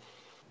 and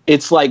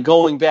it's like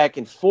going back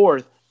and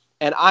forth.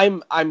 And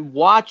I'm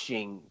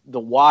watching The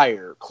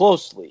Wire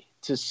closely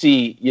to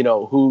see,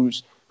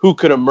 who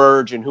could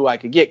emerge and who I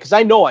could get, because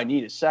I know I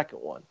need a second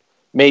one,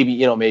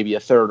 maybe a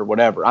third or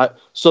whatever.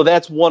 So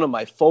that's one of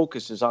my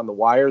focuses on The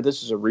Wire.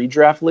 This is a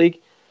redraft league.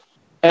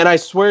 And I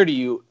swear to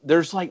you,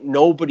 there's like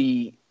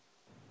nobody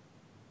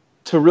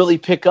to really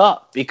pick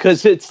up,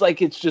 because it's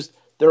just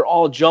they're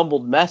all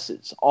jumbled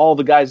messes. All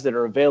the guys that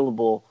are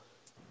available,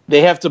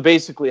 they have to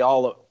basically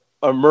all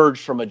emerge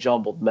from a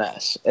jumbled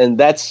mess. And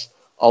that's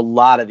a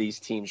lot of these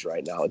teams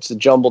right now. It's a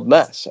jumbled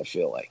mess, I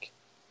feel like.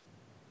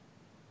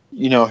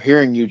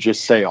 Hearing you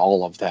just say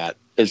all of that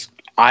is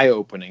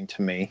eye-opening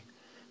to me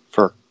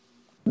for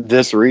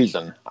this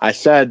reason. I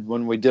said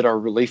when we did our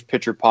relief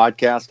pitcher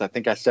podcast, I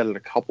think I said it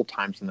a couple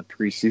times in the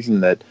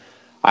preseason, that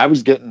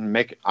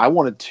I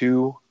wanted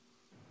 2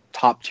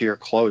 top-tier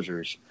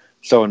closers.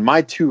 So in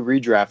my 2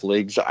 redraft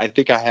leagues, I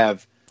think I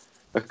have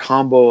a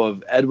combo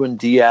of Edwin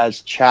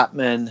Diaz,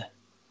 Chapman,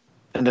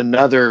 and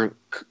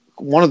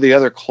one of the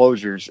other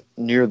closers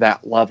near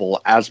that level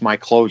as my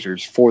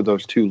closers for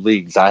those 2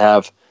 leagues.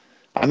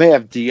 I may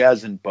have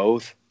Diaz in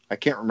both. I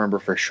can't remember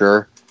for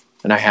sure.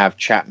 And I have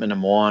Chapman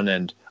in one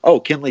and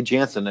Kenley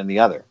Jansen in the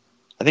other.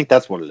 I think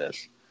that's what it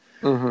is.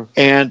 Mm-hmm.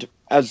 And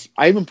as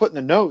I even put in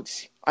the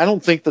notes, I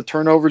don't think the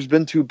turnover's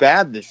been too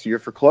bad this year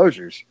for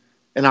closers.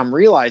 And I'm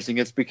realizing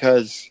it's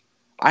because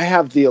I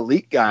have the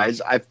elite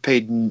guys. I've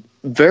paid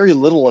very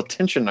little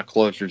attention to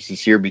closers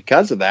this year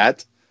because of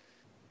that.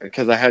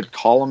 Because I had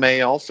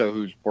Colomé also,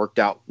 who's worked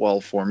out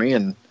well for me.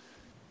 And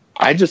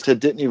I just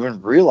didn't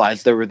even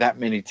realize there were that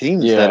many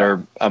teams that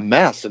are a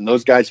mess. And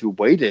those guys who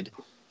waited,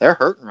 they're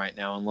hurting right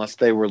now unless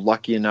they were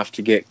lucky enough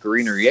to get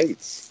Green or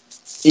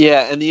Yates.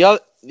 Yeah, and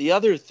the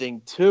other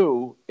thing,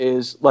 too,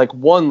 is like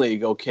one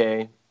league,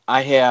 okay,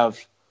 I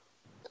have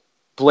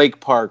Blake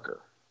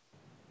Parker.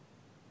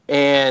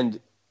 And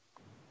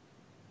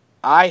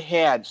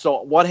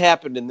so what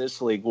happened in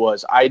this league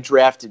was I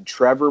drafted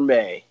Trevor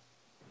May.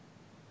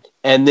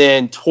 And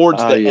then towards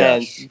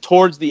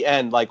the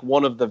end, like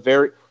one of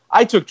the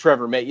I took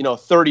Trevor May,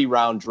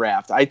 30-round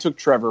draft. I took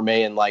Trevor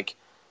May in like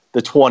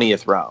the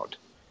 20th round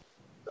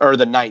or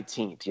the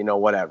 19th,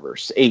 whatever,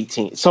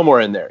 18th, somewhere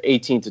in there,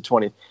 18th to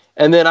 20th.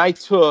 And then I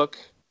took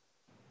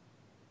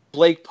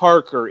Blake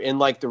Parker in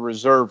like the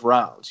reserve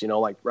rounds,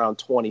 like round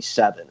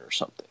 27 or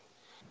something.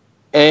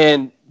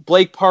 And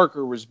Blake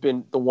Parker has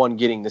been the one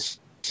getting the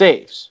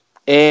saves.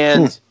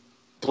 And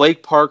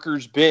Blake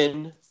Parker's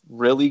been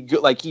really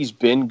good. Like, he's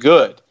been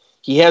good.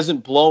 He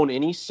hasn't blown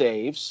any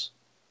saves.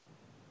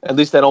 At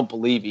least I don't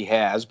believe he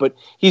has. But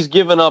he's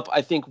given up,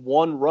 I think,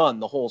 1 run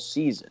the whole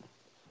season.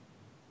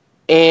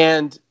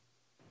 And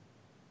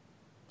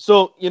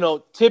so,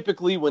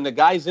 typically when the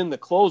guy's in the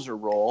closer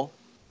role,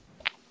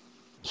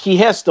 he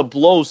has to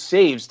blow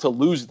saves to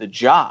lose the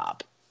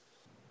job.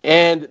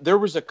 And there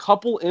was a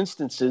couple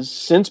instances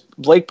since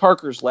Blake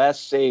Parker's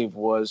last save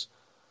was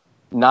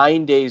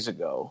 9 days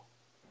ago.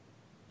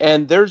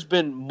 And there's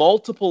been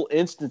multiple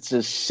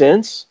instances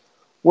since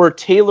where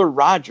Taylor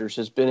Rogers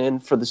has been in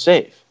for the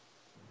save.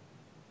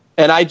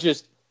 And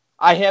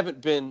I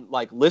haven't been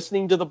like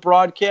listening to the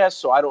broadcast,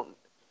 so I don't,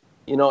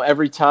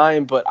 every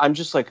time, but I'm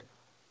just like,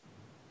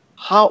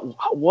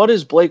 what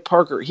is Blake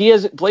Parker?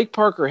 Blake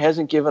Parker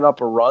hasn't given up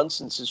a run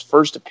since his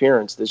first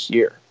appearance this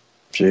year.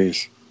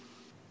 Jeez.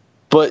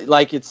 But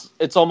like,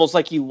 it's almost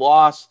like he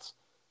lost,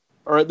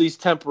 or at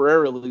least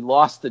temporarily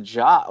lost the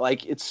job.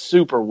 Like, it's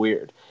super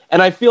weird.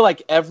 And I feel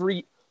like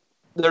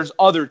there's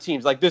other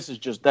teams, like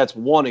that's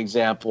one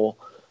example,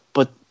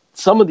 but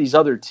some of these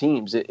other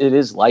teams, it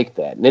is like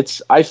that.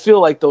 And I feel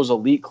like those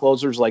elite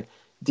closers like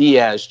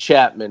Diaz,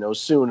 Chapman,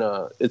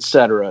 Osuna,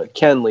 etc.,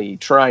 Kenley,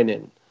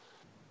 Trinan,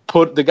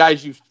 the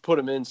guys you put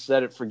them in,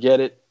 set it,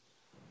 forget it.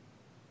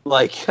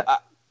 Like,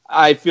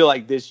 I feel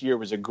like this year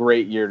was a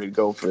great year to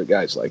go for the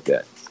guys like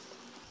that.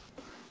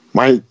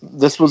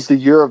 This was the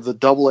year of the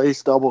double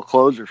ace double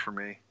closer for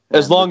me.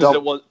 As long as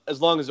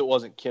it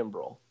wasn't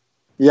Kimbrel.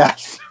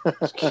 Yes.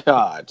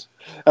 God.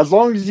 As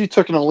long as you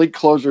took an elite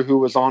closer who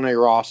was on a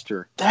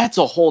roster. That's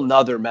a whole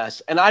nother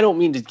mess. And I don't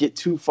mean to get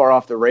too far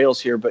off the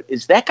rails here, but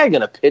is that guy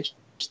going to pitch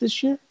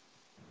this year?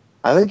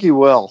 I think he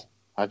will.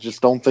 I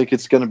just don't think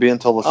it's going to be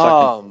until the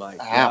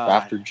second half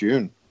after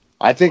June.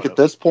 I think at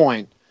this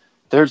point,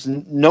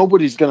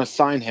 nobody's going to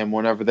sign him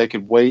whenever they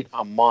could wait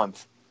a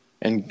month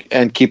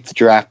and keep the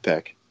draft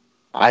pick.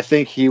 I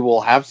think he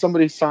will have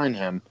somebody sign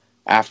him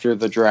after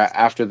the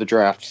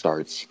draft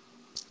starts.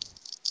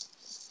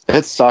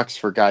 It sucks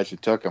for guys who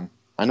took him.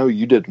 I know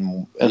you did in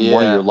one of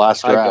your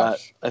last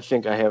drafts. I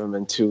think I have him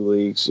in 2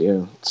 leagues.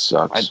 Yeah, it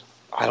sucks.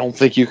 I don't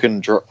think you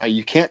can.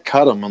 You can't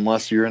cut him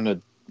unless you're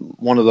in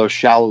one of those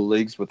shallow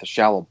leagues with a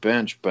shallow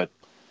bench. But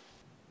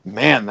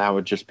Man, that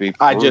would just be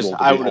I brutal to would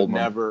have behold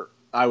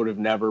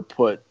them. never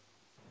put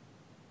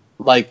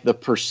like the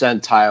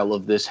percentile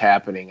of this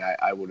happening.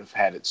 I would have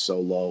had it so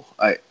low.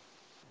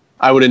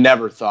 I would have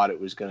never thought it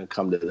was going to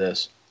come to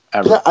this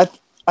ever. Yeah,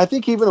 I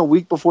think even a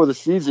week before the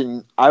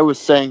season, I was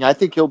saying I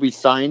think he'll be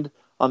signed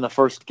on the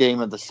first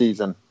game of the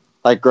season,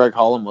 like Greg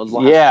Holland was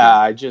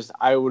last year.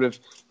 I would have,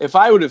 if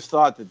I would have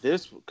thought that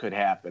this could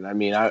happen, I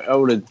mean, I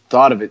would have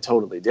thought of it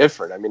totally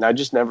different. I mean, I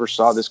just never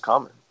saw this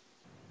coming.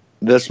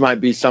 This might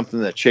be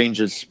something that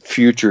changes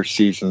future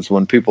seasons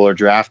when people are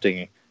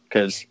drafting,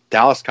 because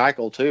Dallas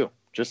Keuchel too,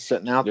 just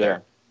sitting out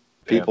there.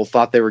 People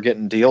thought they were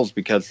getting deals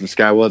because this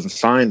guy wasn't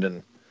signed,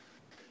 and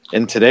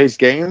in today's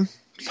game,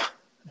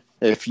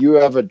 if you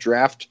have a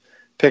draft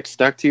pick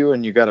stuck to you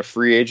and you got a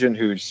free agent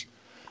who's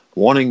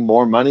wanting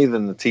more money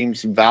than the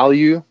team's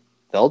value,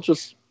 they're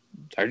just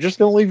going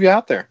to leave you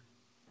out there.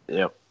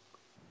 Yep.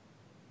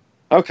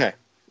 Okay.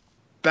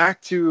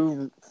 Back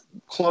to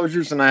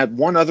closers, and I had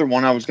one other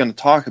one I was going to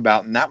talk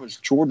about, and that was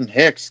Jordan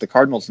Hicks, the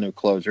Cardinals' new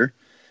closer.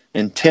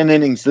 In 10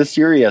 innings this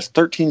year, he has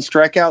 13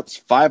 strikeouts,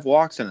 5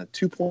 walks, and a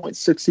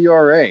 2.6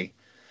 ERA.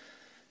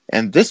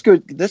 And this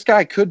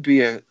guy could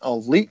be an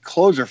elite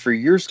closer for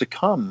years to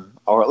come,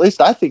 or at least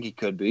I think he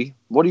could be.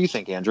 What do you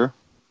think, Andrew?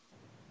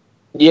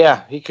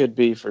 Yeah, he could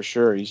be for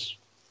sure. He's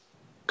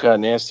got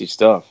nasty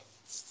stuff.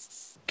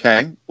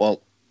 Okay,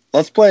 well,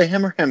 let's play a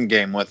him or him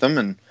game with him,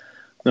 and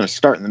I'm going to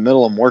start in the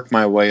middle and work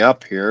my way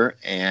up here.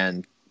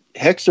 And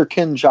Hicks or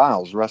Ken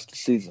Giles rest of the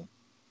season?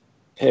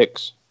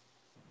 Hicks.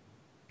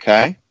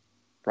 Okay.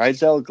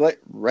 Raisel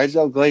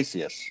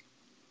Iglesias.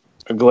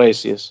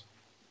 Iglesias.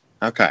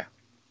 Okay.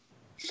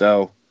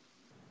 So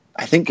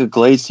I think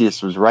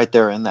Iglesias was right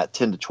there in that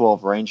 10 to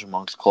 12 range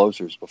amongst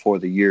closers before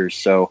the years.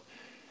 So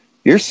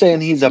you're saying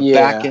he's a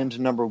back-end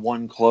number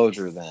one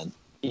closer then?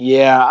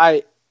 Yeah,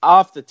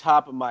 off the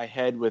top of my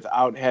head,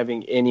 without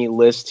having any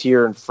list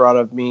here in front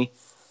of me,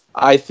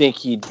 I think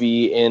he'd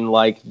be in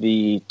like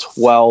the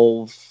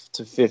 12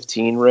 to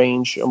 15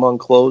 range among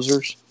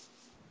closers.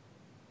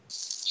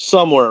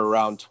 Somewhere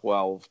around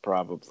 12,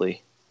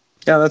 probably.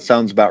 Yeah, that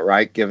sounds about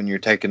right, given you're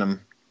taking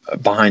him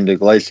behind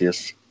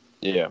Iglesias.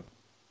 Yeah.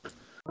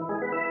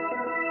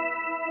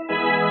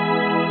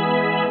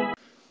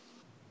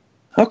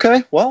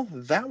 Okay, well,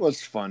 that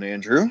was fun,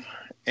 Andrew.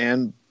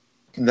 And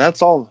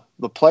that's all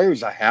the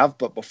players I have.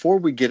 But before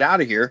we get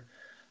out of here,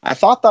 I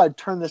thought that I'd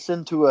turn this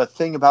into a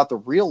thing about the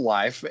real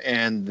life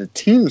and the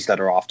teams that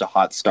are off to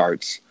hot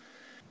starts.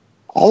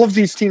 All of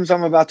these teams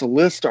I'm about to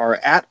list are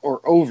at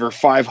or over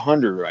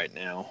 500 right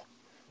now.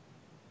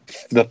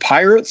 The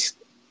Pirates,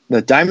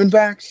 the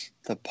Diamondbacks,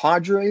 the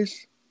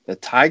Padres, the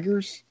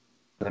Tigers,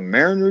 the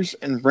Mariners,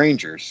 and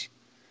Rangers.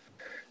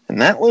 And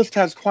that list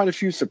has quite a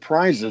few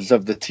surprises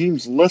of the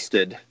teams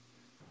listed.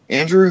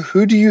 Andrew,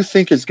 who do you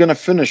think is going to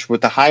finish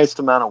with the highest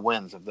amount of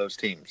wins of those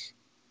teams?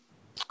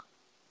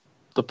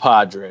 The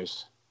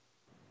Padres.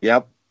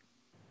 Yep.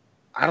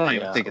 I don't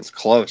even think it's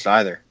close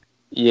either.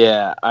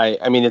 Yeah,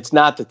 I mean, it's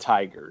not the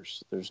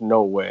Tigers. There's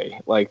no way.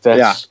 Like,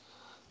 that's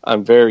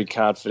I'm very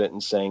confident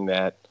in saying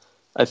that.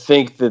 I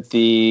think that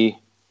the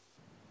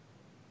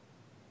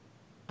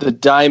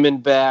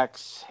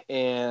Diamondbacks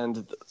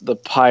and the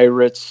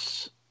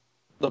Pirates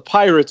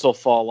will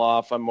fall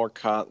off. I'm more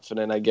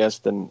confident, I guess,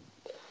 than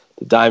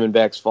the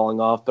Diamondbacks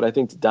falling off, but I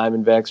think the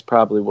Diamondbacks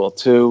probably will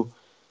too,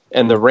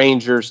 and the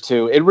Rangers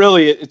too.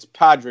 It's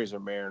Padres or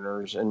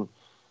Mariners, and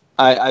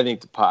I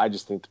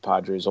just think the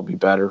Padres will be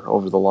better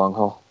over the long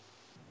haul.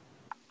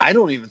 I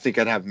don't even think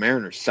I'd have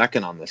Mariners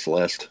second on this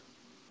list.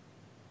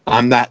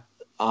 I'm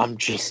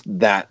just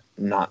that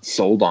not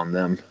sold on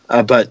them.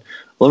 But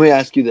let me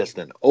ask you this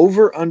then: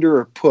 over, under,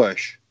 or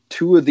push?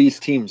 2 of these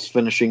teams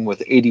finishing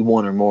with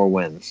 81 or more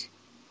wins.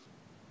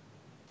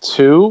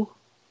 2?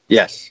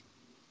 Yes.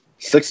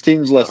 6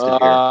 teams listed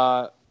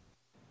here.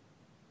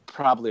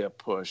 Probably a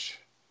push,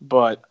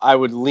 but I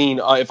would lean.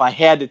 If I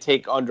had to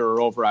take under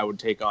or over, I would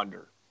take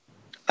under.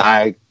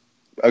 I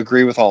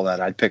agree with all that.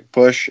 I'd pick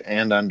push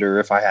and under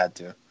if I had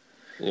to.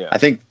 Yeah. I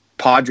think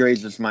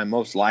Padres is my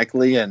most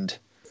likely, and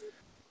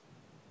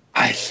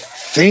I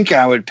think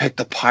I would pick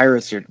the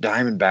Pirates or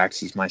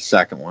Diamondbacks as my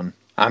second one.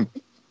 I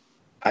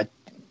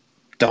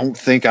don't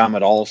think I'm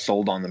at all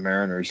sold on the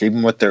Mariners,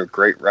 even with their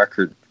great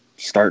record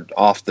start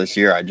off this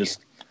year.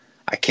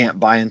 I can't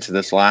buy into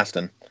this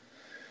lasting.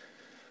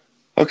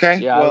 Okay.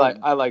 Yeah, well,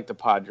 I like the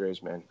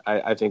Padres, man.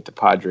 I think the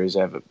Padres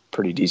have a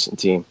pretty decent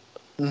team.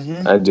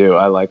 Mm-hmm. I do.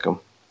 I like them.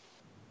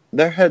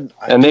 They're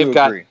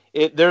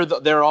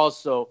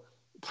also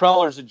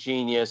Preller's a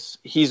genius.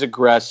 He's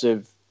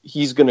aggressive.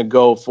 He's going to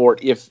go for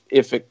it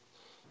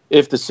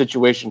if the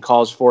situation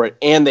calls for it,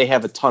 and they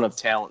have a ton of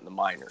talent in the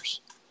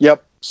minors.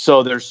 Yep.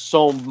 So there's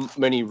so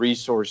many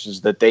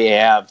resources that they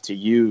have to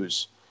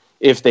use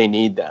if they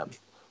need them,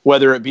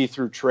 whether it be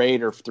through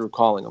trade or through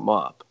calling them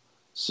up.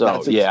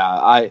 So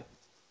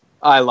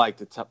I like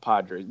the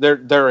Padres.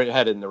 They're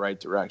headed in the right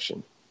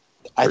direction.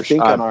 I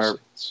think on our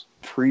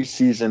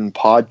preseason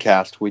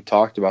podcast we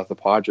talked about the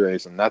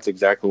Padres, and that's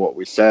exactly what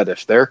we said.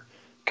 If they're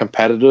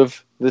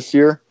competitive this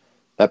year,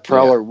 that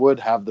Preller would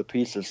have the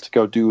pieces to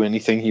go do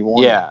anything he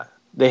wanted. Yeah,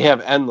 they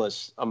have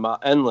endless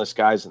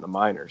guys in the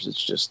minors.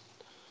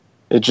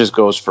 It just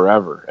goes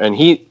forever. And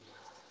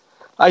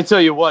I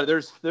tell you what,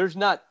 there's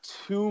not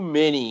too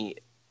many.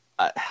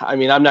 I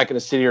mean, I'm not going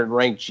to sit here and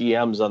rank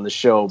GMs on the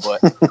show, but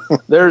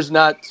there's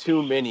not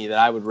too many that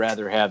I would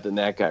rather have than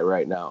that guy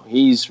right now.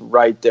 He's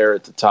right there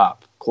at the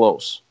top,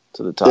 close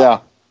to the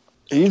top.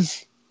 Yeah,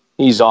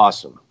 he's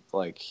awesome.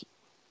 Like,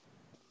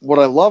 what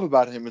I love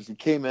about him is he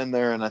came in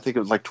there, and I think it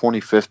was like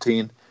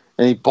 2015,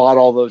 and he bought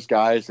all those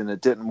guys, and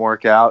it didn't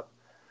work out.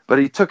 But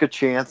he took a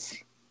chance,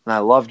 and I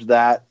loved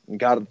that, and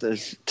got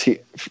this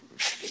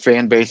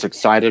fan base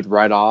excited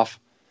right off.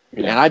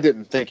 Yeah. And I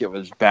didn't think it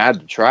was bad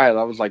to try it.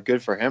 I was like,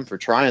 good for him for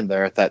trying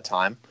there at that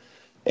time.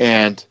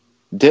 And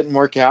didn't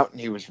work out, and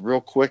he was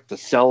real quick to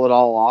sell it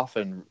all off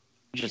and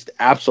just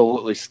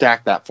absolutely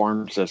stack that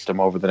farm system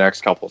over the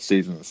next couple of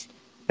seasons.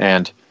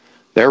 And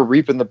they're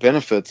reaping the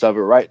benefits of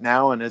it right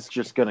now, and it's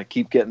just going to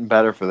keep getting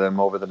better for them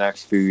over the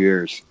next few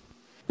years.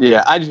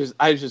 Yeah,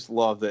 I just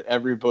love that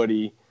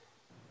everybody,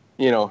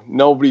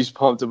 nobody's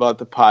pumped about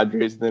the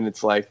Padres. And then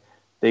it's like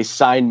they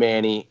sign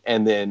Manny,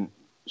 and then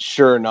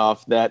sure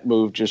enough, that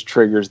move just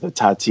triggers the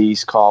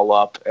Tatis call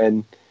up.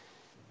 And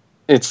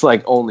it's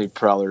like only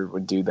Preller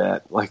would do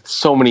that. Like,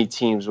 so many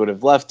teams would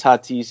have left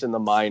Tatis in the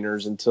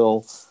minors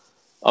until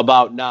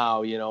about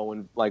now,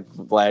 when like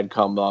Vlad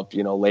come up,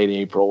 late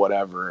April,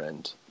 whatever.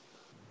 And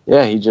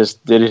yeah, he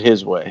just did it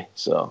his way.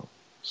 So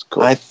it's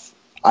cool.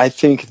 I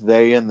think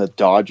they and the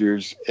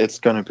Dodgers, it's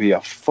going to be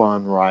a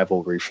fun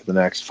rivalry for the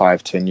next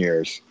 5-10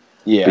 years.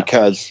 Yeah.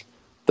 Because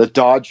the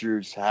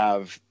Dodgers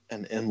have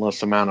an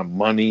endless amount of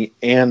money,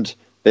 and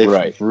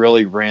they've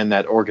really ran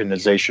that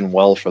organization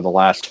well for the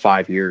last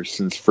 5 years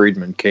since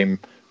Friedman came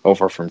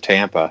over from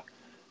Tampa.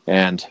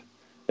 And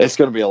it's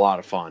going to be a lot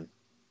of fun.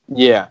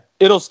 Yeah.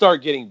 It'll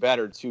start getting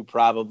better, too,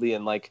 probably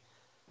in like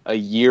a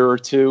year or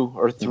 2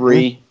 or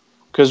 3.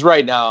 Because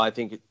right now, I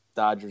think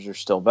Dodgers are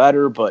still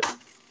better. But,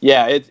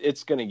 yeah,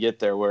 it's going to get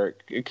there where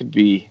it could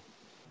be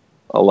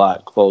a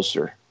lot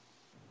closer.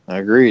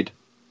 Agreed.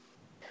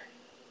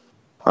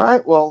 All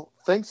right, well,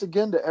 thanks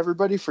again to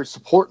everybody for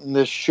supporting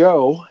this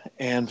show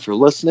and for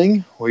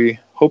listening. We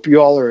hope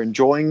you all are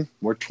enjoying.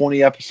 We're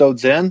 20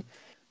 episodes in.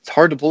 It's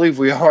hard to believe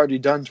we've already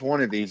done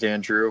 20 of these,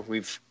 Andrew.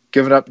 We've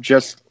given up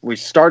we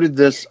started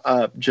this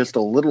just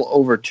a little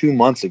over 2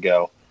 months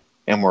ago,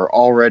 and we're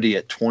already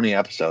at 20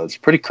 episodes.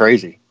 Pretty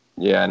crazy.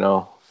 Yeah, I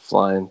know.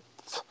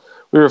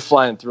 We were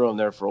flying through them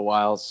there for a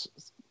while. It's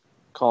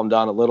calmed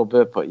down a little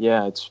bit, but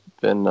yeah, it's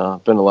been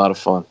a lot of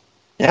fun.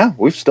 Yeah,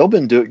 we've still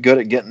been good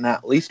at getting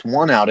at least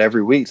one out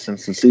every week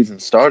since the season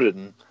started,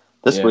 and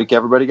this week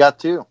everybody got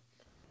 2.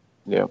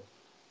 Yep.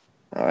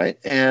 All right,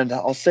 and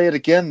I'll say it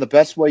again, the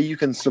best way you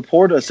can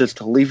support us is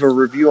to leave a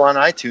review on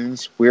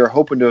iTunes. We are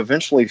hoping to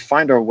eventually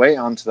find our way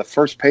onto the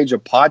first page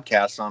of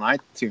podcasts on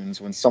iTunes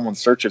when someone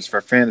searches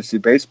for fantasy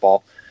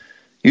baseball.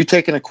 You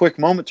taking a quick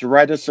moment to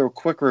write us a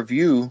quick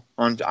review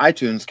on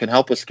iTunes can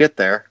help us get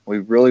there. We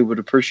really would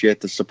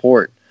appreciate the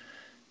support.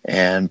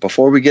 And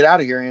before we get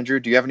out of here, Andrew,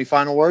 do you have any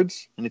final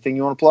words? Anything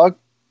you want to plug?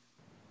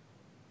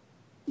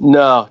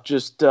 No,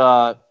 just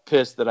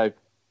pissed that I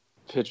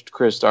pitched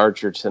Chris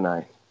Archer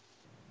tonight.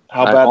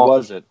 How bad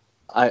was it?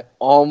 I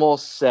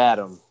almost sat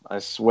him, I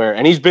swear.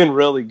 And he's been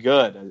really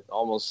good. I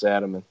almost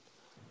sat him.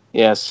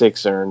 And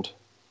 6 earned.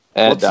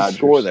 What's the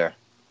score there?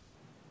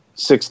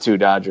 6-2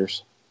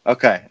 Dodgers.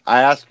 Okay.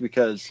 I asked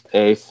because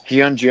 8th.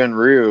 Hyun-Jin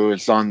Ryu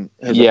is on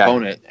his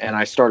opponent, and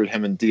I started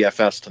him in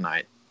DFS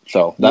tonight.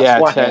 So that's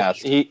why I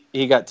asked.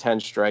 He got 10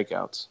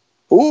 strikeouts.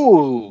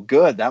 Ooh,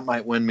 good. That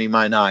might win me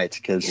my night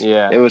because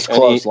it was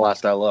close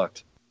last I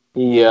looked.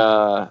 He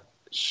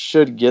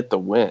should get the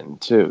win,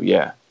 too.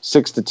 Yeah.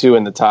 6-2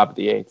 in the top of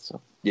the 8th. So.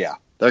 Yeah,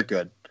 they're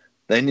good.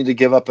 They need to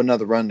give up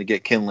another run to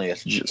get Kinley a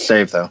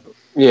save, though.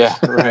 Yeah,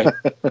 right.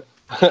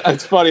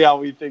 It's funny how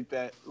we think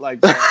that, like,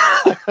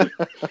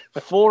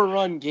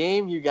 4-run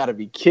game, you got to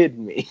be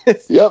kidding me.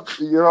 Yep,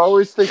 you're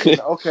always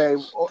thinking, okay,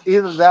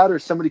 either that or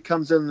somebody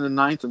comes in the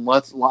 9th and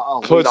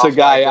puts a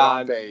guy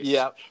on base.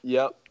 Yep.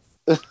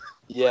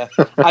 Yeah,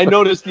 I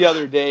noticed the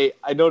other day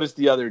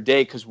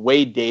because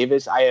Wade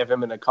Davis, I have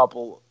him in a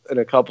couple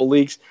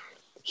leagues.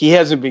 He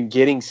hasn't been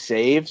getting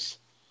saves,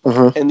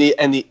 and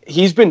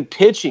he's been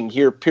pitching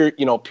here,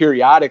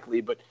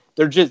 periodically, but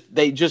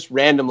they just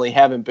randomly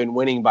haven't been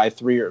winning by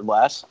 3 or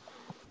less,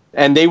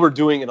 and they were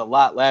doing it a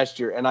lot last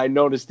year. And I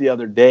noticed the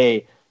other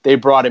day they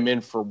brought him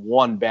in for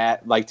one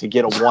bat, like to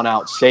get a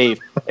 1-out save.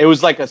 It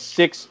was like a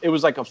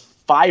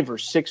 5 or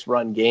 6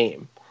 run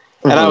game.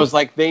 And I was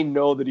like, they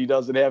know that he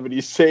doesn't have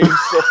any saves.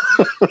 So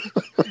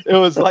it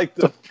was like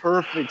the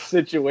perfect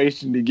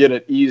situation to get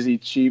an easy,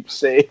 cheap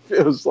save.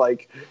 It was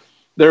like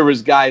there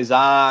was guys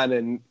on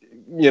and,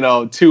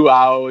 2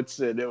 outs,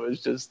 and it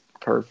was just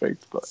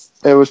perfect. But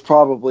it was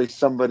probably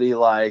somebody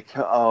like,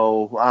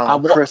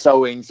 Chris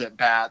Owings at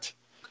bat.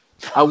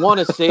 I want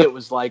to say it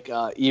was like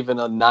even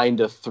a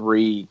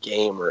 9-3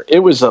 game, or it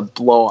was a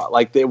blowout.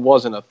 Like it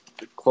wasn't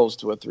close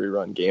to a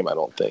 3-run game, I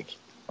don't think.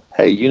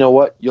 hey, you know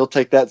what? You'll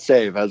take that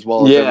save as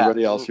well as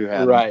everybody else who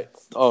had. Right.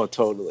 Oh,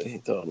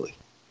 totally.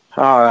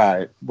 All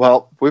right.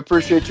 Well, we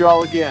appreciate you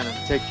all again,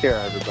 and take care,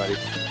 everybody.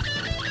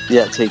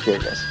 Yeah, take care,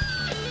 guys.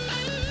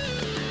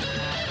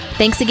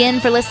 Thanks again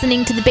for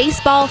listening to the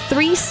Baseball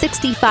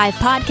 365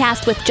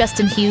 podcast with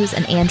Justin Hughes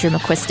and Andrew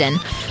McQuiston.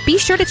 Be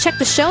sure to check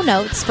the show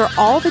notes for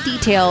all the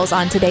details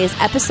on today's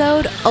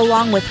episode,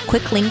 along with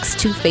quick links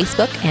to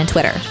Facebook and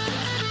Twitter.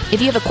 If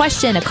you have a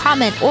question, a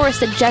comment, or a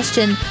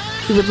suggestion,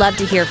 we would love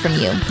to hear from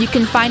you. You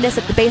can find us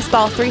at the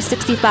Baseball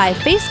 365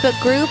 Facebook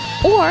group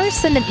or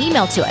send an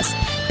email to us,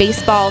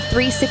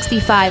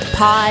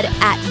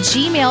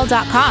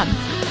 baseball365pod@gmail.com.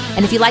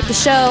 And if you like the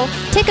show,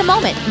 take a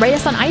moment, rate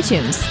us on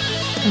iTunes.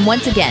 And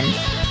once again,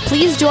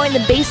 please join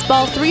the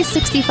Baseball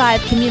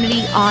 365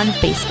 community on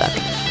Facebook.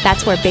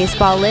 That's where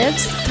baseball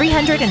lives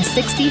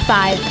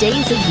 365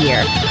 days a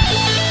year.